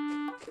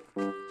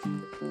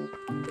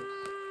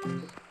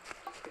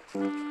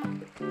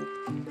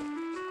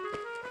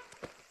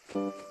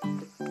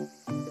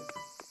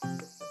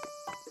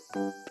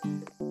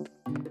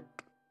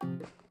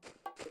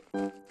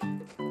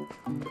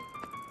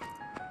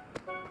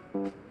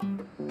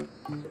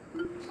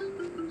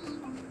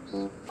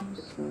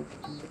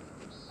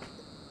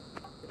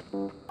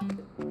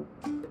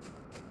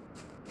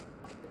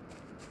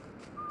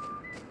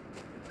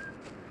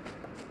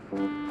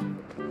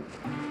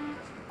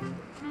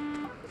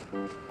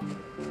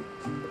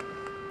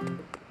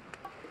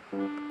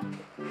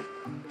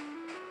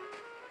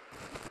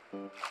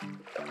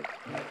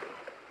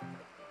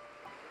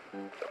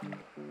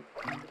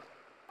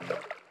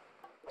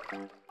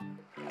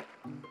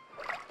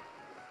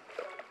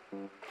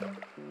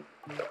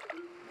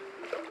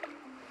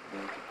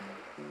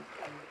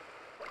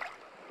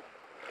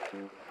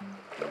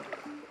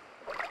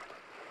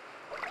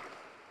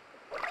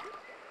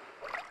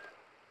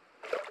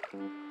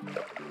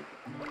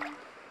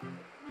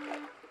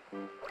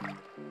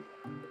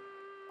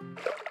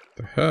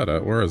 I heard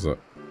it. Where is it?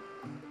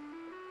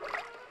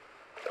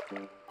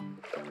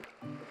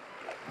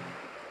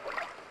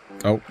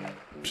 Oh,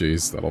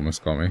 jeez, that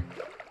almost got me.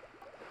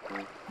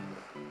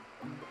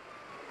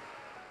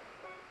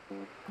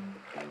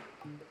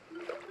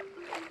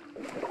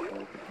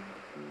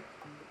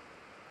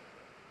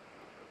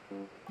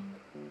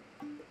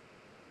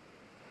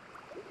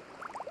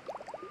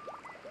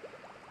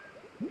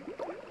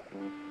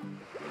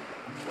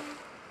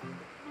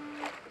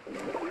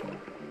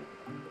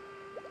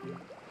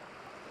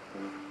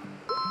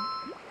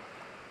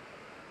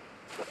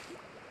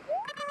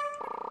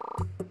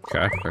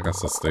 Okay, I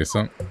guess that's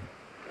decent.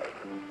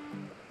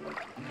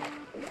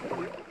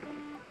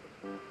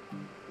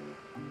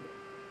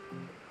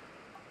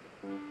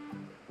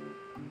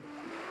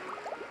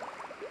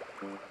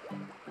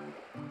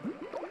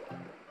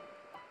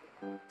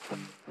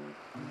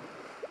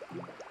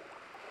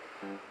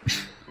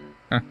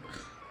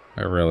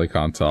 I really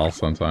can't tell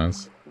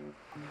sometimes.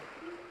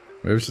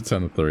 Maybe we should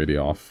turn the 3D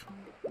off.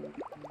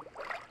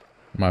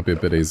 Might be a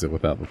bit easier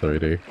without the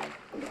 3D.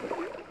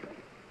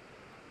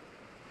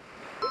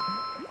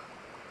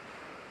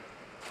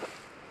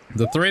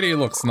 The 3D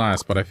looks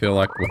nice, but I feel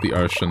like with the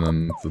ocean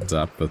and the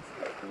depth,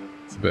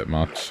 it's a bit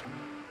much.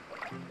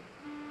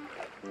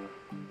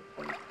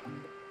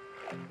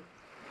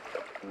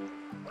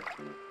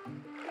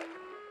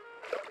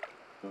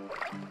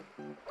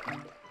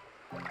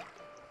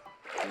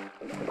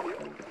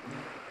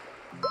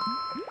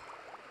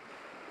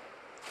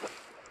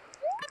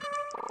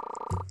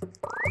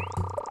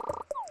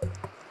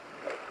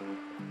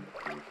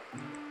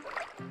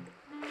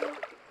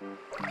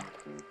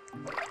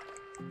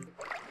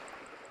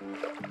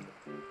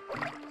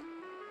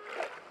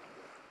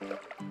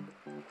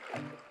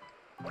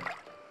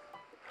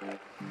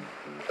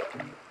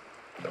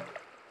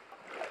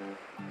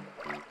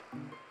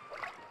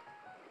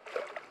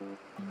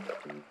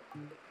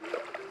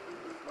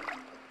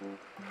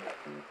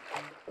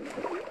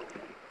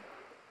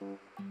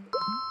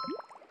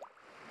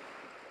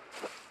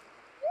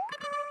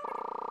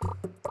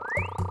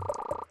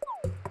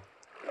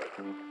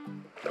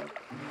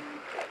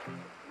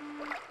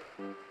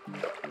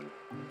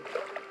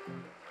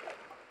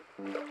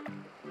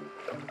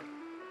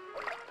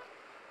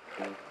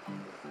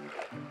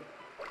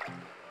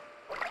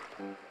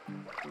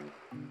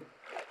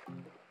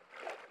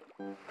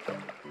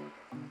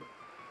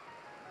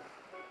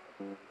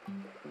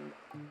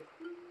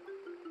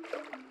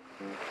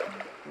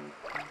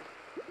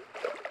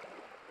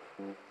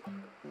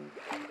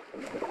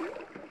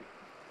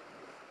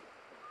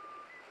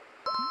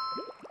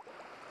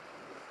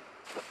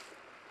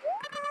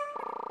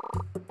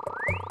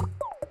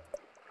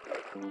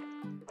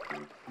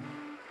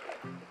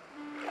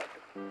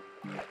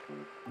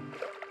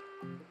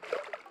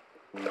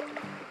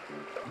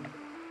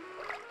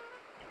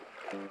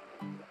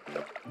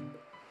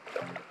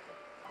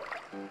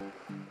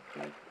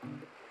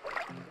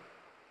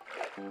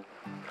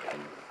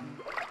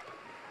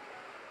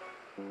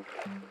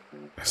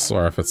 I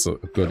swear if it's a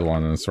good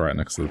one and it's right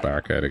next to the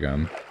barricade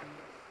again.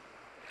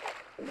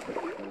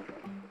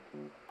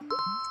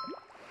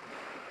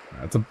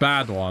 It's a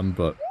bad one,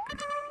 but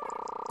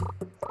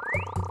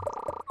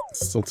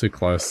it's still too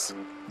close.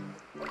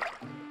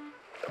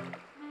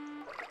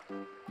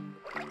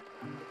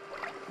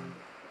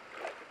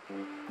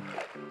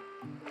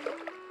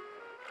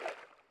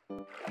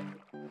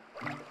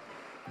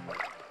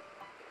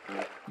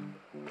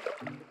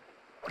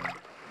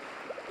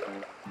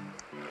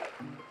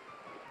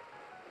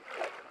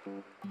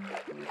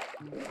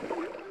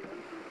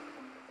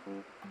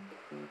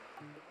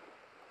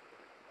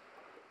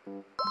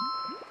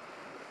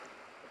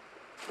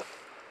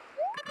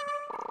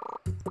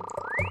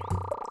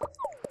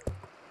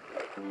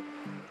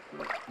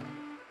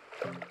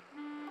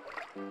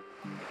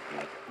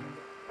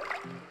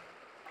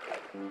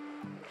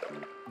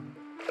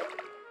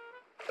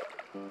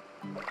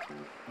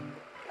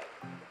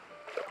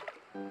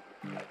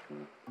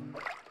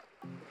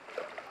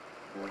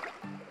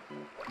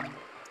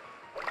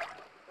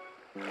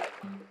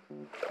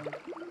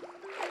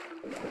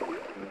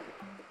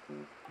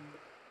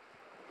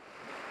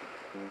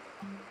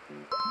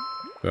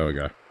 There we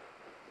go.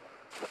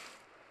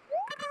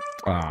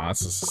 Ah,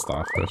 it's just a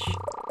starfish.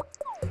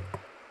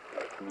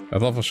 I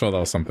thought for sure that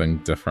was something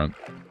different.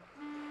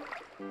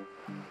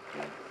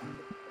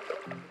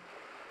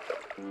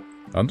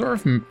 I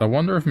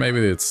wonder if maybe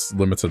it's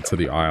limited to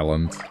the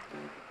island.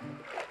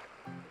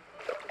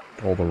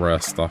 All the rare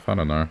stuff, I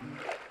don't know.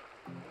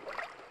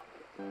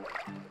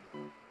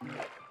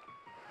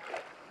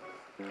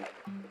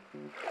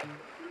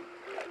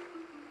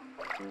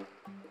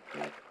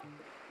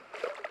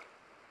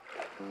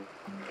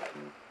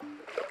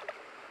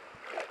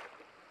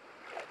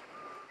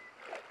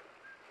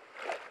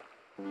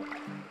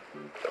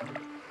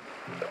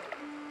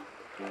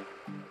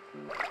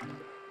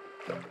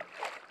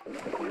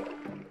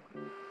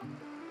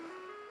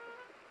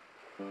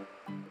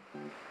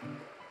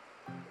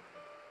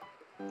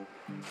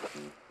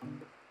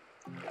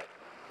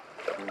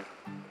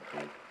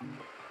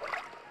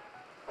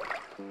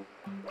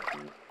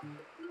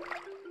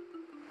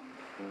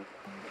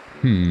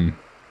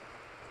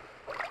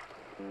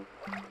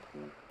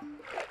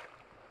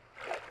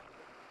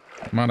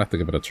 Might have to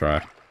give it a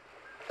try.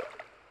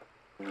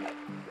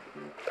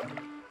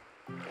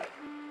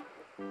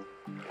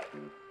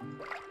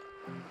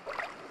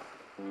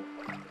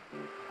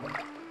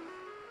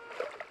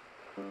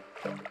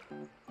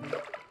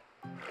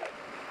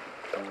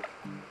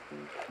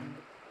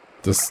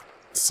 This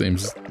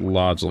seems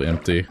largely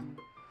empty.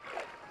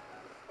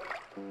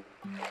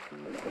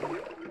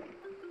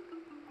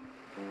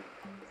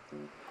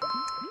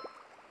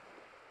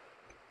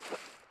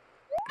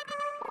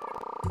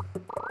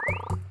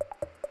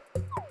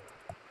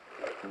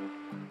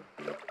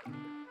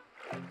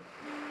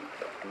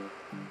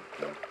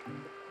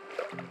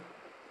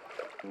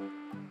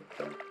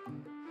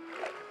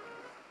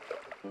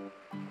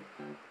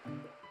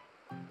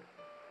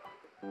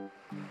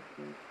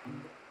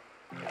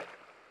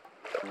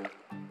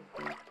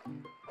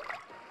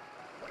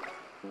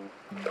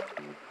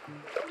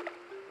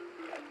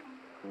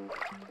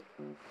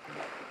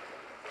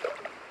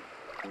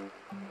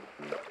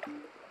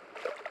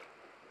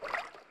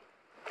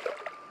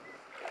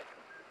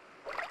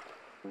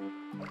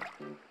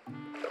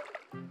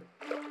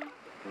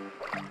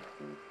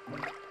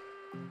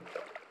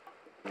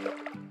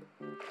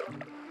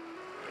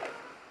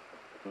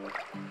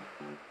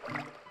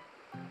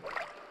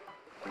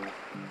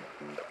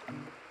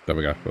 There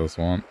we go, this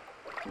one.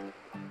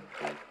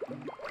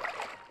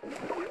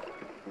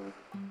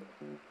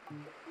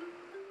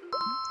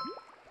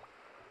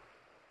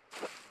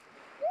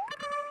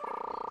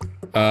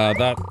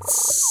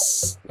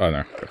 That's... Oh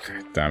no, okay,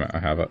 damn it, I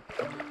have it.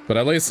 But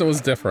at least it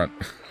was different.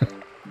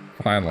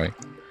 Finally.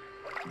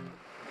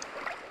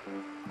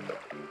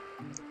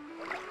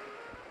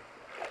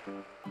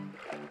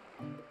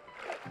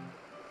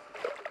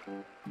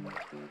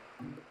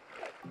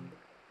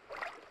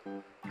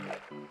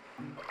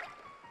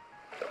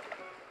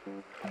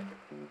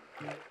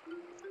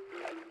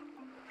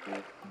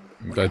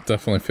 I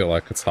definitely feel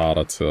like it's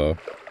harder to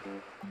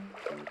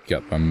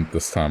get them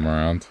this time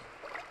around.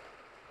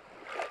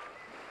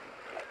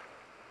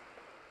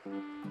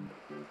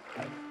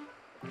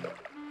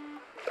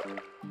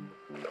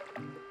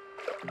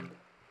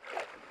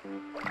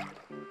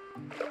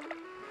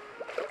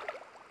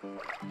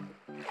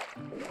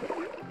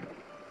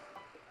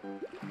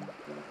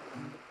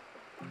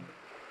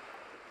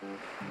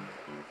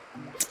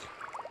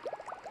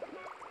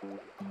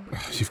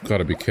 You've got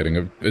to be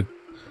kidding.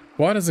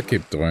 Why does it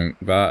keep doing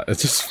that? It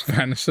just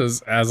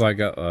vanishes as I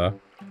get there.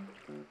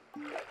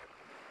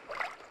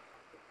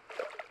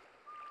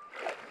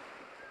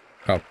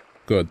 Oh,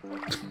 good.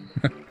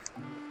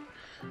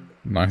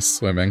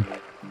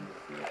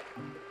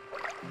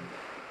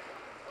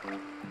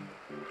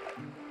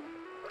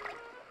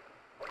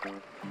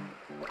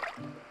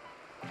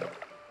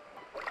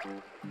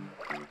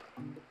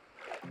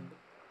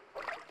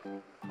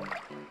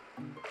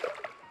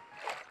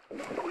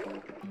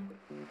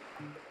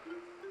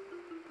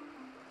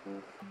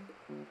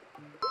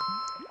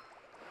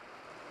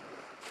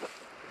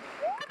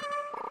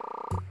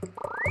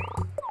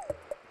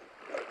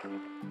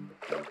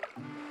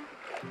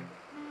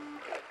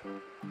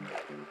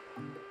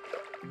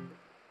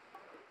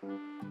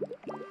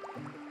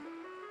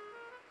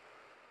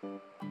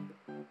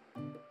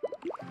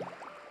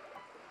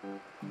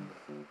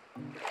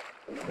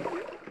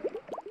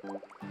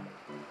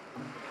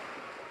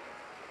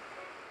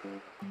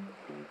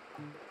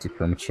 Too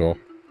premature.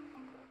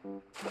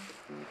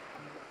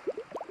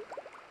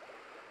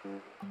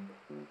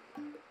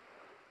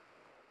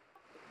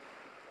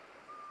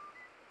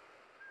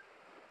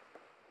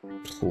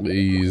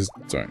 Please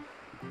don't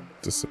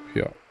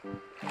disappear.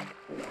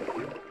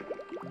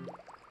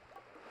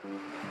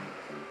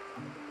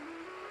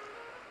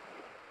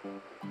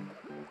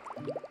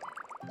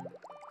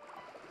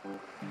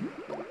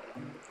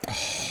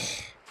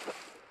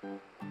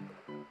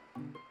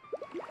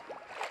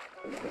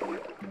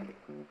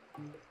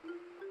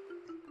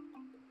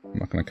 I'm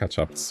not gonna catch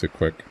up, it's too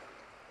quick.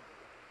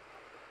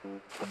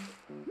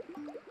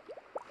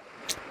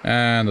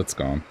 And it's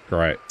gone.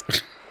 Great.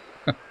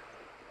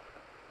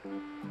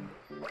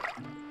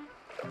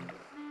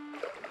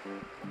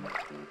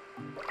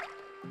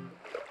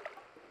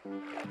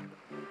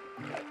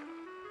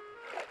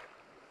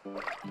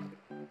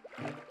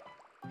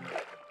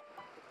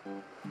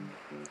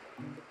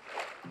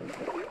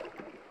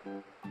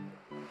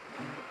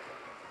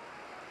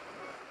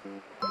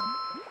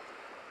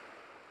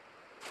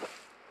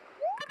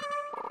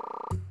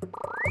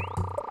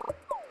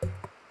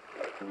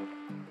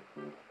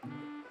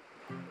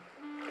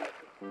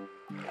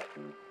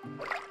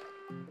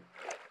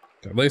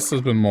 At least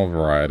there's been more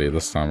variety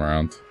this time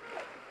around.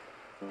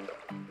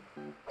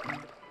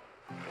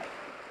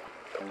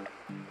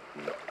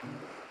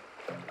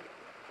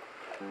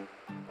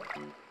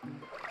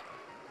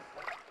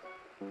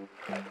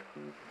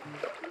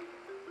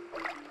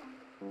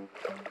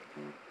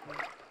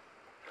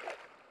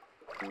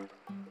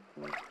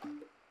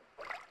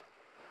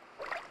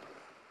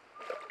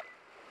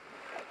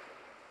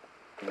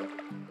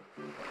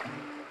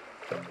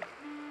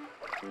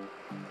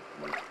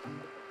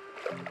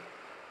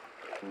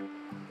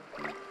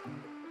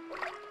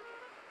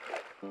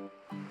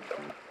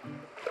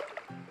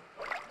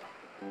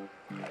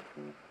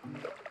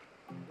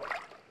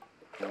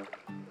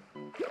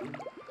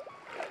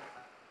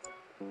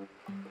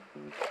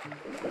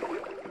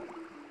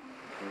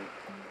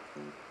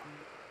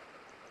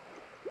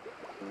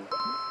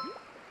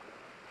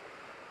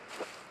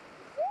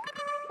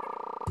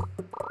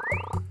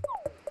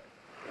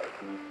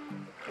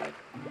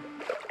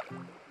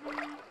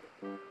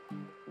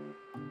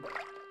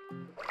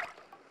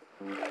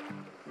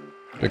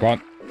 Big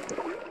one.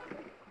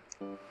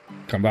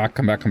 Come back,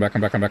 come back, come back,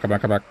 come back, come back, come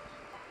back, come back.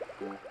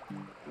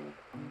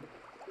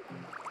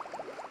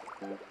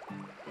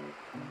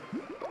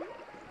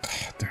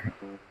 Oh, damn it.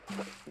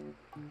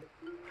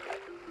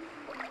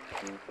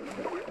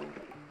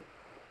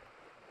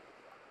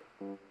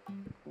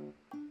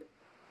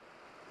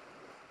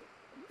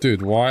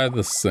 Dude, why are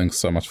this thing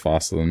so much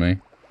faster than me?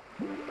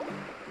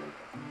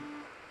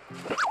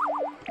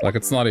 Like,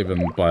 it's not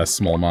even by a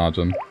small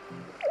margin.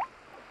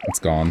 It's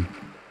gone.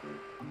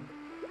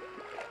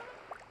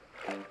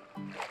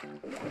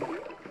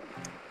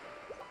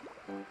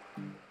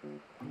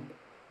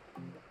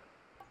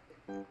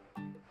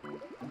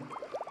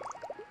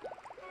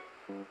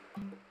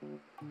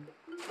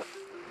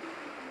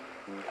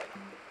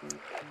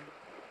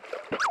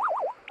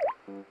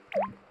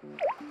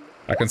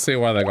 I can see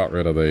why they got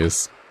rid of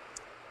these.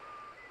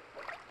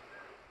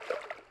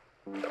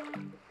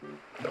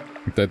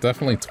 They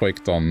definitely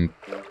tweaked on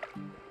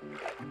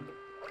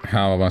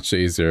how much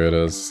easier it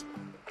is.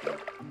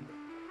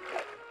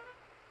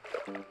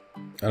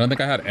 I don't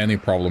think I had any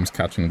problems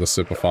catching the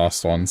super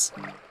fast ones.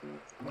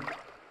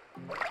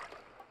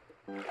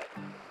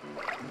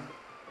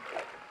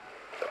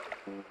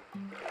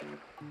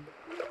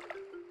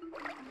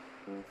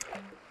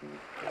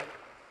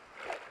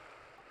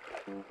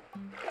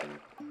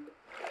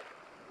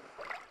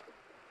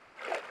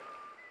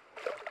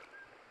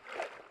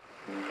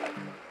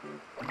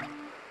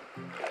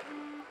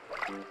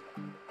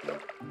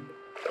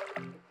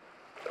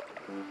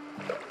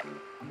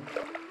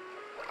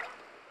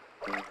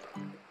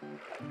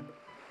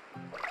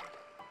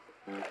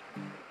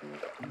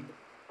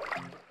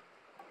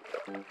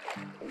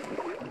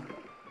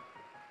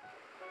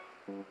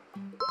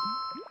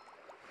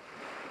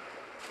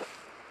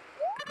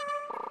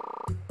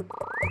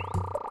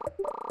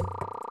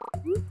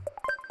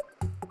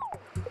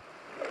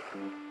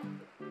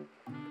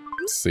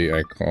 Sea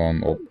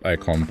acorn, or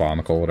acorn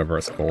barnacle, whatever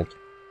it's called.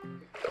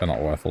 They're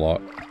not worth a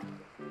lot.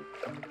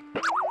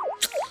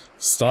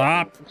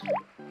 Stop!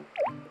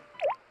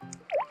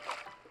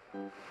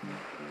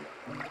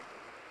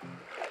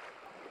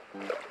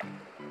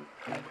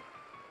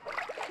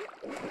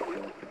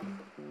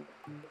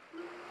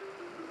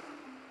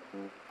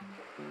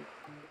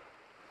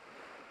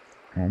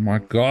 Oh my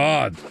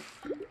god!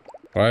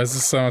 Why is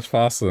this so much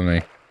faster than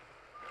me?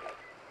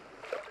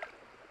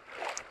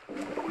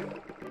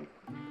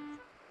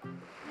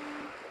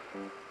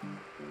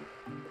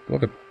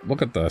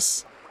 Look at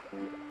this.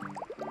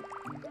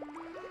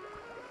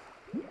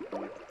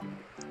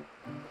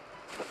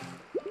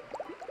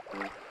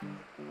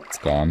 It's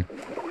gone.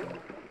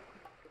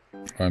 I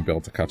won't be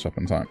able to catch up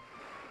in time.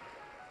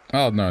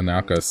 Oh no, now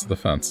it goes to the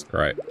fence.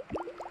 Great.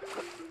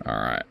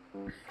 Alright.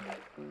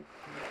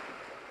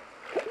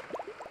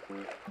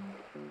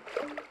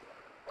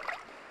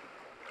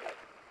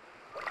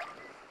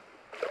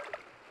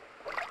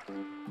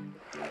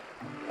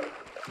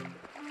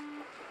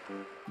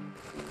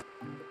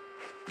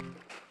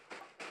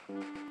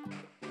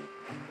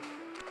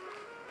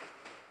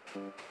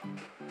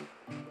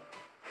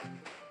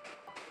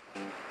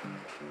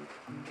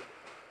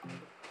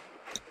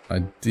 I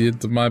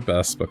did my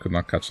best, but could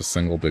not catch a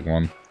single big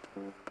one.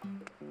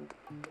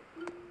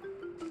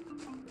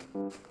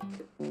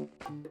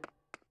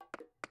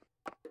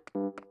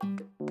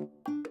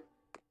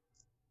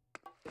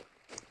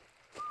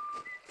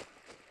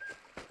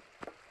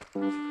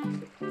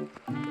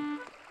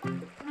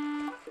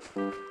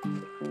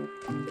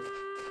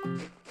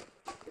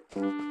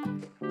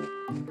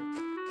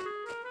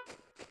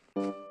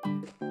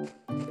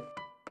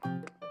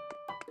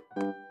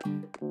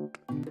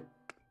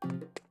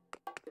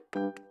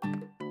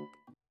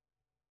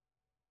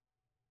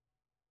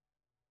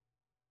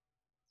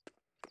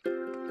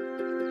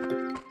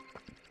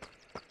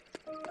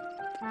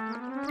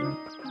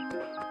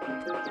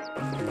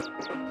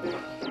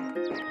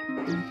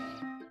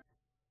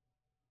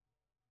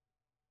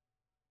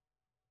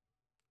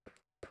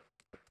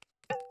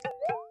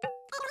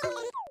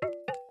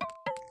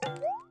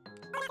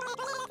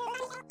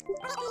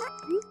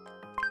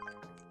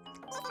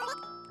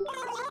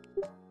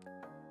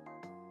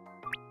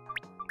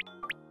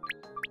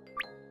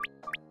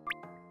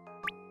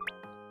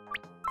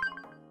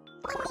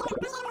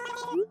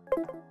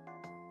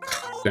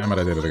 Damn it,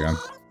 I did it again.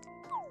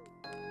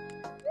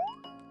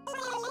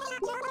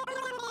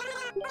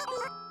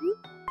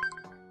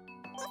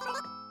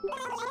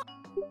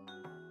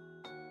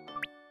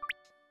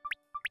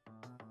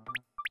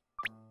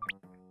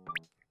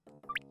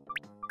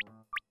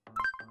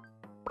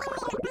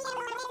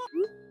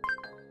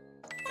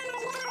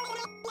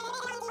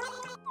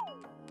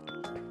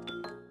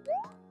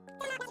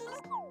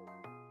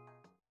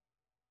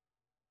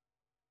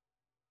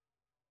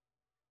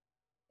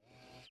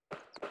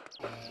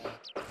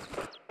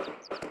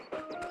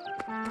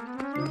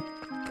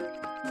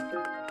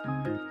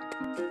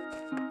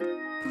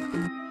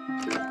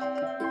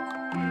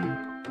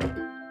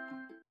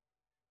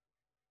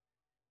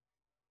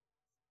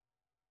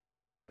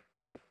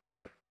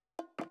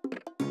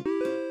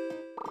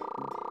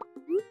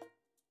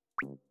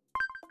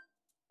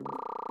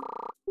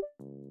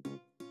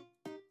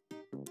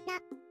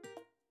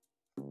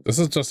 This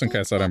is just in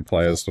case I don't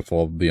play as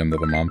before the end of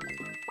the month.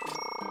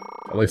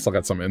 At least I'll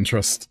get some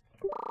interest.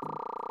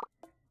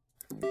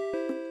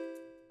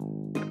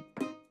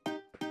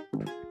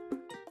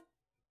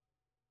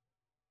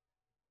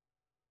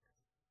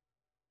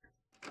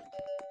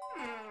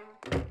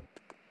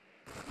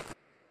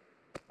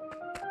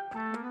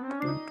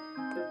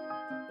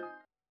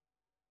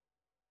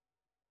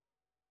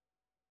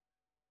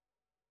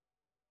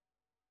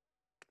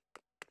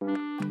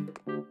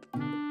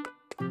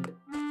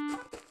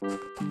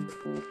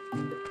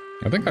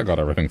 I think I got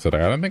everything today.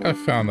 I don't think I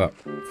found that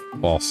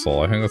fossil.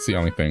 I think that's the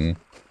only thing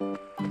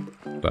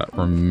that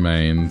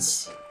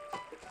remains.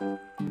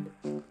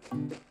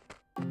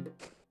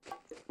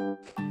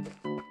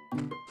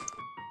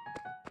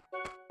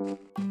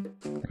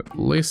 At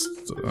least,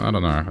 I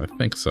don't know, I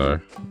think so.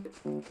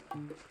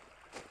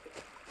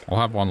 I'll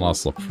have one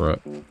last look for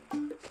it.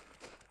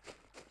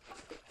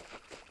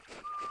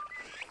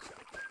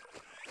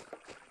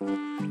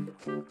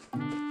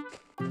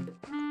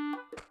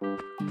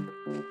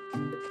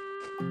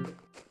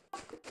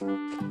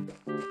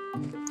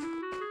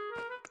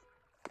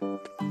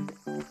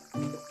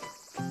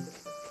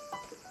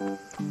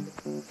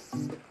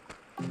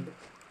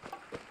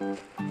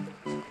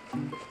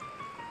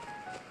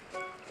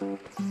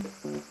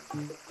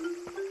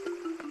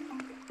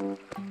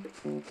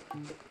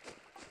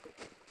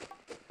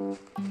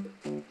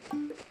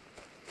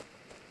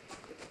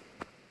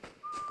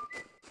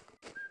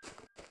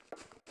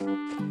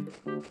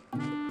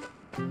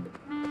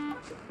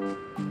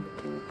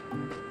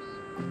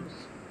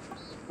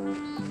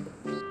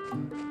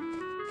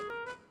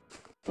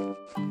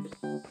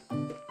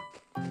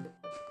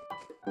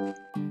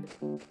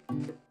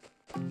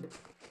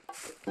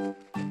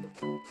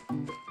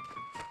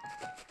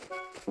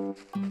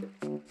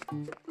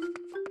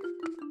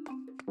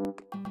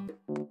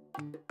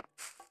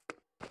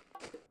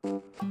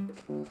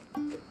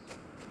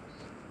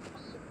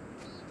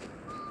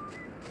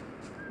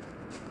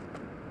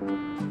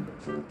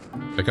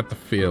 I get the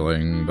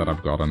feeling that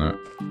I've gotten it.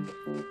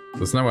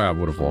 There's no way I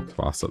would have walked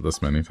past it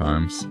this many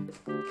times.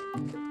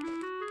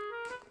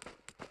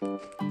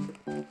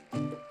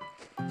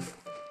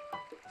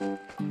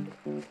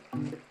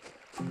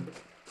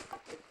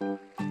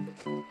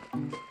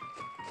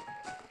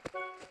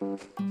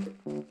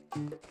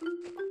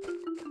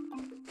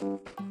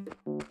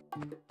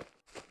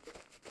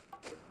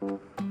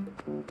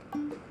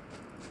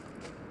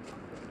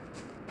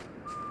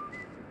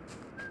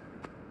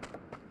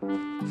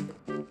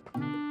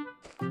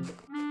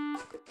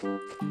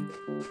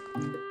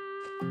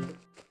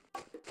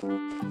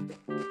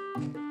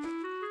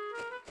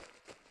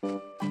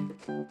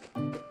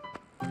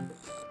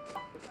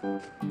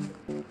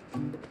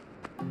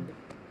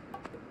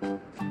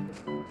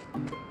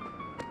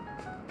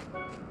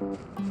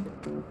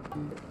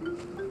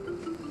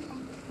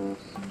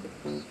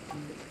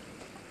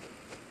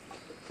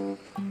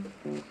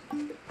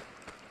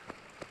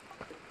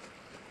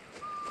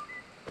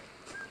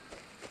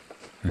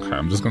 Okay,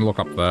 I'm just gonna look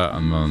up there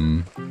and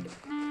then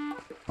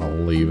I'll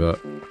leave it.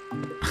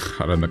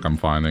 I don't think I'm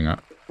finding it.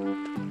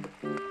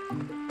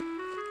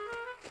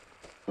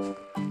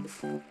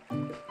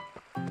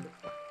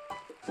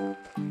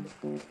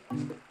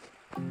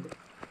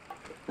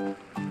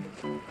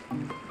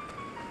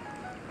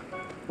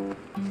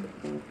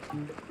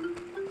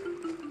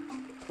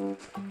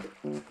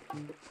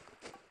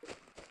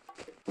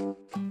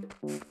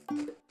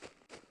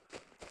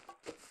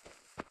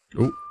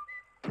 Ooh.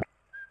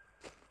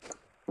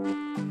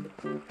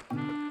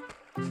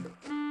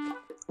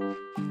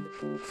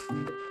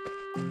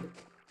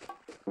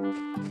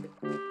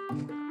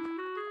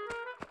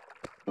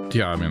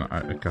 Yeah, I mean,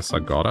 I guess I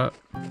got it.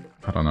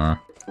 I don't know.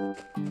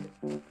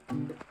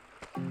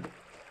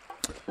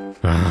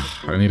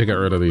 I need to get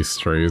rid of these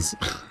trees.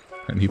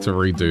 I need to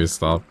redo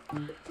stuff.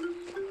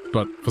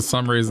 But for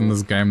some reason,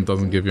 this game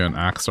doesn't give you an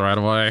axe right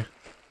away.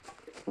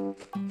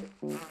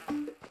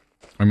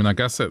 I mean, I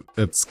guess it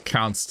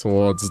counts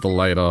towards the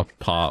later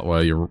part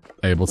where you're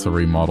able to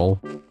remodel.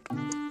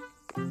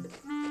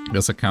 I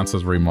guess it counts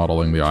as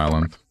remodeling the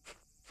island.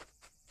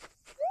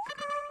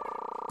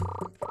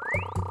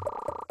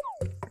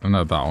 I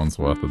know that one's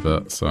worth a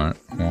bit, so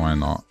why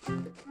not?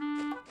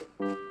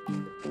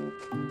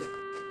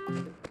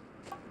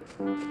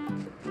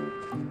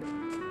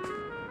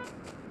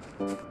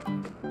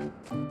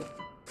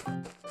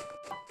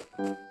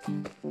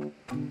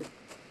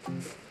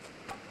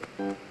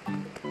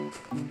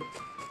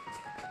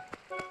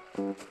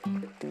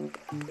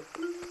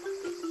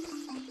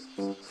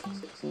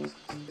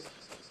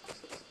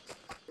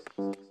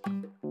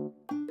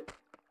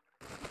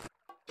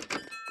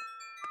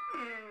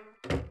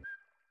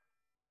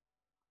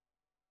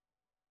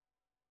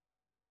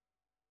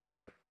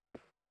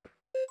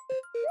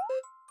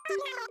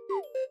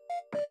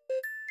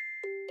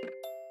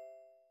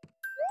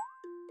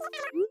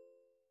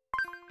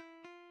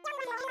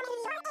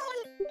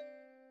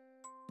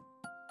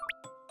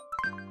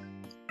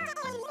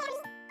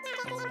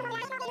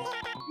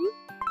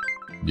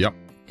 Yep,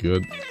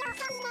 good.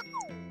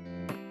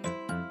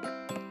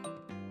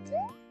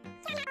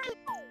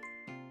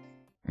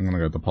 I'm gonna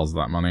go deposit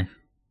that money.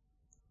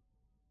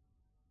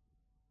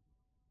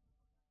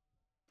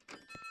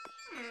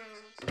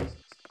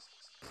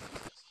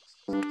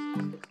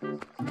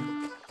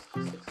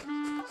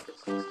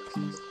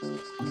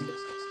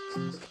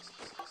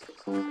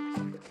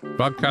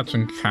 Bug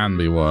catching can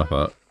be worth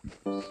it.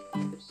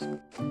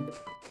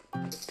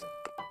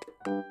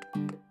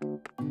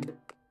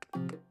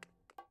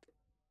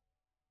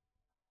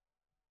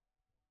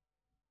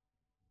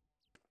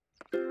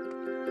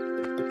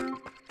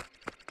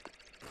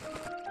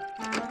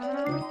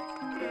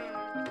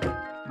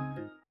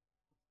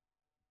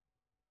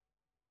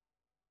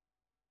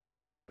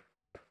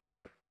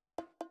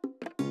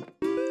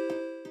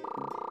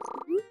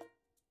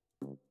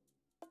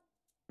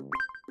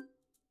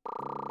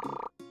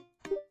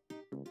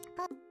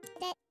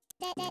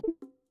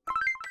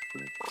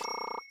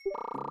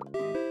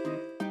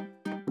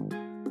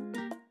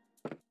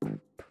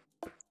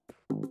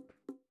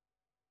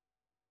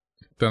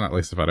 Then at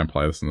least if I don't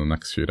play this in the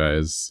next few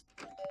days,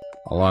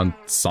 I'll learn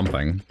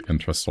something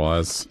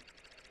interest-wise.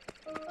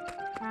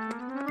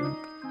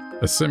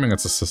 Assuming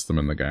it's a system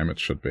in the game, it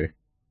should be.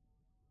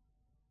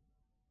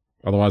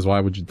 Otherwise,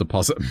 why would you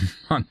deposit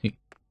money?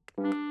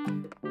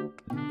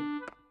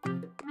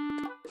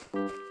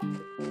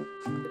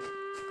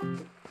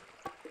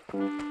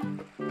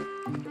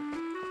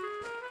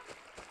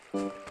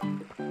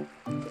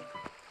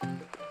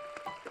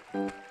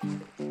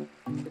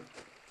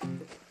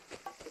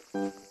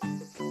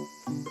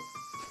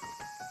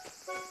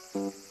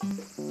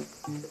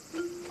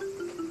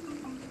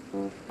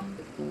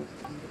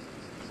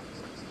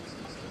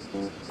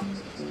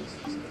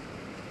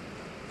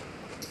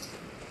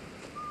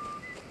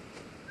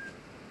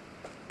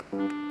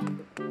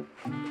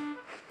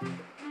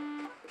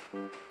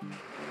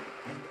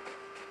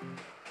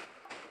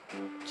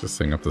 Just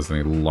seeing if there's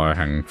any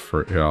low-hanging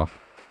fruit here.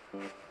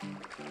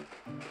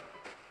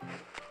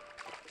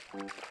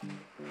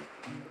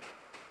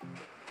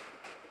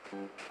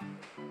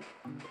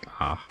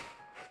 Ah.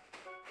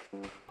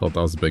 Thought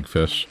that was a big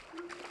fish.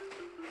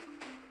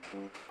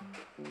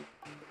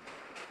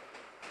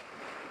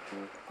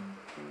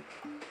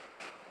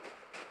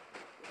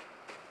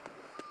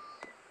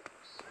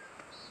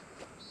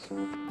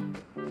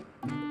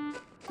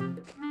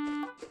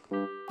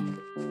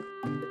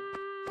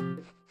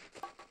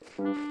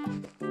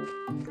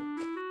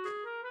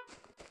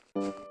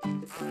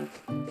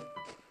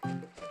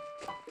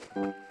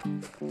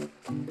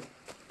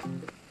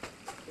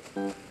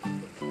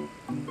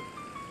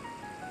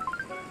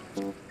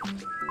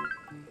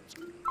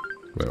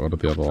 Wait, what are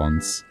the other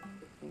ones?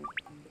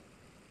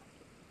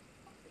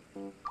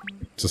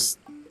 Just...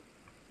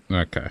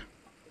 okay.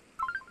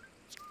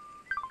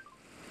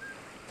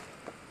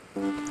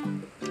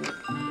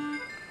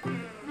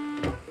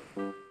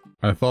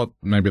 I thought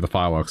maybe the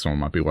fireworks one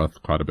might be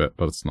worth quite a bit,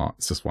 but it's not.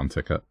 It's just one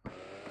ticket.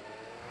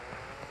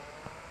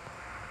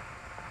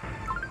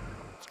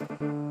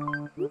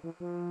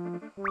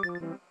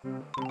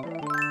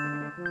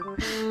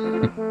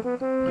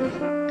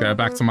 Go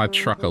back to my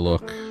trucker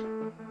look.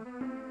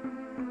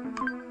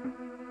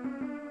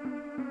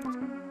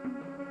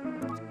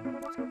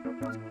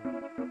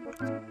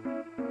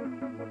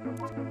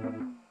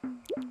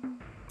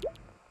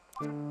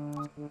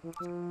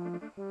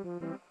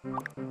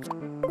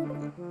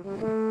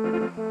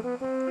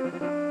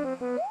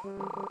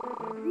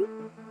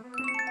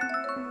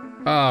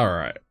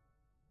 Alright.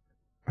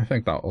 I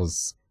think that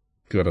was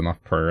good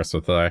enough progress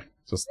for today.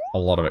 Just a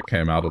lot of it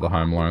came out of the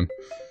home loan.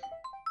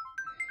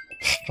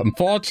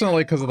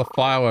 Unfortunately, because of the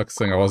fireworks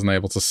thing, I wasn't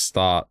able to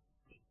start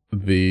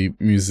the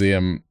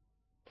museum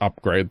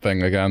upgrade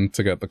thing again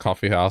to get the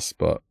coffee house,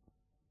 but...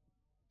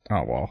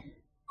 oh well.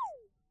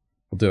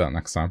 We'll do that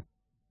next time.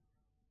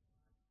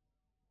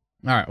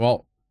 Alright,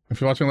 well, if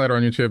you're watching later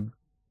on YouTube,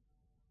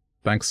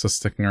 thanks for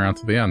sticking around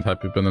to the end.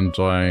 Hope you've been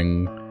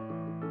enjoying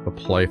the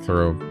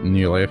playthrough of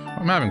New Leaf.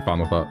 I'm having fun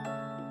with it.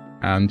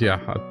 And yeah,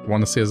 I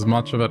want to see as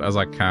much of it as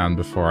I can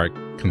before I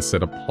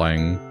consider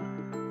playing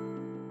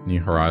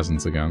New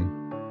Horizons again,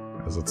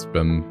 as it's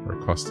been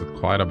requested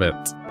quite a bit.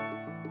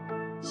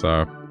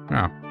 So,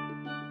 yeah.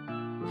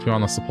 If you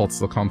want to support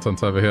the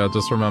content over here,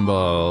 just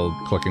remember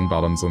clicking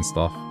buttons and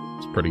stuff.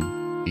 It's pretty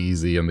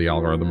easy and the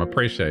algorithm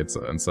appreciates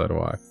it, and so do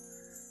I.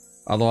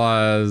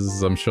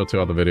 Otherwise, I'm sure 2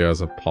 other videos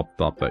have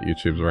popped up that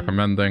YouTube's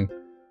recommending.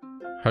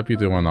 Hope you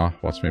do want to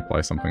watch me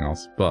play something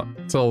else. But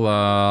till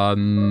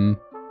then,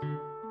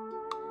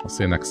 I'll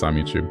see you next time,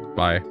 YouTube.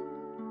 Bye.